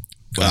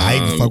 I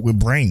even fuck with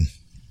Brain.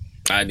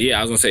 I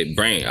was gonna say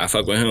Brain. I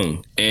fuck with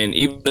him, and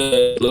even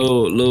the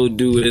little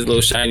dude with his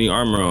little shiny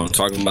armor on,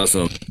 talking about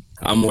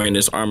I'm wearing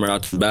this armor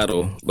out to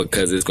battle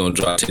because it's gonna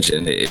draw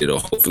attention. It'll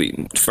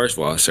hopefully, first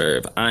of all, sir,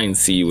 if I ain't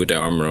see you with that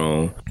armor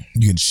on,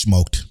 you get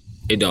smoked.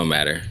 It don't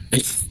matter.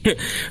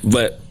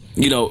 But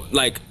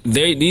like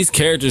these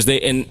characters,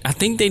 and I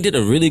think they did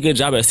a really good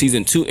job at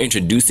season 2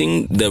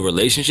 introducing the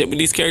relationship with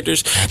these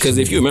characters. Because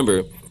if you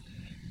remember,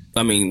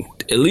 I mean,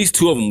 at least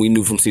 2 of them we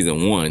knew from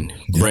season 1,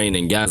 Brain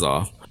and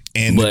Gazloff.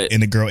 And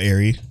the girl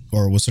Ari,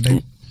 or what's her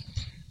name?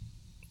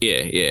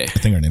 Yeah. I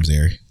think her name's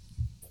Ari.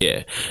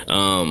 Yeah.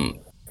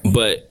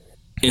 But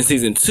in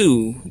season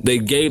 2, they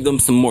gave them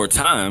some more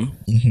time,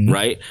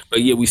 right?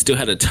 But yeah, we still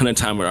had a ton of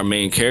time with our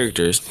main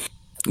characters.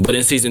 But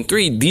in season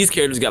 3, these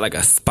characters got like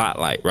a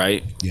spotlight,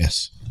 right?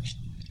 Yes.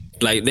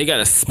 Like they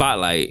got a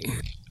spotlight,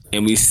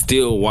 and we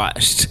still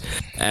watched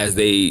as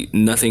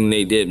nothing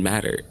they did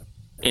mattered.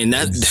 And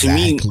that,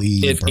 exactly, to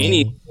me, if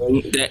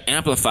anything, that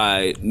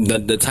amplified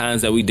the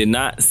times that we did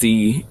not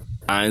see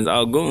Ainz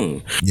Al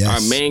Ghun. Yes.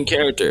 Our main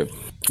character.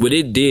 What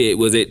it did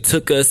was it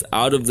took us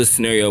out of the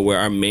scenario where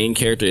our main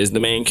character is the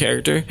main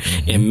character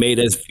and made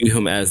us view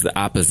him as the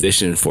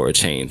opposition for a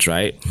change,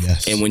 right?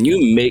 Yes. And when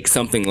you make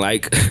something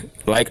like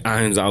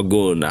Ainz Al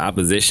Ghun, the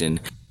opposition,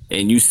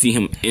 and you see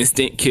him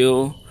instant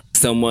kill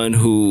someone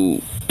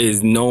who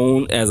is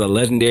known as a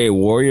legendary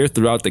warrior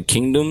throughout the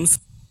kingdoms,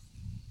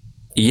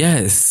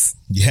 yes,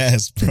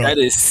 bro. That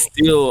is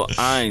still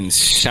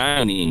Ainz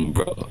shining,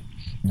 bro.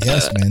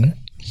 Yes, man.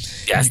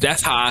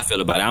 That's how I feel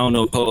about it. I don't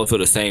know if Polo feel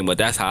the same, but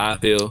that's how I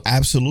feel.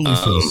 Absolutely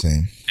feel the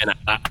same. And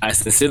I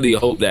sincerely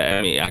hope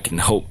that, I can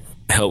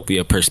help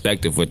your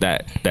perspective with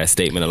that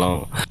statement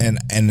alone.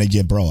 And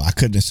yeah, bro, I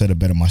couldn't have said it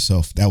better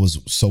myself. That was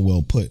so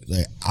well put.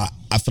 Like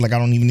I feel like I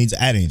don't even need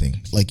to add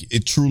anything. Like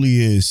it truly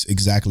is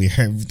exactly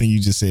everything you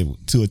just said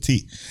to a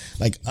T.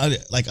 Like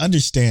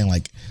understand,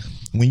 like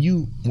when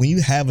you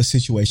have a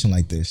situation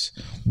like this,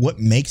 what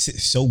makes it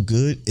so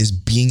good is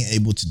being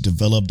able to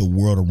develop the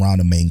world around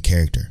a main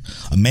character.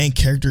 A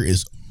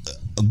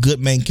good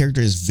main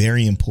character is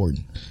very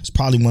important. It's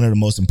probably one of the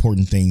most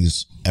important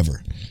things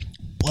ever.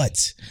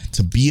 But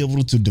to be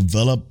able to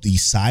develop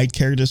these side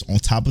characters on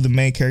top of the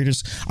main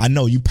characters, I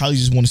know you probably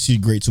just want to see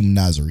the Great Tomb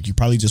of Nazarick. You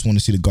probably just want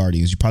to see the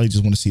Guardians. You probably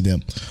just want to see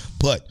them.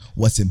 But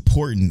what's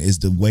important is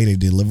the way they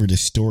deliver the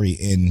story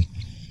in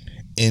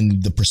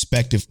the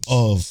perspective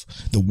of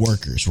the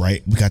workers,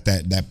 right? We got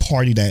that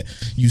party that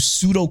you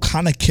pseudo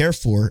kind of care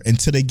for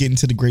until they get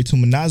into the Great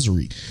Tomb of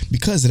Nazarick.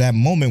 Because of that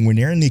moment when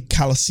they're in the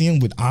Colosseum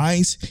with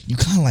Ainz, you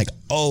kind of like,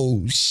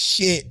 oh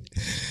shit,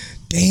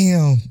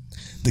 damn.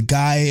 The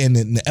guy and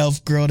the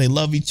elf girl, they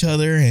love each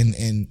other,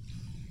 and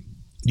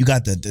you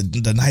got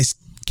the nice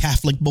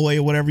Catholic boy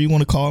or whatever you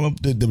want to call him,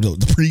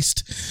 the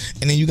priest,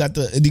 and then you got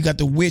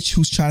the witch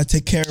who's trying to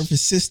take care of his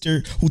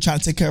sister, who trying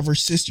to take care of her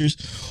sisters,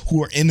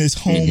 who are in his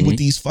home with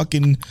these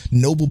fucking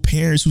noble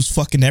parents who's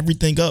fucking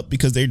everything up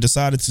because they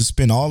decided to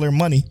spend all their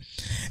money,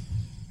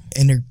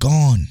 and they're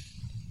gone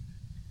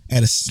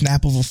at a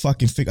snap of a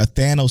fucking a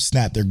Thanos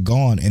snap. They're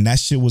gone, and that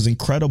shit was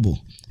incredible.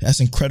 That's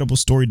incredible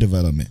story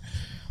development.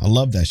 I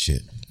love that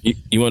shit.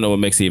 You want to know what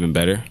makes it even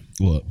better?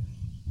 What?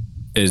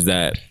 Is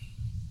that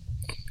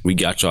we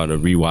got y'all to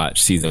rewatch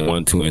season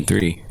 1, 2, and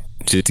 3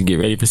 just to get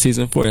ready for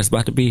season 4 that's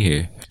about to be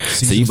here.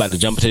 So you about to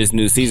jump into this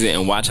new season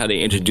and watch how they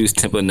introduce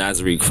Temple of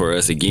Nazarick for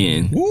us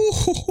again. Ooh.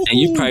 And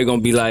you probably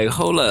gonna be like,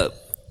 hold up,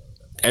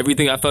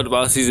 everything I felt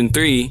about season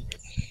 3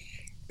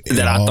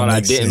 that I thought I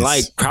didn't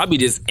like probably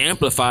just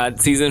amplified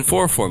season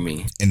 4 for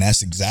me. And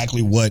that's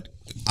exactly what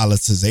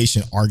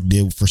Alicization arc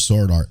did for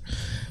Sword Art.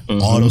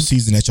 All those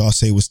seasons that y'all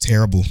say was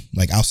terrible,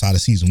 like outside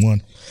of season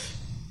 1,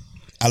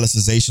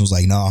 Alicization was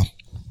like, nah,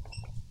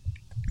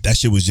 that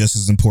shit was just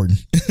as important.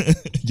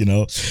 You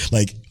know,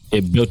 like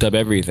It built up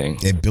everything.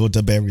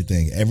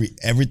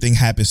 Everything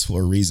happens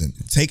for a reason.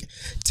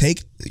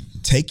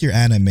 Take your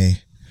anime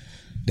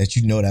that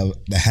you know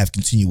that have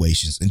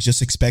continuations and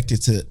just expect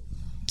it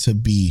to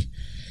be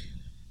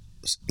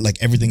like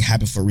everything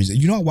happened for a reason.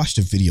 You know, I watched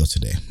a video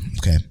today.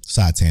 Okay,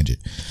 side tangent.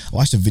 I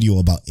watched a video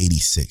about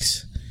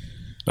 86.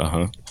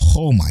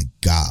 Oh my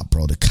God,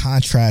 bro. The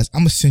contrast.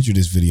 I'm gonna send you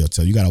this video,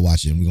 too. You gotta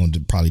watch it and we're gonna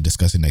probably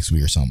discuss it next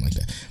week or something like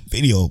that.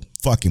 Video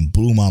fucking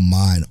blew my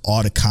mind.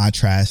 All the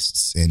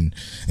contrasts and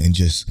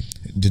just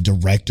the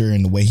director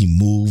and the way he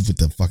moved with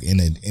the fucking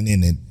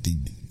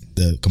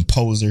the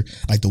composer,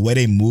 like the way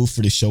they moved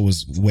for the show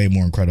was way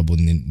more incredible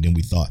than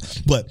we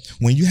thought. But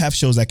when you have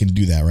shows that can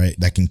do that, right,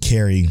 that can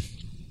carry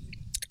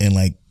and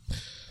like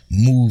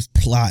move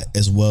plot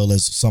as well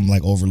as something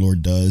like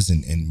Overlord does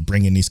and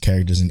bringing these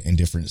characters in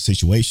different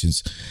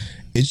situations,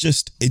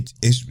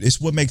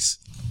 it's what makes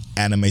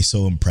anime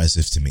so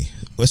impressive to me.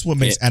 It's what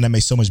makes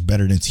anime so much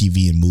better than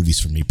TV and movies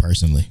for me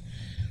personally.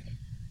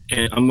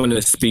 And I'm going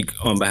to speak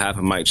on behalf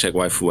of Mike Check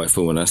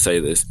Waifu when I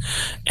say this.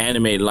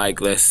 Anime like,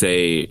 let's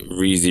say,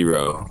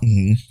 ReZero,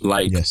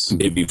 like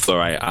Baby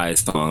Fluorite Eye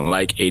Song,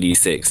 like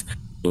 86,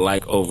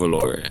 like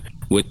Overlord.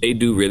 What they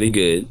do really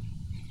good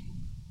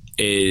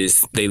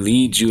is they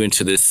lead you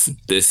into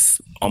this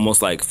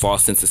almost like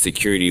false sense of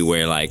security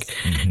where like,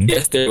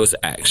 yes, there was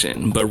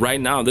action, but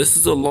right now this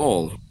is a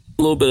lull,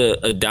 a little bit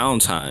of a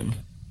downtime.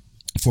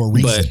 For a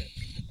reason.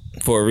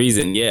 For a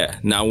reason, yeah.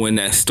 Now, when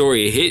that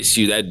story hits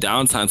you, that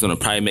downtime's gonna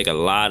probably make a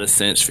lot of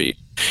sense for you.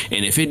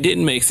 And if it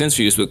didn't make sense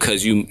for you, it's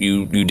because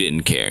you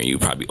didn't care and you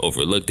probably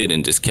overlooked it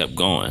and just kept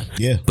going.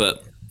 Yeah.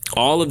 But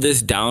all of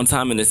this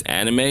downtime in this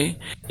anime,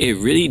 it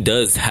really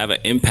does have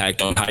an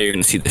impact on how you're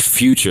gonna see the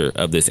future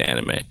of this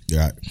anime.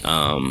 Yeah.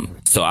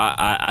 So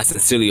I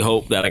sincerely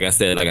hope that, like I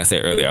said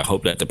earlier, I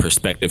hope that the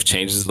perspective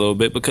changes a little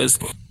bit, because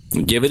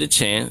give it a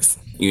chance.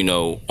 You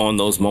know, on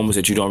those moments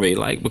that you don't really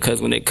like,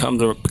 because when it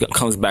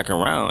comes back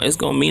around, it's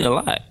gonna mean a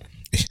lot.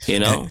 You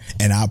know,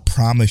 and I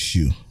promise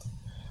you,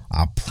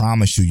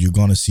 you're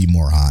gonna see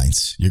more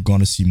Hines. You're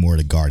gonna see more of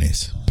the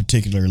Guardians,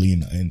 particularly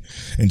in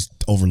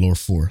Overlord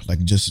 4.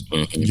 Like, just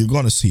you're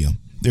gonna see them.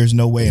 There's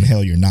no way in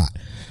hell you're not.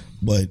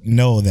 But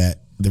know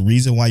that the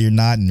reason why you're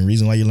not, and the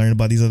reason why you learn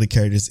about these other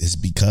characters, is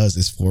because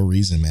it's for a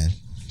reason, man.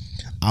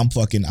 I'm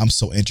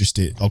so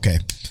interested. Okay,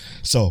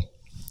 so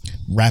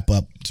wrap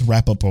up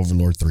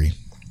Overlord 3.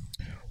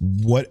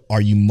 What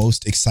are you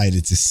most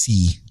excited to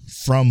see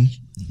from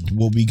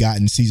what we got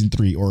in season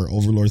 3 or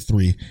Overlord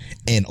 3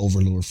 and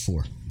Overlord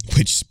 4,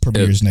 which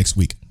premieres next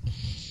week?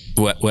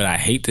 What I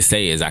hate to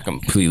say is I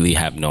completely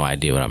have no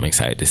idea what I'm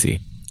excited to see.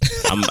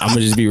 I'm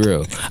gonna just be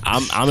real.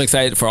 I'm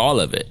excited for all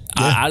of it.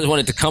 Yeah. I just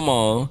wanted to come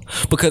on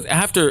because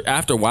after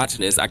watching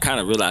this, I kind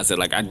of realized that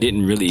like I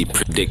didn't really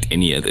predict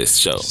any of this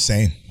show.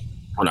 Same.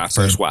 When I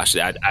first watched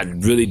it, I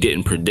really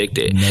didn't predict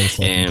it. No,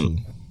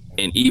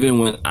 and even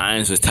when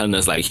Irons was telling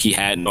us like he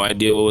had no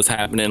idea what was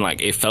happening,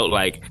 like it felt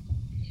like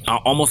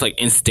almost like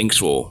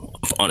instinctual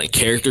on a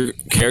character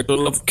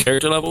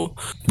level,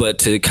 but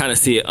to kind of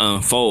see it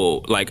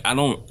unfold, like I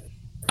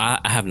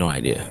have no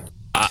idea.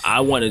 I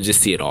want to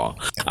just see it all.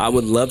 I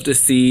would love to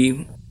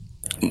see,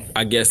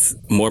 I guess,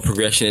 more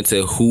progression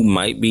into who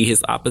might be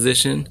his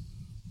opposition,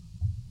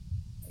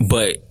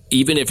 but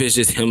even if it's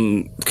just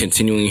him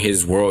continuing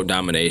his world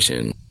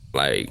domination,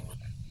 like,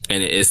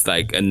 and it's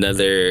like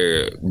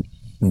another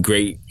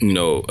great,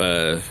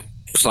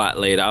 plot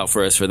laid out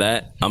for us for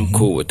that, I'm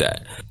cool with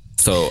that.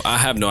 So I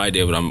have no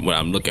idea what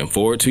I'm looking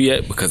forward to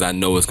yet, because I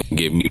know it's gonna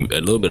give me a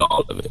little bit of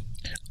all of it.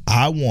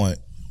 I watched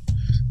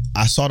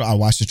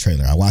the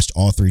trailer. I watched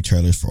all 3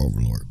 trailers for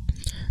Overlord.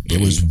 There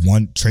was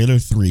one trailer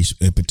 3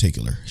 in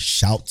particular.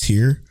 Shout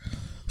Tear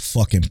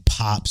fucking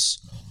pops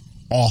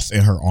off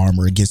in her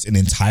armor against an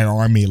entire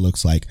army, it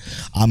looks like.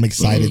 I'm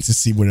excited to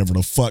see whatever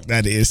the fuck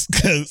that is,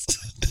 because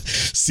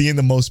seeing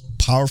the most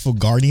powerful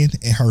Guardian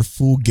in her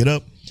full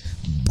getup,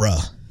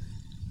 bruh,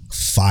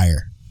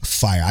 fire.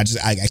 I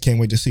can't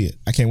wait to see it.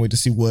 I can't wait to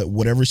see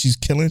whatever she's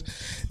killing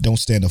don't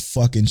stand a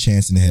fucking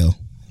chance in hell.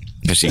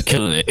 But she's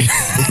killing it.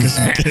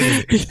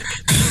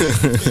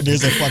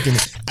 There's a fucking,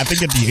 I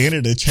think at the end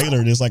of the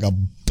trailer, there's like a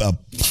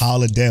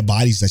pile of dead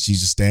bodies that she's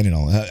just standing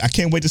on. I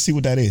can't wait to see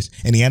what that is.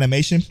 And the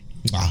animation,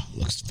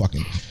 looks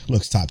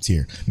top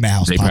tier.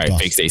 Madhouse they popped probably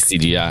off. fixed their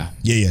CGI.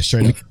 Yeah,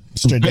 straight up.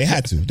 They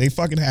had to. They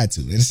fucking had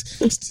to.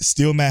 It's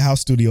still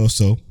Madhouse Studios,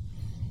 so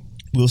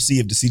we'll see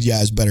if the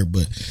CGI is better,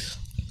 but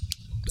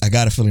I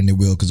got a feeling they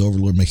will, because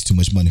Overlord makes too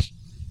much money.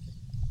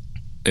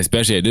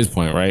 Especially at this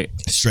point, right?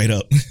 Straight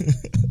up.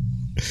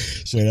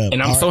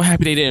 And I'm so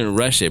happy they didn't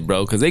rush it,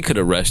 bro, because they could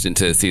have rushed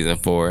into season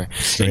 4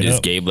 and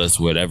just gave us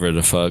whatever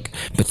the fuck.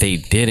 But they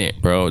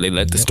didn't, bro. They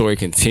let the story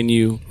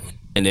continue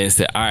and then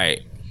said, all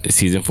right,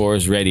 season 4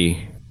 is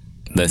ready.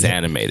 Let's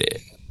animate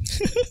it.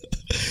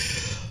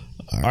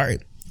 All right.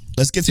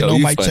 Let's get to know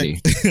Mike Check.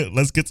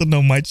 Let's get to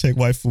know Mike Check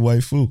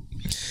Waifu.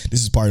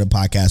 This is part of the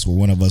podcast where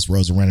one of us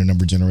rolls a random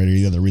number generator.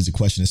 The other reads a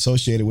question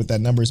associated with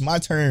that number. It's my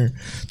turn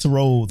to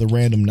roll the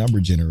random number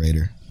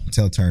generator.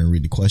 Tell turn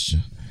read the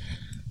question.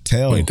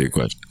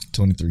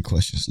 23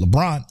 questions.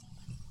 LeBron,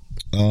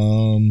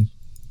 Oh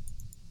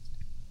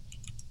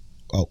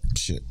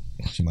shit!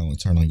 You might want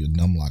to turn on your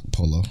numlock,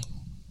 Polo.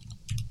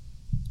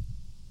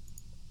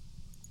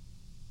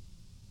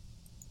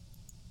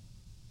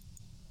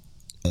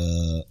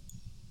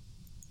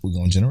 We're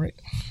gonna generate.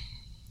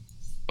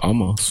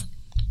 Almost.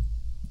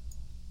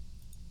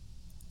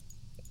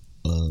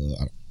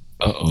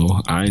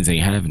 Irons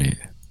ain't having it.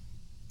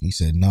 He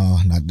said, "No,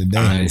 not today."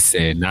 I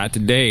said, "Not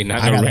today.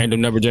 Not no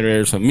random number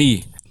generators from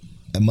me."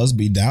 It must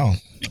be down.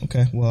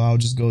 Okay, well, I'll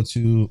just go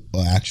to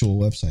an actual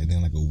website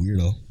then, like a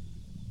weirdo.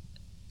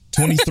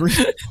 23.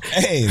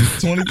 Hey,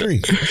 23.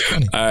 That's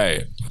funny. All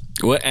right.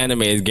 What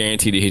anime is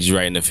guaranteed to hit you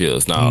right in the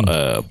feels?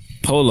 Now,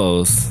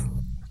 Polos,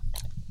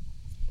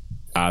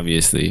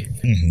 obviously.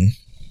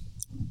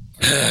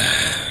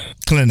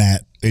 Clannad.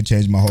 It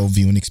changed my whole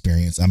viewing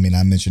experience. I mean,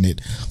 I mention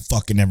it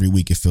fucking every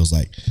week, it feels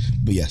like.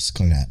 But yes,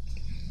 Clannad.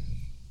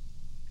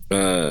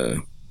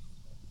 I'm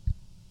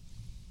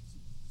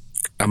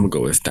going to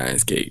go with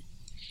Steins Gate.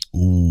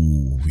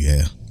 Ooh,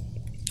 yeah.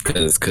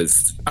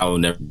 Because I will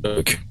never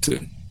go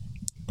to.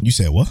 You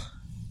said what?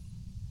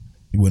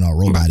 You went all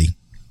robot-y.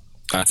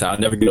 I said I'll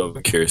never get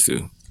over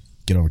Kirisu.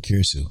 Get over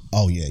Kirisu.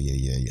 Oh, yeah.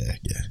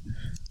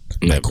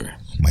 Never.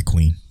 My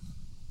queen.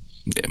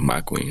 Yeah, my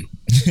queen.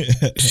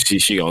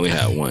 she only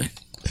had one.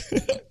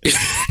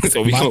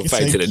 So we gonna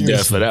fight to the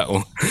death for that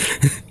one.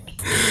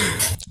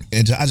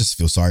 And I just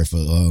feel sorry for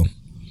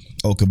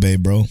Okabe,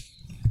 bro.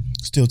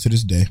 Still to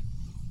this day.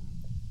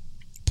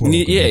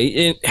 Yeah,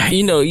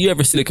 and you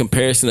ever see the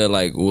comparison of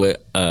like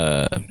what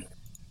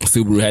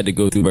Subaru had to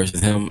go through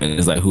versus him, and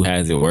it's like who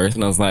has it worse?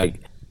 And I was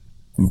like,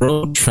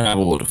 bro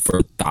traveled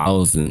for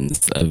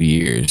thousands of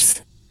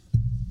years,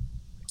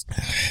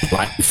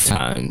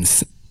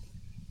 lifetimes.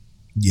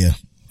 Yeah.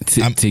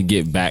 To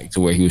get back to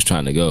where he was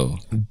trying to go.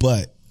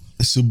 But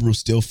Subaru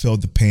still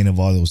felt the pain of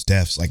all those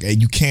deaths. Like,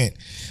 you can't.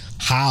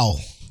 How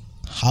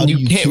do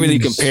you can't really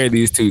compare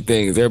these two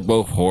things. They're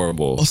both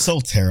horrible. Oh, so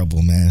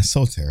terrible, man.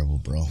 So terrible,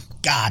 bro.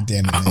 God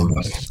damn it, man.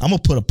 I'm gonna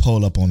put a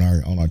poll up on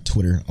our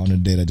Twitter on the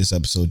day that this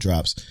episode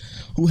drops.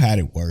 Who had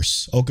it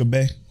worse,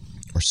 Okabe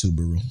or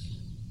Subaru?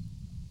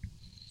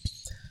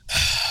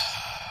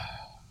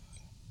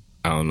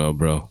 I don't know,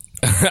 bro.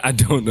 I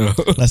don't know.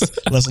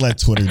 Let's let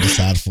Twitter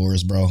decide for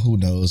us, bro. Who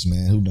knows,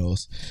 man? Who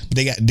knows? But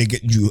they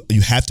get you.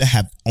 You have to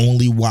have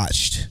only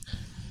watched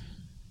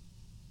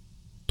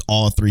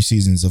all 3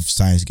 seasons of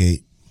Steins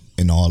Gate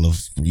and all of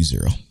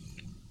ReZero.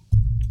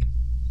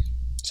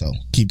 So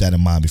keep that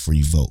in mind before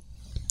you vote.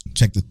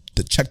 Check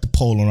the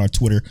poll on our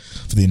Twitter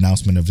for the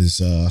announcement of this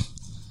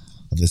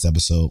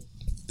episode.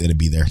 It'll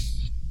be there.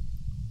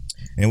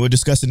 And we'll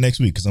discuss it next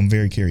week because I'm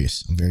very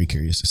curious. I'm very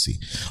curious to see.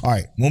 All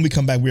right. When we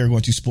come back, we are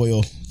going to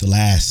spoil the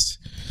last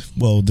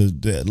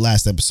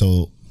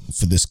episode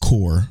for this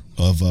core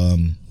of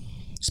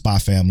Spy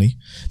Family.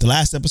 The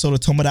last episode of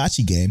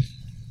Tomodachi Game.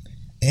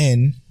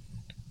 And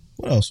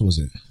what else was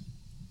it?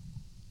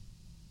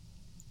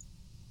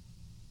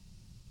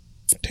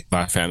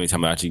 Spy Family,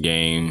 Tomodachi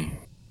Game.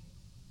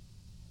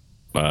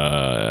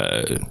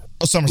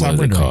 Summertime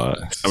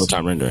Rendering.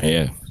 Summertime Rendering,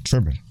 yeah.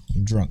 Tripping.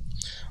 I'm drunk.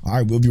 All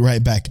right, we'll be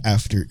right back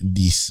after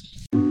this.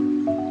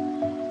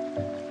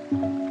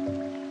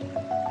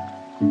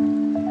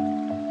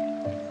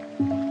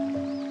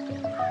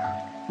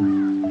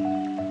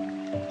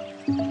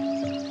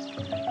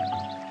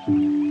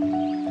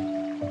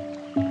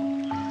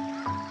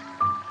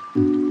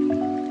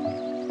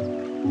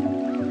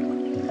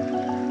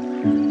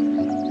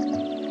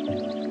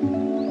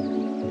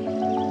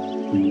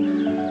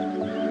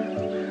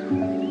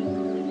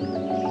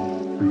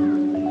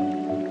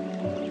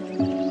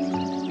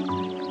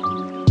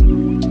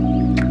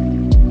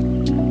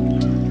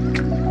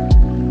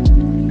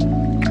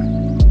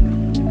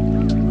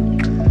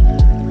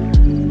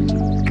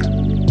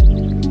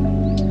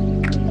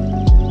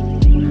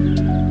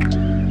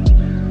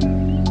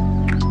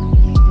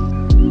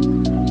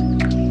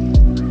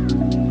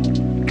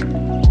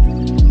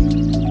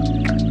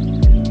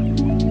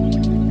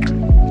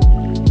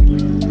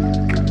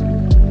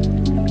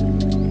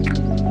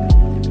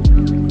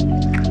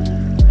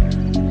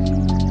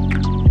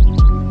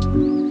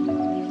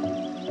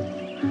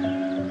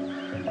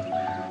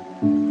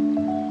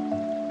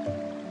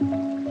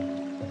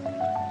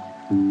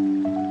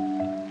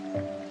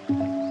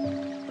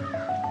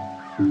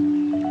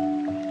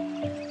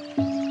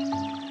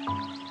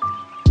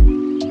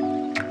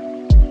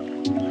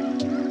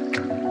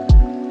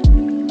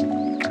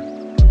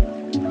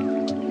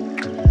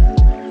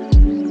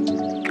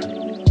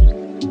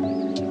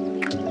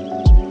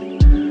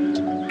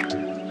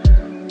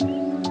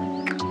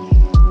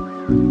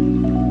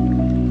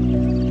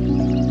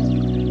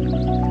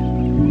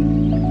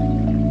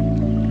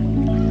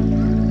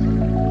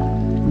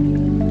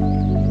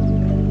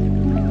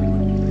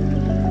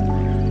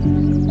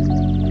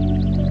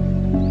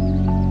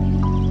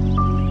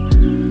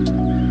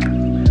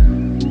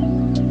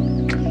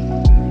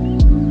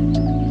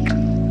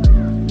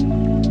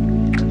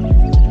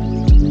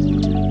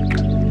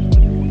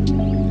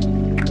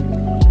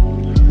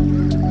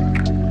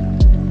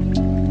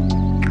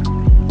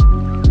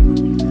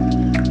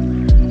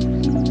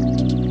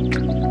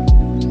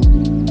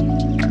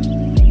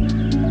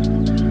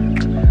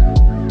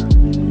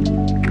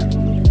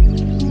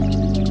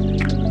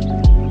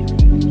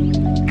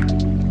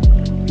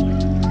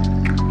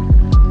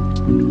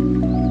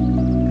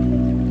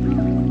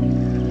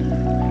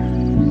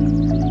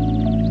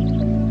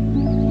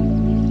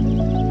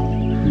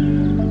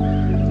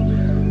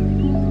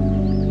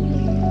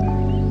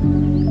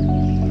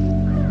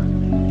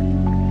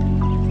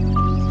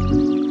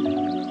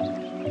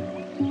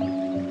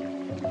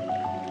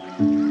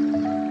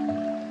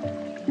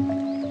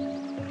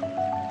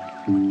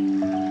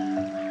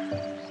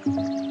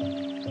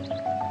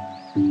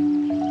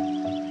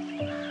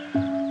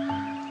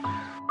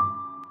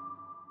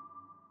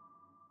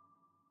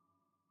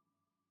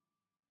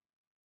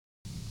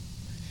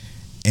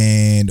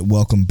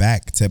 welcome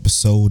back to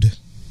episode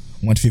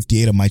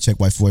 158 of Mic Check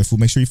Waifu Waifu.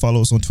 Make sure you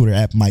follow us on Twitter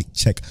at Mic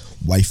Check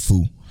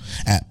Waifu,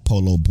 at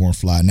Polo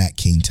Bornfly, and at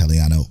King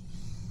Teliano.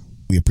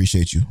 We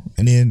appreciate you.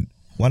 And then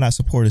why not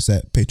support us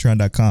at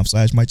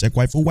patreon.com/Mic Check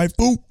Waifu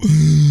Waifu.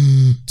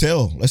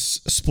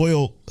 Let's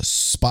spoil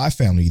Spy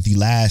Family, the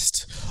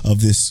last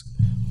of this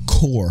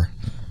core,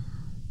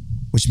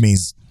 which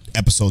means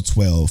episode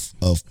 12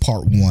 of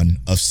part 1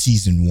 of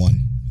season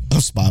 1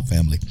 of Spy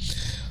Family.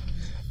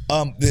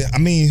 I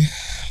mean,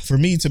 for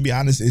me, to be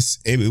honest,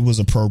 it was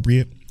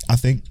appropriate, I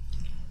think.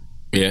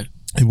 Yeah.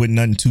 It wasn't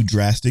nothing too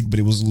drastic, but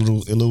it was a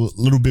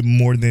little bit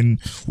more than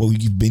what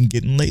we've been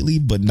getting lately,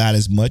 but not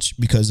as much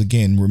because,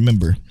 again,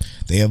 remember,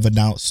 they have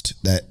announced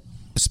that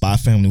Spy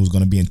Family was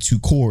going to be in 2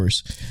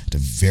 cores at the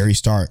very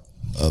start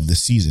of the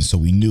season. So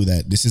we knew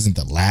that this isn't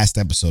the last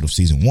episode of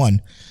season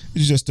 1.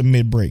 It's just a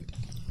mid-break,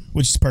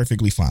 which is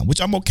perfectly fine,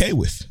 which I'm okay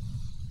with.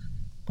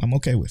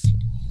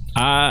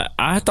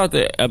 I thought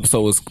the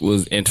episode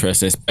was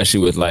interesting,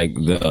 especially with like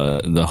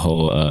the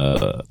whole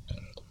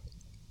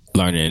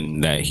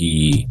learning that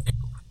he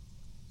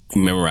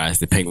memorized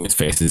the penguins'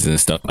 faces and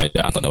stuff like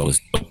that. I thought that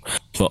was dope.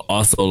 But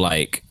also,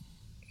 like,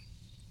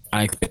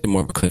 I expected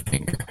more of a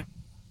cliffhanger.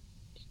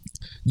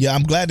 Yeah,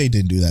 I'm glad they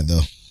didn't do that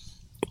though.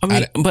 I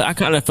mean, but I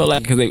kind of felt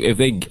like, because if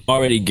they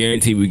already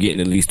guaranteed we're getting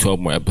at least 12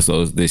 more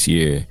episodes this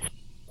year,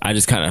 I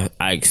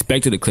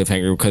expected a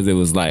cliffhanger because it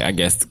was like, I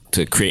guess,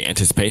 to create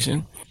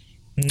anticipation.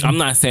 Mm-hmm. I'm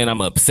not saying I'm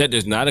upset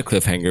there's not a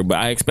cliffhanger, but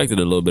I expected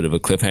a little bit of a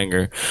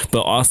cliffhanger.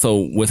 But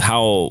also with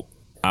how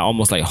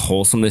almost like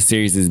wholesome this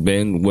series has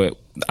been, what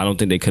I don't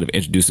think they could have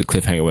introduced a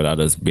cliffhanger without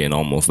us being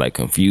almost like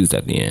confused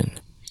at the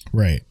end.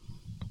 Right.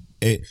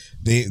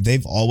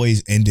 They've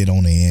always ended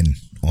on the end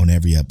on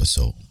every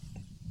episode.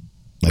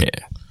 Like,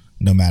 yeah.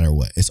 No matter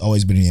what, it's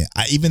always been an end.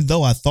 Even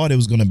though I thought it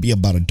was going to be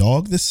about a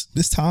dog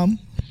this time,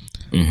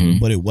 mm-hmm.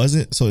 but it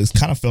wasn't. So it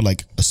kind of felt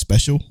like a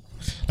special,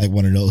 like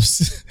one of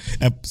those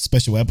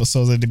special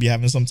episodes that they be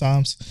having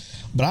sometimes.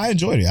 But I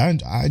enjoyed it.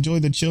 I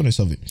enjoyed the chillness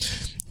of it.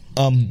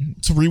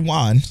 To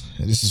rewind,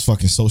 this is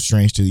fucking so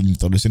strange to even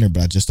throw this in there,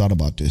 but I just thought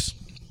about this.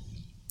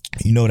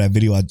 You know that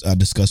video I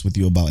discussed with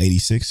you about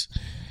 86?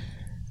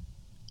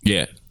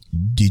 Yeah.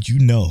 Did you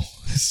know,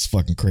 this is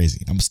fucking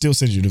crazy, I'm still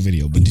sending you the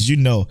video, but did you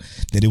know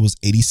that it was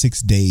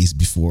 86 days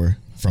before,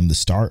 from the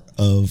start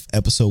of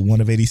episode 1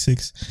 of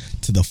 86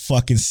 to the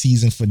fucking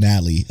season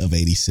finale of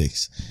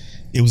 86?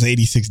 It was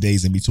 86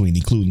 days in between,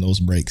 including those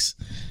breaks.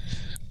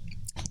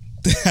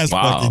 That's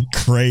fucking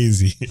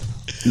crazy.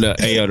 Look,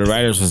 the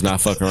writers was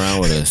not fucking around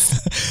with us.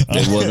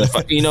 They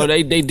wasn't.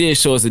 They did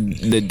show us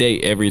the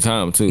date every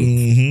time too.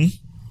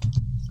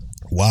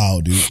 Mm-hmm. Wow,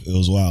 dude, it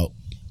was wild.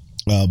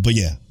 But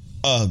yeah,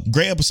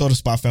 great episode of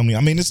Spy Family. I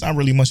mean, it's not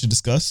really much to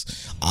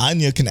discuss.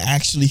 Anya can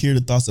actually hear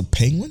the thoughts of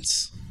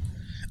penguins,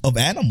 of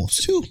animals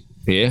too.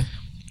 Yeah,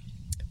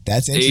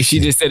 that's interesting. She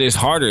just said it's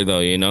harder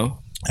though,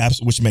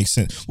 Absolutely, which makes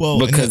sense. Well,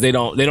 because they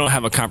don't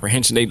have a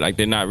comprehension.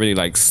 They're not really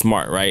like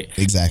smart, right?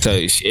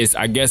 Exactly. So it's,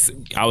 I guess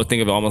I would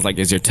think of it almost like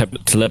as your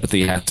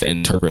telepathy has to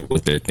interpret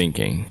what they're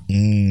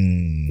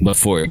thinking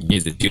before it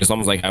gives it to you. It's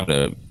almost like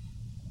having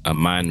a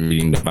mind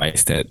reading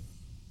device that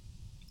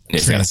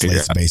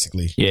translates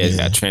basically. Yeah, it's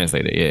got to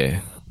translate it. Yeah,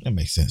 that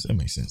makes sense.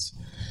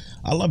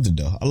 I loved it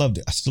though.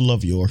 I still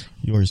love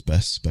yours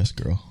best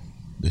girl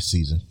this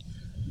season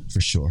for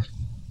sure.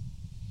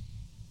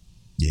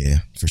 Yeah,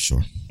 for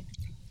sure.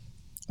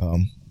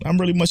 I'm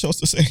really much else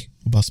to say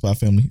about Spy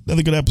Family.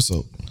 Another good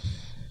episode.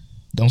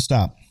 Don't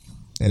stop.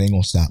 It ain't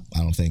gonna stop,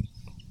 I don't think.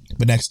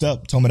 But next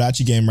up,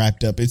 Tomodachi Game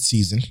wrapped up its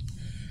season.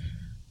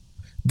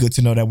 Good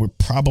to know that we're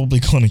probably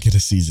gonna get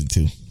a season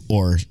 2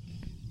 or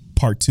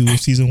part 2 of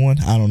season 1.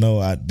 I don't know.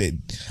 I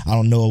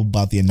don't know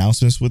about the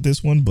announcements with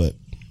this one, but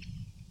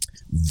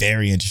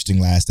very interesting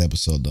last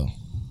episode though.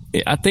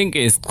 I think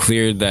it's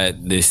clear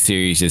that this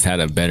series just had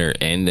a better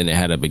end than it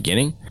had a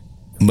beginning.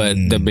 But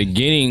the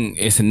beginning,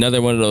 it's another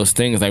one of those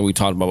things like we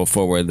talked about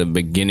before, where the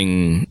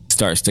beginning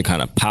starts to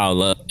kind of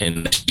pile up,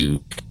 and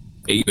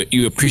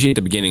you appreciate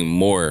the beginning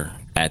more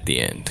at the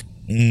end.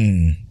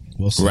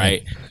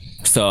 Right?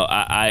 So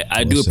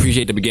I do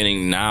appreciate the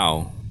beginning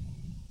now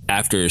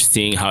after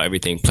seeing how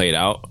everything played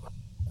out.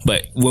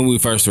 But when we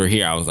first were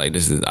here, I was like,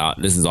 this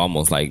is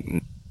almost like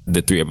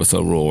the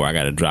 3-episode rule where I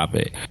got to drop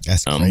it.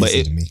 That's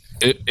crazy to me.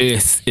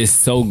 It's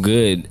so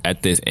good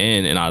at this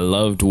end, and I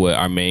loved what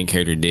our main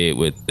character did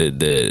with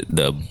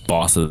the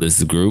boss of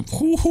this group.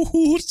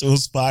 It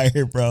was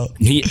fire, bro.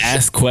 He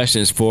asked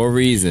questions for a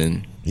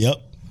reason. Yep.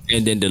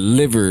 And then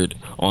delivered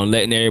on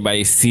letting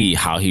everybody see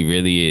how he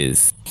really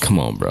is. Come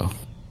on, bro.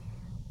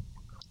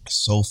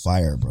 So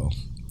fire, bro.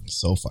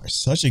 So fire.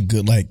 Such a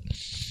good, like,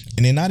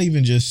 and then not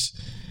even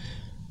just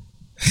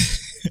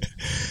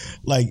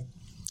like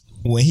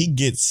when he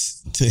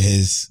gets to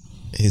his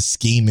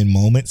scheming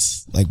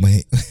moments, like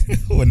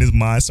when his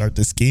mind starts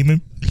to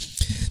scheming,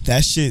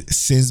 that shit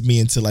sends me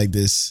into like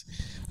this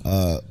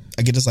I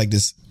get just like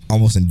this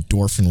almost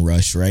endorphin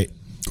rush, right?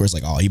 Where it's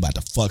like, oh, he about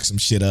to fuck some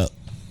shit up.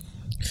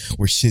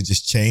 where shit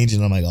just changed,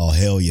 and I'm like, oh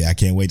hell yeah, I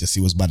can't wait to see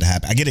what's about to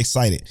happen. I get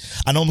excited.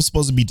 I know I'm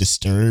supposed to be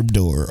disturbed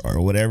or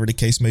whatever the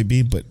case may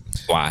be, but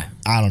why?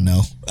 I don't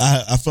know.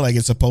 I feel like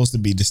it's supposed to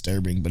be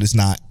disturbing, but it's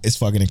not. It's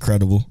fucking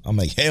incredible. I'm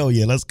like, hell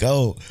yeah, let's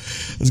go.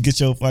 Let's get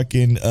your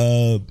fucking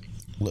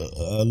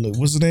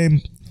what's his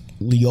name?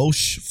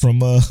 Leosh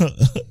from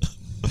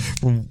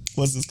from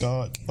what's this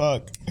called?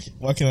 Fuck.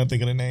 Why can't I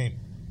think of the name?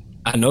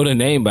 I know the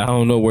name, but I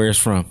don't know where it's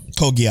from.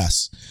 Code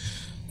Geass.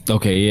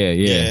 Okay, yeah.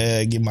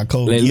 Yeah, get my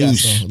Code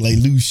Geass on.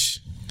 Lelouch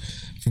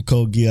from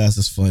Code Geass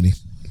is funny.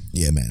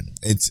 Yeah, man.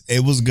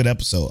 It was a good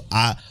episode.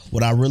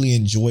 What I really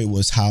enjoyed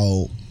was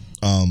how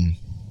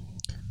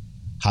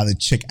the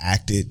chick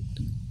acted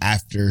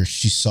after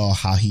she saw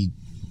how he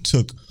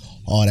took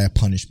all that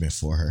punishment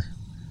for her.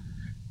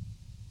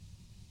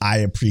 I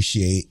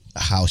appreciate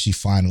how she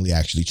finally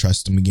actually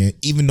trusts him again,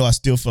 even though I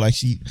still feel like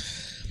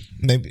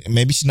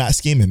maybe she's not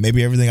scheming.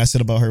 Maybe everything I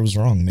said about her was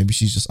wrong. Maybe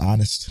she's just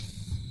honest.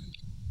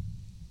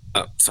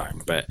 Oh, sorry,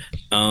 my bad.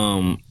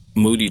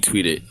 Moody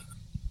tweeted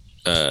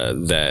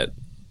that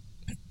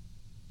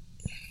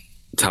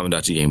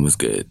Tamagotchi game was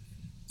good.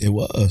 It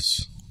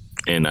was.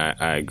 And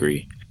I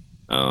agree.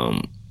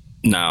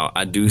 Now,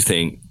 I do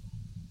think,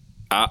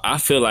 I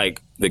feel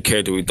like the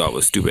character we thought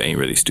was stupid ain't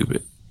really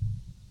stupid.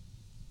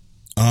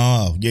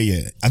 Oh,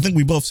 yeah. I think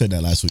we both said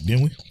that last week,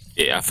 didn't we?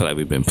 Yeah, I feel like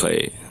we've been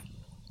played.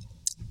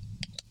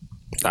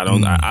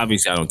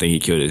 Obviously, I don't think he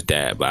killed his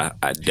dad, but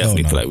I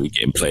definitely feel like we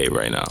getting played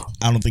right now.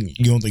 You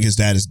don't think his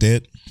dad is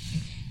dead?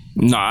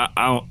 No, I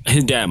don't.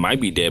 His dad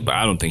might be dead, but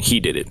I don't think he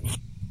did it.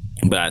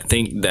 But I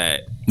think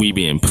that we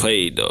being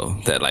played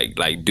though. That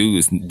like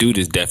dude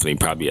is definitely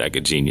probably like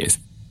a genius,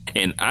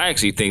 and I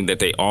actually think that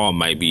they all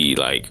might be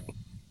like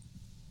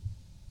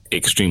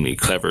extremely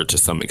clever to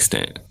some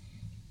extent.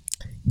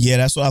 Yeah,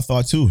 that's what I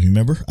thought too.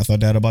 Remember? I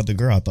thought that about the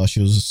girl. I thought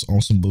she was on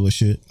some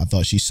bullshit. I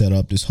thought she set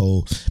up this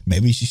whole.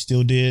 Maybe she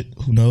still did.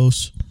 Who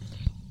knows?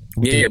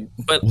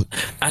 But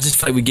I just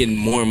feel like we're getting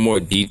more and more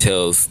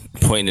details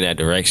pointing in that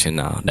direction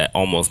now. That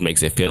almost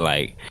makes it feel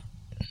like,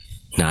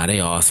 nah,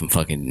 they all some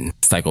fucking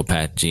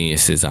psychopath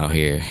geniuses out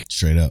here.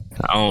 Straight up.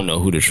 I don't know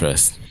who to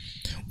trust.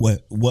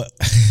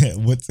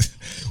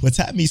 What's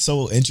had me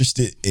so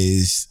interested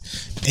is,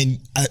 and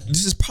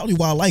this is probably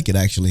why I like it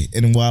actually,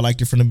 and why I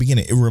liked it from the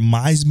beginning. It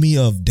reminds me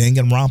of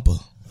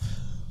Danganronpa,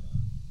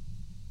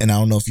 and I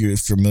don't know if you're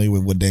familiar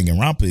with what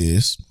Danganronpa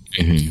is.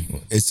 Mm-hmm.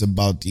 It's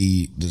about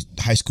the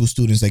high school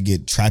students that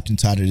get trapped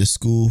inside of this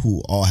school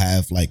who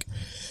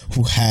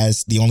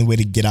has the only way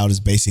to get out is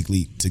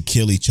basically to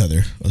kill each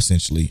other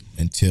essentially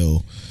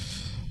until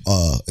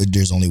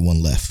there's only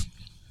one left.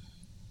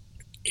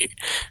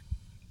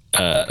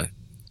 A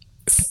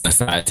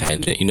side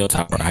tangent, you know,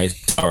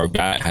 Tower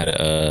God had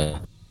a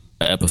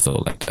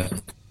episode like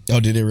that. Oh,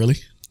 did it really?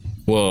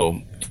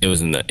 Well, it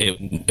was in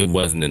it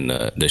wasn't in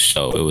the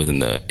show. It was in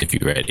the, if you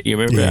read it, you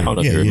remember it? I don't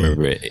know if you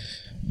remember it.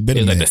 It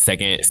was like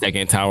the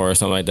second tower or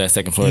something like that,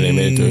 second floor they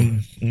made it through.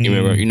 You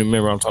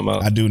remember what I'm talking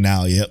about? I do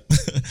now. Yep.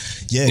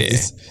 Yeah.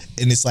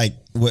 It's like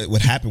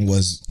what happened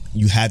was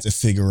you had to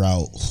figure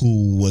out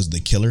who was the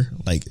killer.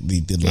 Like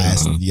the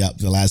last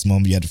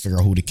moment you had to figure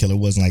out who the killer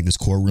was in like this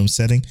courtroom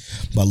setting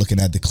by looking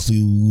at the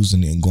clues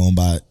and going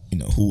by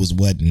who was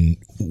what and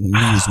who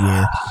was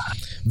where.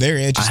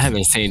 Very interesting. I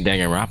haven't seen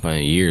Danganronpa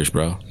in years,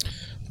 bro.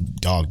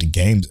 Dog, the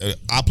games.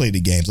 I played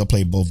the games. I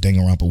played both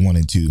Danganronpa 1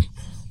 and 2.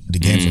 The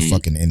games are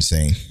fucking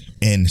insane.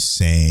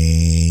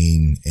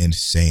 Insane.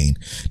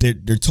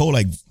 They're told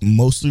like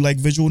mostly like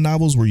visual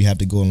novels where you have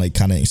to go and like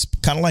kind of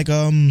like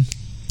a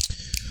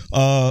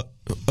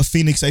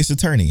Phoenix Ace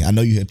Attorney. I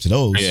know you hip to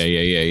those. Yeah.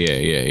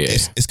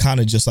 It's kind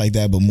of just like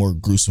that, but more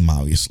gruesome,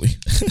 obviously.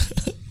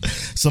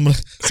 some of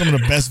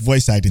the best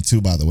voice acting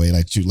too, by the way.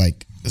 Like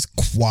it's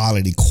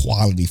quality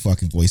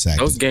fucking voice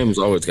acting. Those games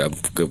always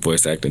got good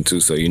voice acting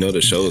too, so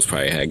the shows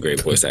probably had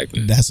great voice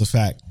acting. That's a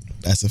fact.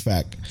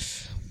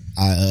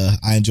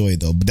 I enjoy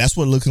it though, but that's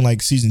what looking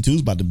like season 2 is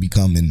about to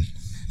become, and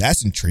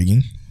that's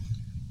intriguing.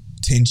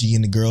 Tenji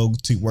and the girl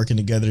working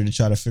together to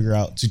try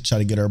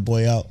to get our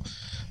boy out,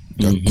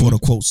 quote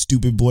unquote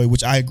stupid boy.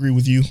 Which I agree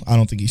with you. I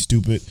don't think he's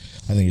stupid.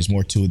 I think there's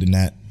more to it than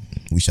that.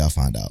 We shall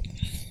find out.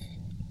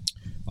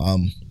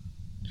 And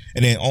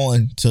then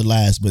on to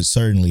last, but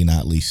certainly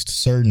not least,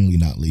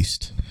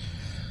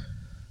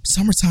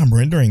 summertime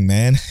rendering,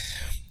 man.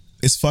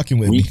 It's fucking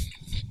with me.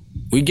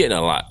 We getting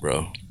a lot,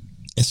 bro.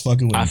 It's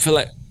fucking with me. I feel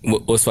like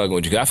what's fucking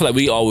with you? I feel like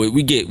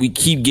we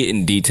keep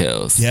getting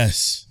details.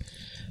 Yes.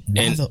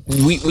 And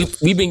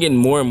we've been getting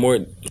more and more.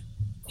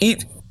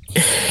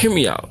 Hear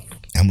me out.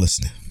 I'm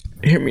listening.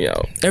 Hear me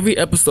out. Every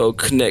episode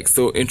connects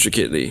so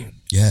intricately.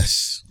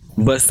 Yes.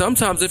 But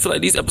sometimes I feel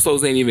like these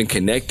episodes ain't even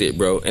connected,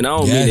 bro. And I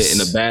don't mean it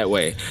in a bad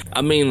way.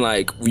 I mean,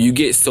 like, you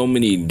get so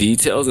many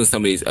details in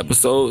some of these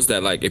episodes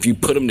that, like, if you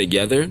put them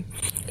together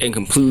and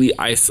completely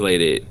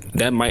isolate it,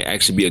 that might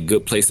actually be a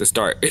good place to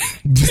start.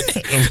 You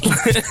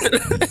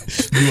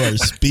are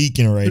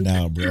speaking right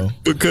now, bro.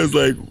 Because,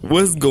 like,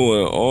 what's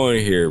going on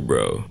here,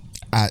 bro?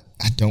 I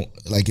don't,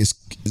 like, it's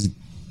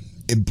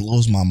it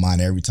blows my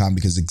mind every time,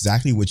 because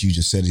exactly what you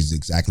just said is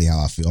exactly how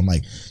I feel. I'm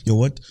like, yo,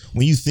 what?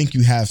 When you think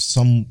you have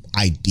some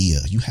idea,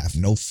 you have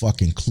no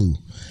fucking clue.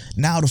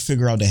 Now to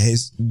figure out that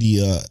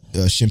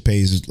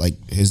Shinpei's is like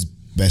his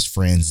best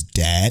friend's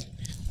dad.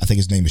 I think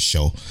his name is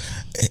Sho.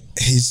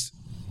 His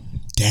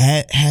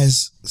dad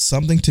has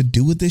something to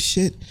do with this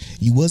shit.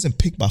 He wasn't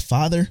picked by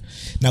father.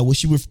 Now, was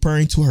she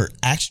referring to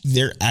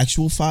their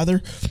actual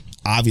father?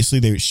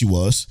 Obviously, she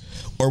was.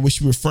 Or was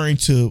she referring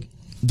to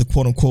the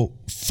quote unquote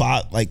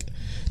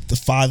the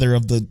father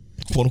of the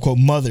quote unquote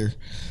mother?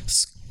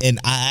 And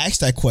I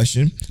asked that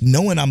question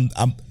knowing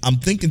I'm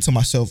thinking to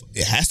myself,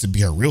 it has to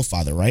be her real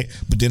father, right?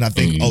 But then I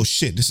think, oh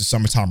shit, this is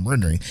Summertime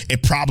Rendering.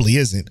 It probably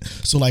isn't.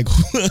 So like,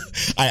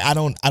 I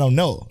don't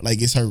know.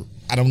 Like, it's her.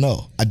 I don't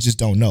know. I just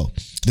don't know.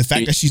 The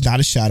fact that she's not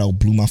a shadow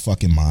blew my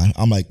fucking mind.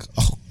 I'm like,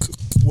 oh,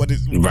 what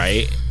is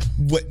right?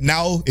 What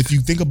now? If you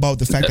think about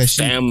the fact that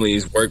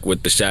families work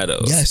with the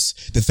shadows. Yes,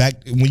 the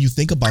fact when you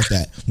think about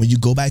that, when you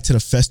go back to the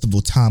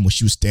festival time when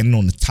she was standing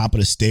on the top of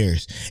the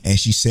stairs and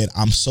she said,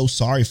 "I'm so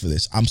sorry for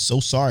this. I'm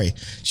so sorry."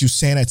 She was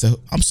saying that to,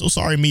 "I'm so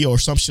sorry, Mia," or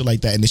some shit like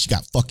that, and then she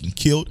got fucking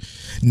killed.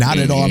 Now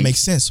that all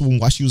makes sense.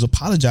 Why she was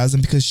apologizing,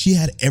 because she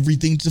had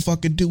everything to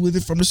fucking do with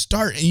it from the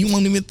start, and you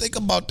won't even think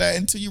about that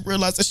until you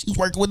realize that she's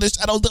working with the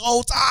shadows the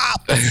whole time.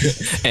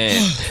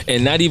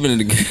 and not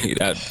even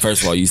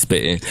first of all, you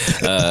spitting.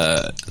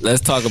 Let's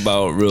talk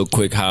about real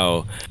quick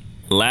how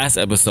last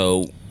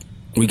episode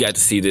we got to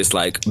see this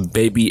like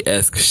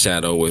baby-esque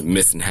shadow with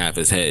missing half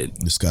his head.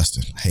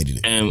 Disgusting. Hated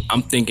it. And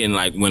I'm thinking,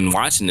 like, when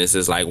watching this,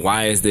 it's like,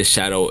 why is this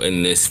shadow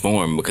in this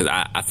form? Because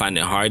I find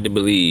it hard to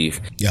believe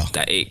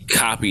that it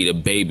copied a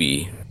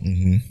baby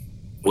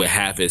with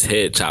half his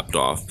head chopped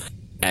off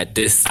at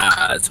this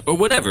size or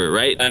whatever,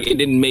 right? Like, it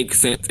didn't make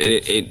sense.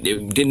 It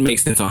didn't make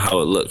sense on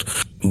how it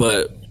looked.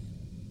 But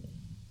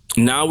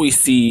now we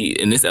see,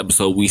 in this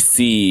episode, we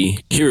see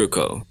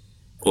Hiriko,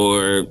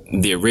 or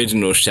the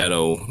original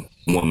Shadow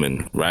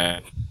woman,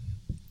 right?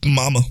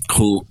 Mama.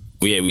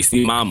 We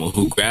see Mama,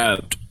 who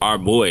grabbed our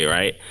boy,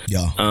 right?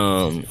 Yeah.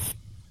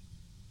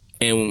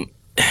 And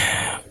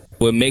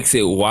what makes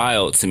it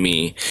wild to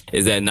me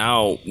is that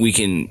now we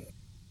can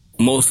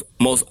most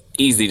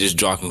easily just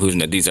draw a conclusion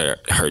that these are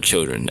her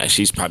children, that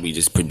she's probably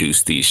just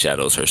produced these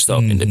shadows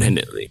herself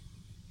independently.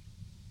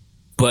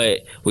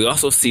 But we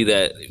also see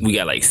that we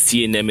got like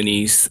sea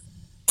anemones,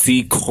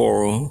 sea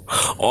coral,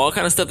 all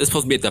kind of stuff that's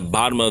supposed to be at the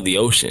bottom of the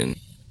ocean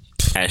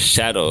as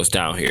shadows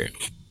down here.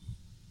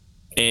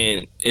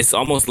 And it's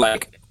almost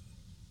like,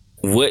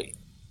 what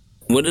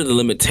are the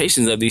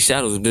limitations of these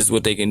shadows if this is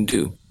what they can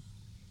do?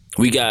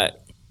 We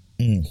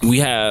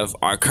have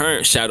our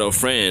current shadow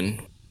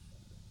friend,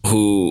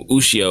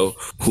 Ushio,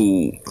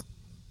 who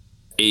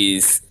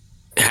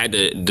had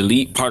to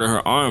delete part of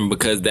her arm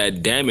because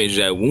that damage,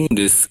 that wound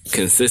is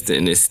consistent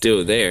and is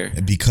still there.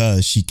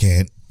 Because she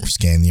can't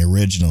scan the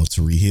original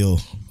to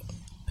reheal.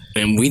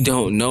 And we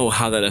don't know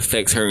how that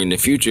affects her in the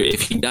future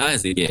if he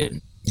dies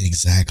again.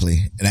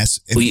 Exactly. And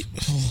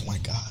oh my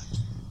God.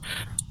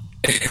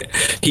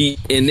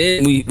 And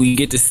then we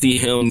get to see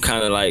him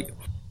kind of like,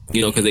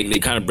 you know, because they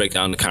kind of break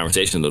down the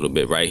conversation a little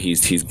bit, right?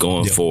 He's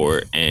going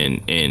forward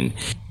and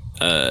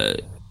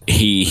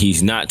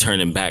he's not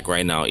turning back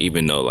right now,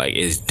 even though like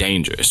it's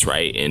dangerous,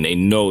 right? And they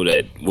know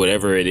that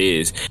whatever it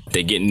is,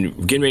 they're getting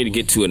ready to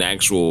get to an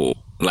actual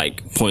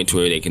like point to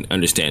where they can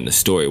understand the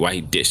story why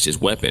he ditched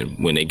his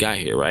weapon when they got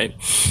here, right?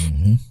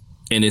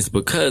 And it's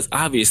because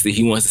obviously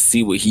he wants to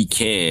see what he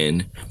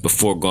can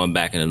before going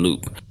back in the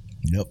loop.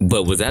 Yep.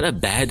 But was that a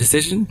bad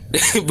decision?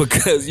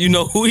 Because you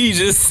know who he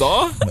just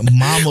saw,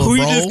 Mama, who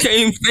he bro. just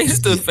came face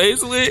to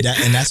face with.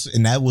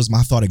 That was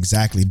my thought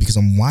exactly, because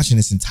I'm watching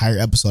this entire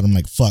episode. I'm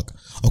like, fuck.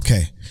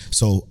 Okay,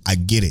 so I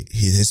get it.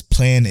 His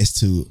plan is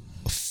to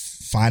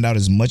find out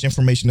as much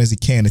information as he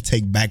can to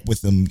take back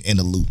with him in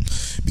a loop,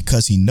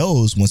 because he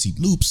knows once he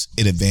loops,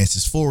 it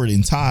advances forward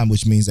in time,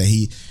 which means that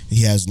he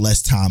has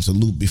less time to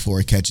loop before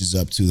it catches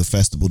up to the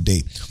festival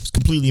date, which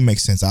completely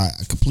makes sense. I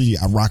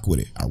rock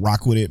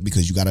with it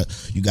because you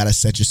gotta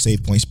set your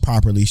save points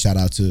properly. Shout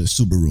out to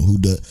Subaru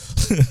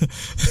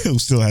who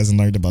still hasn't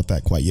learned about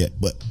that quite yet,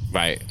 but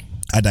right.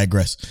 I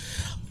digress.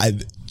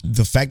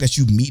 The fact that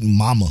you meet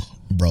Mama,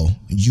 bro,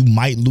 you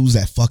might lose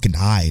that fucking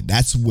eye.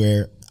 That's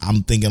where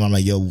I'm thinking, I'm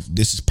like, yo,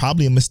 this is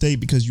probably a mistake,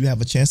 because you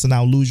have a chance to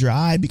now lose your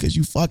eye because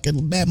you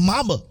fucking met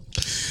Mama.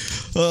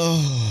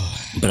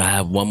 But I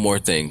have one more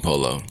thing,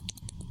 Polo.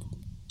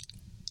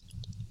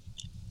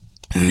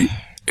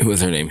 What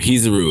was her name?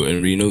 Hizuru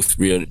and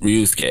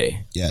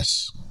Ryusuke.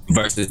 Yes.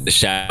 Versus the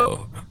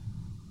Shadow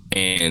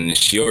and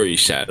Shiori's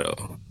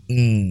Shadow.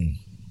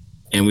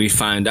 And we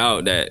find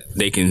out that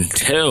they can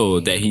tell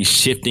that he's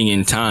shifting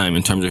in time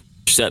in terms of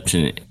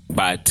perception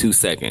by 2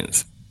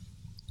 seconds.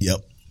 Yep.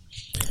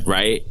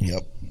 Right?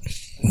 Yep.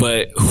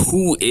 But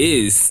who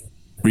is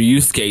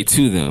Ryusuke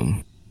to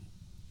them?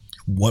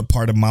 What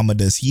part of Mama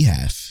does he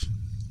have?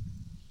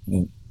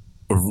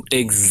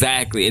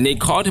 Exactly. And they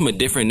called him a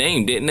different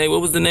name, didn't they?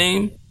 What was the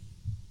name?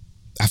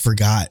 I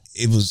forgot.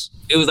 It was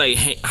like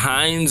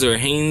Heinz or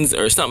Haynes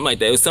or something like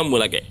that. It was something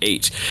with like an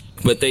H.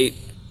 But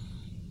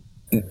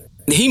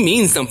he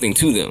means something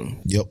to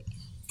them. Yep.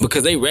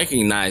 Because they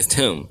recognized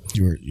him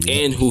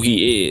and who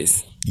he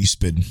is. You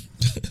spitting.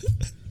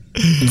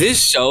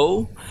 This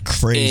show,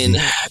 crazy.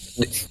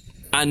 And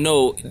I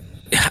know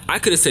I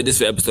could have said this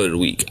for episode of the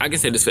week. I can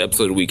say this for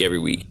episode of the week every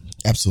week.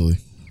 Absolutely.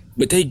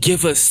 But they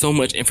give us so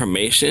much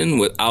information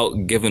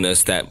without giving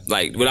us that,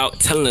 like, without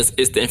telling us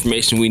it's the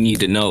information we need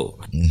to know.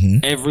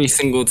 Every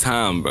single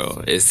time,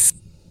 bro. It's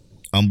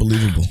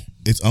unbelievable.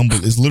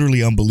 It's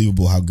literally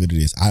unbelievable how good it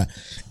is. I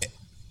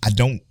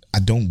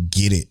don't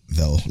get it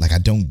though. Like, I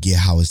don't get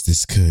how it's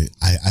this good.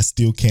 I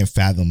still can't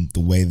fathom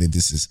the way that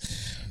this is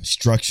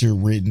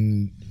structured,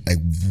 written, like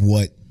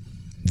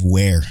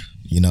where,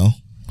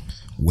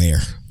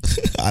 where.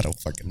 I don't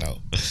fucking know.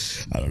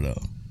 I don't know.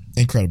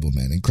 Incredible,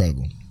 man.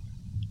 Incredible.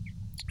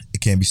 It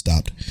can't be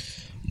stopped.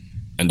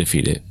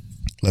 Undefeated.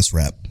 Let's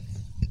wrap.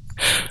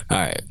 All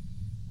right.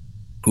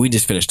 We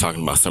just finished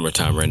talking about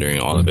Summertime Rendering,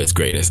 all of its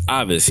greatness.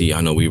 Obviously,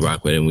 I know we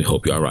rock with it, and we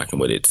hope y'all rocking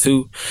with it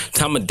too.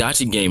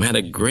 Tomodachi Game had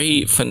a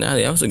great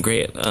finale. That was a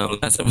great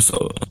last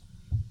episode.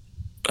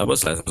 That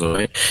was last episode,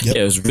 right? Yep.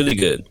 Yeah, it was really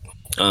good.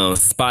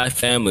 Spy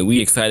Family,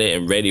 we excited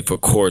and ready for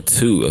core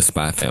 2 of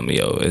Spy Family.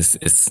 Yo,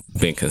 it's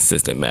been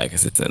consistent, mad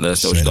consistent. Let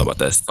us know what you thought about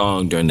that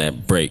song during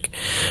that break.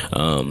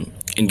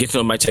 And get to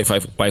know my check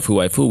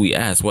waifu. We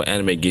asked, what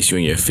anime gets you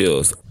in your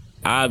feels?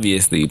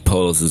 Obviously,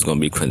 Polo's is gonna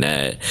be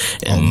Clannad,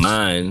 and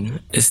mine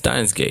is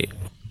Steins Gate,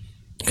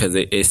 because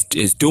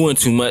it's doing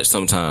too much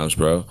sometimes,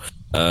 bro.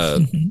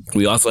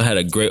 We also had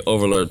a great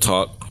Overlord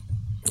talk.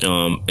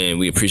 And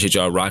we appreciate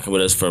y'all rocking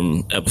with us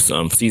from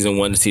episode season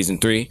 1 to season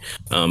 3.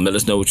 Let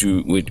us know what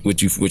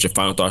your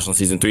final thoughts on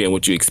season 3 and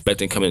what you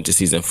expecting coming into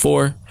season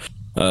 4.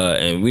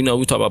 And we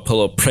talk about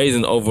Polo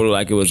praising Overlord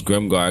like it was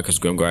Grimgar, because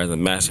Grimgar is a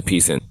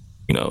masterpiece, and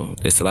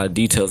there's a lot of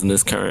details in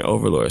this current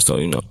Overlord.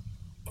 So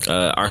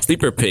our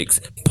sleeper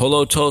picks,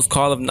 Polo chose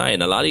Call of Night,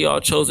 and a lot of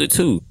y'all chose it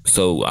too.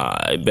 So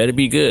it better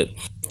be good.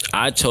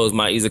 I chose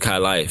My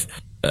Isekai Life.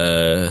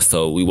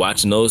 So we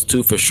watching those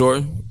two for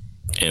sure.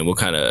 And we'll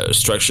kind of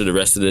structure the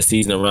rest of the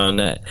season around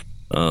that.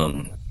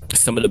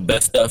 Some of the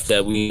best stuff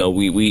that we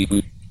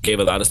gave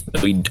a lot of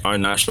stuff we are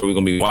not sure we're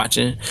going to be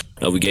watching.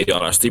 We gave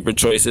y'all our sleeper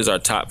choices, our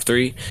top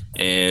 3,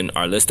 and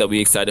our list that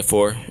we excited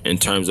for in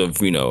terms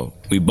of, we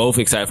both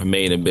excited for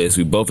Made in Abyss.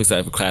 We both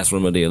excited for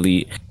Classroom of the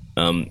Elite.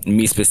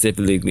 Me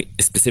specifically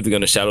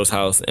on the Shadows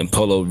House, and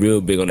Polo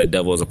real big on the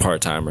Devil as a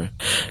part-timer.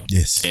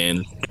 Yes.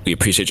 And we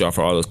appreciate y'all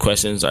for all those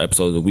questions. Our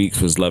episode of the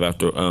week was Love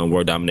After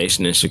World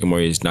Domination, and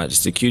Shikamori is not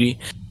just a cutie.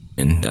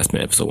 And that's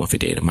been episode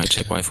 158 of My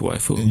Check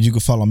Waifu. You can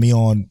follow me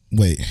on.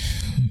 Wait,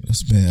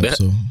 that's been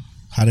episode.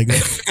 How'd it go?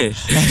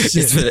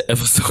 It's been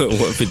episode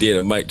 158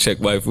 of Mike Check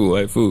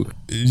Waifu.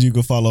 You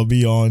can follow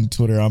me on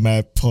Twitter. I'm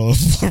at Paul.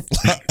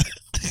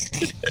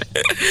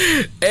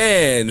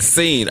 And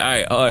scene.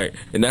 All right.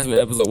 And that's been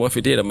episode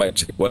 158 of Mike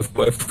Check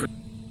Waifu.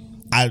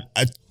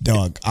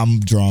 Dog, I'm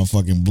drawing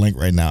fucking blank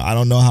right now. I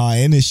don't know how I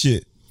end this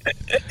shit.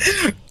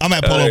 I'm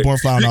at Polo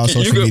Bornfly on all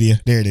social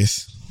media. There it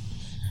is.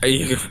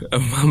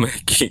 I'm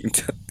at King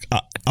Telly.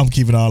 I'm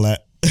keeping all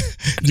that.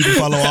 You can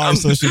follow our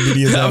social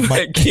medias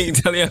at King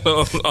Telly on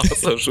all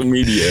social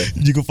media.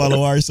 You can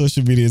follow our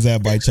social medias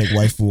at Mike Check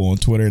Waifu on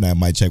Twitter and at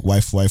Mike Check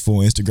Waifu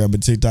on Instagram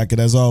and TikTok.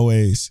 And as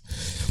always,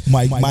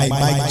 Mike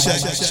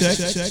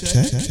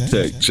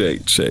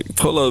check.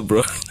 Pull up,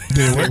 bro.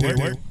 Did it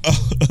work?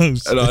 I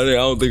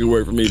don't think it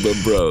worked for me, but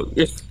bro.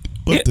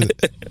 What the?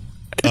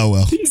 Oh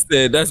well. He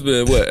said that's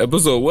been what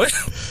episode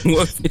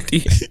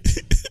 150.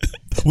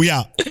 We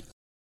out.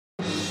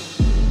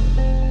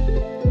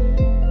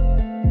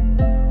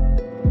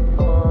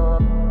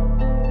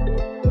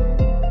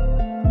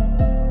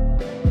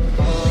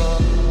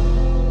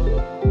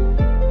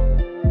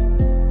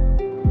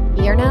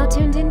 You're now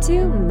tuned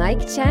into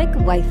Mike Check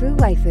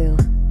Waifu.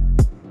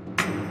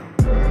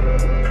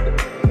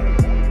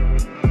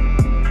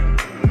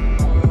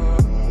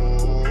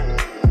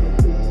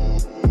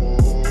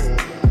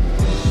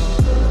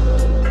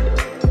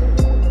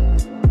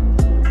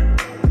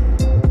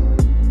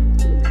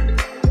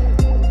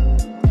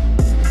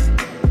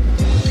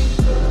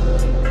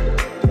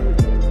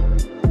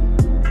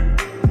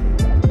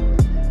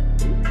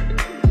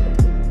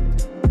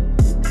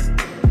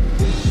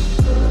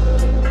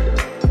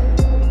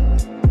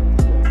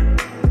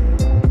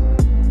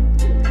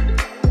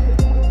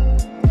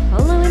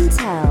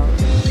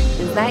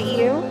 Is that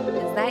you?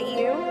 Is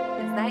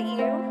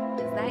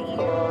that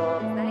you?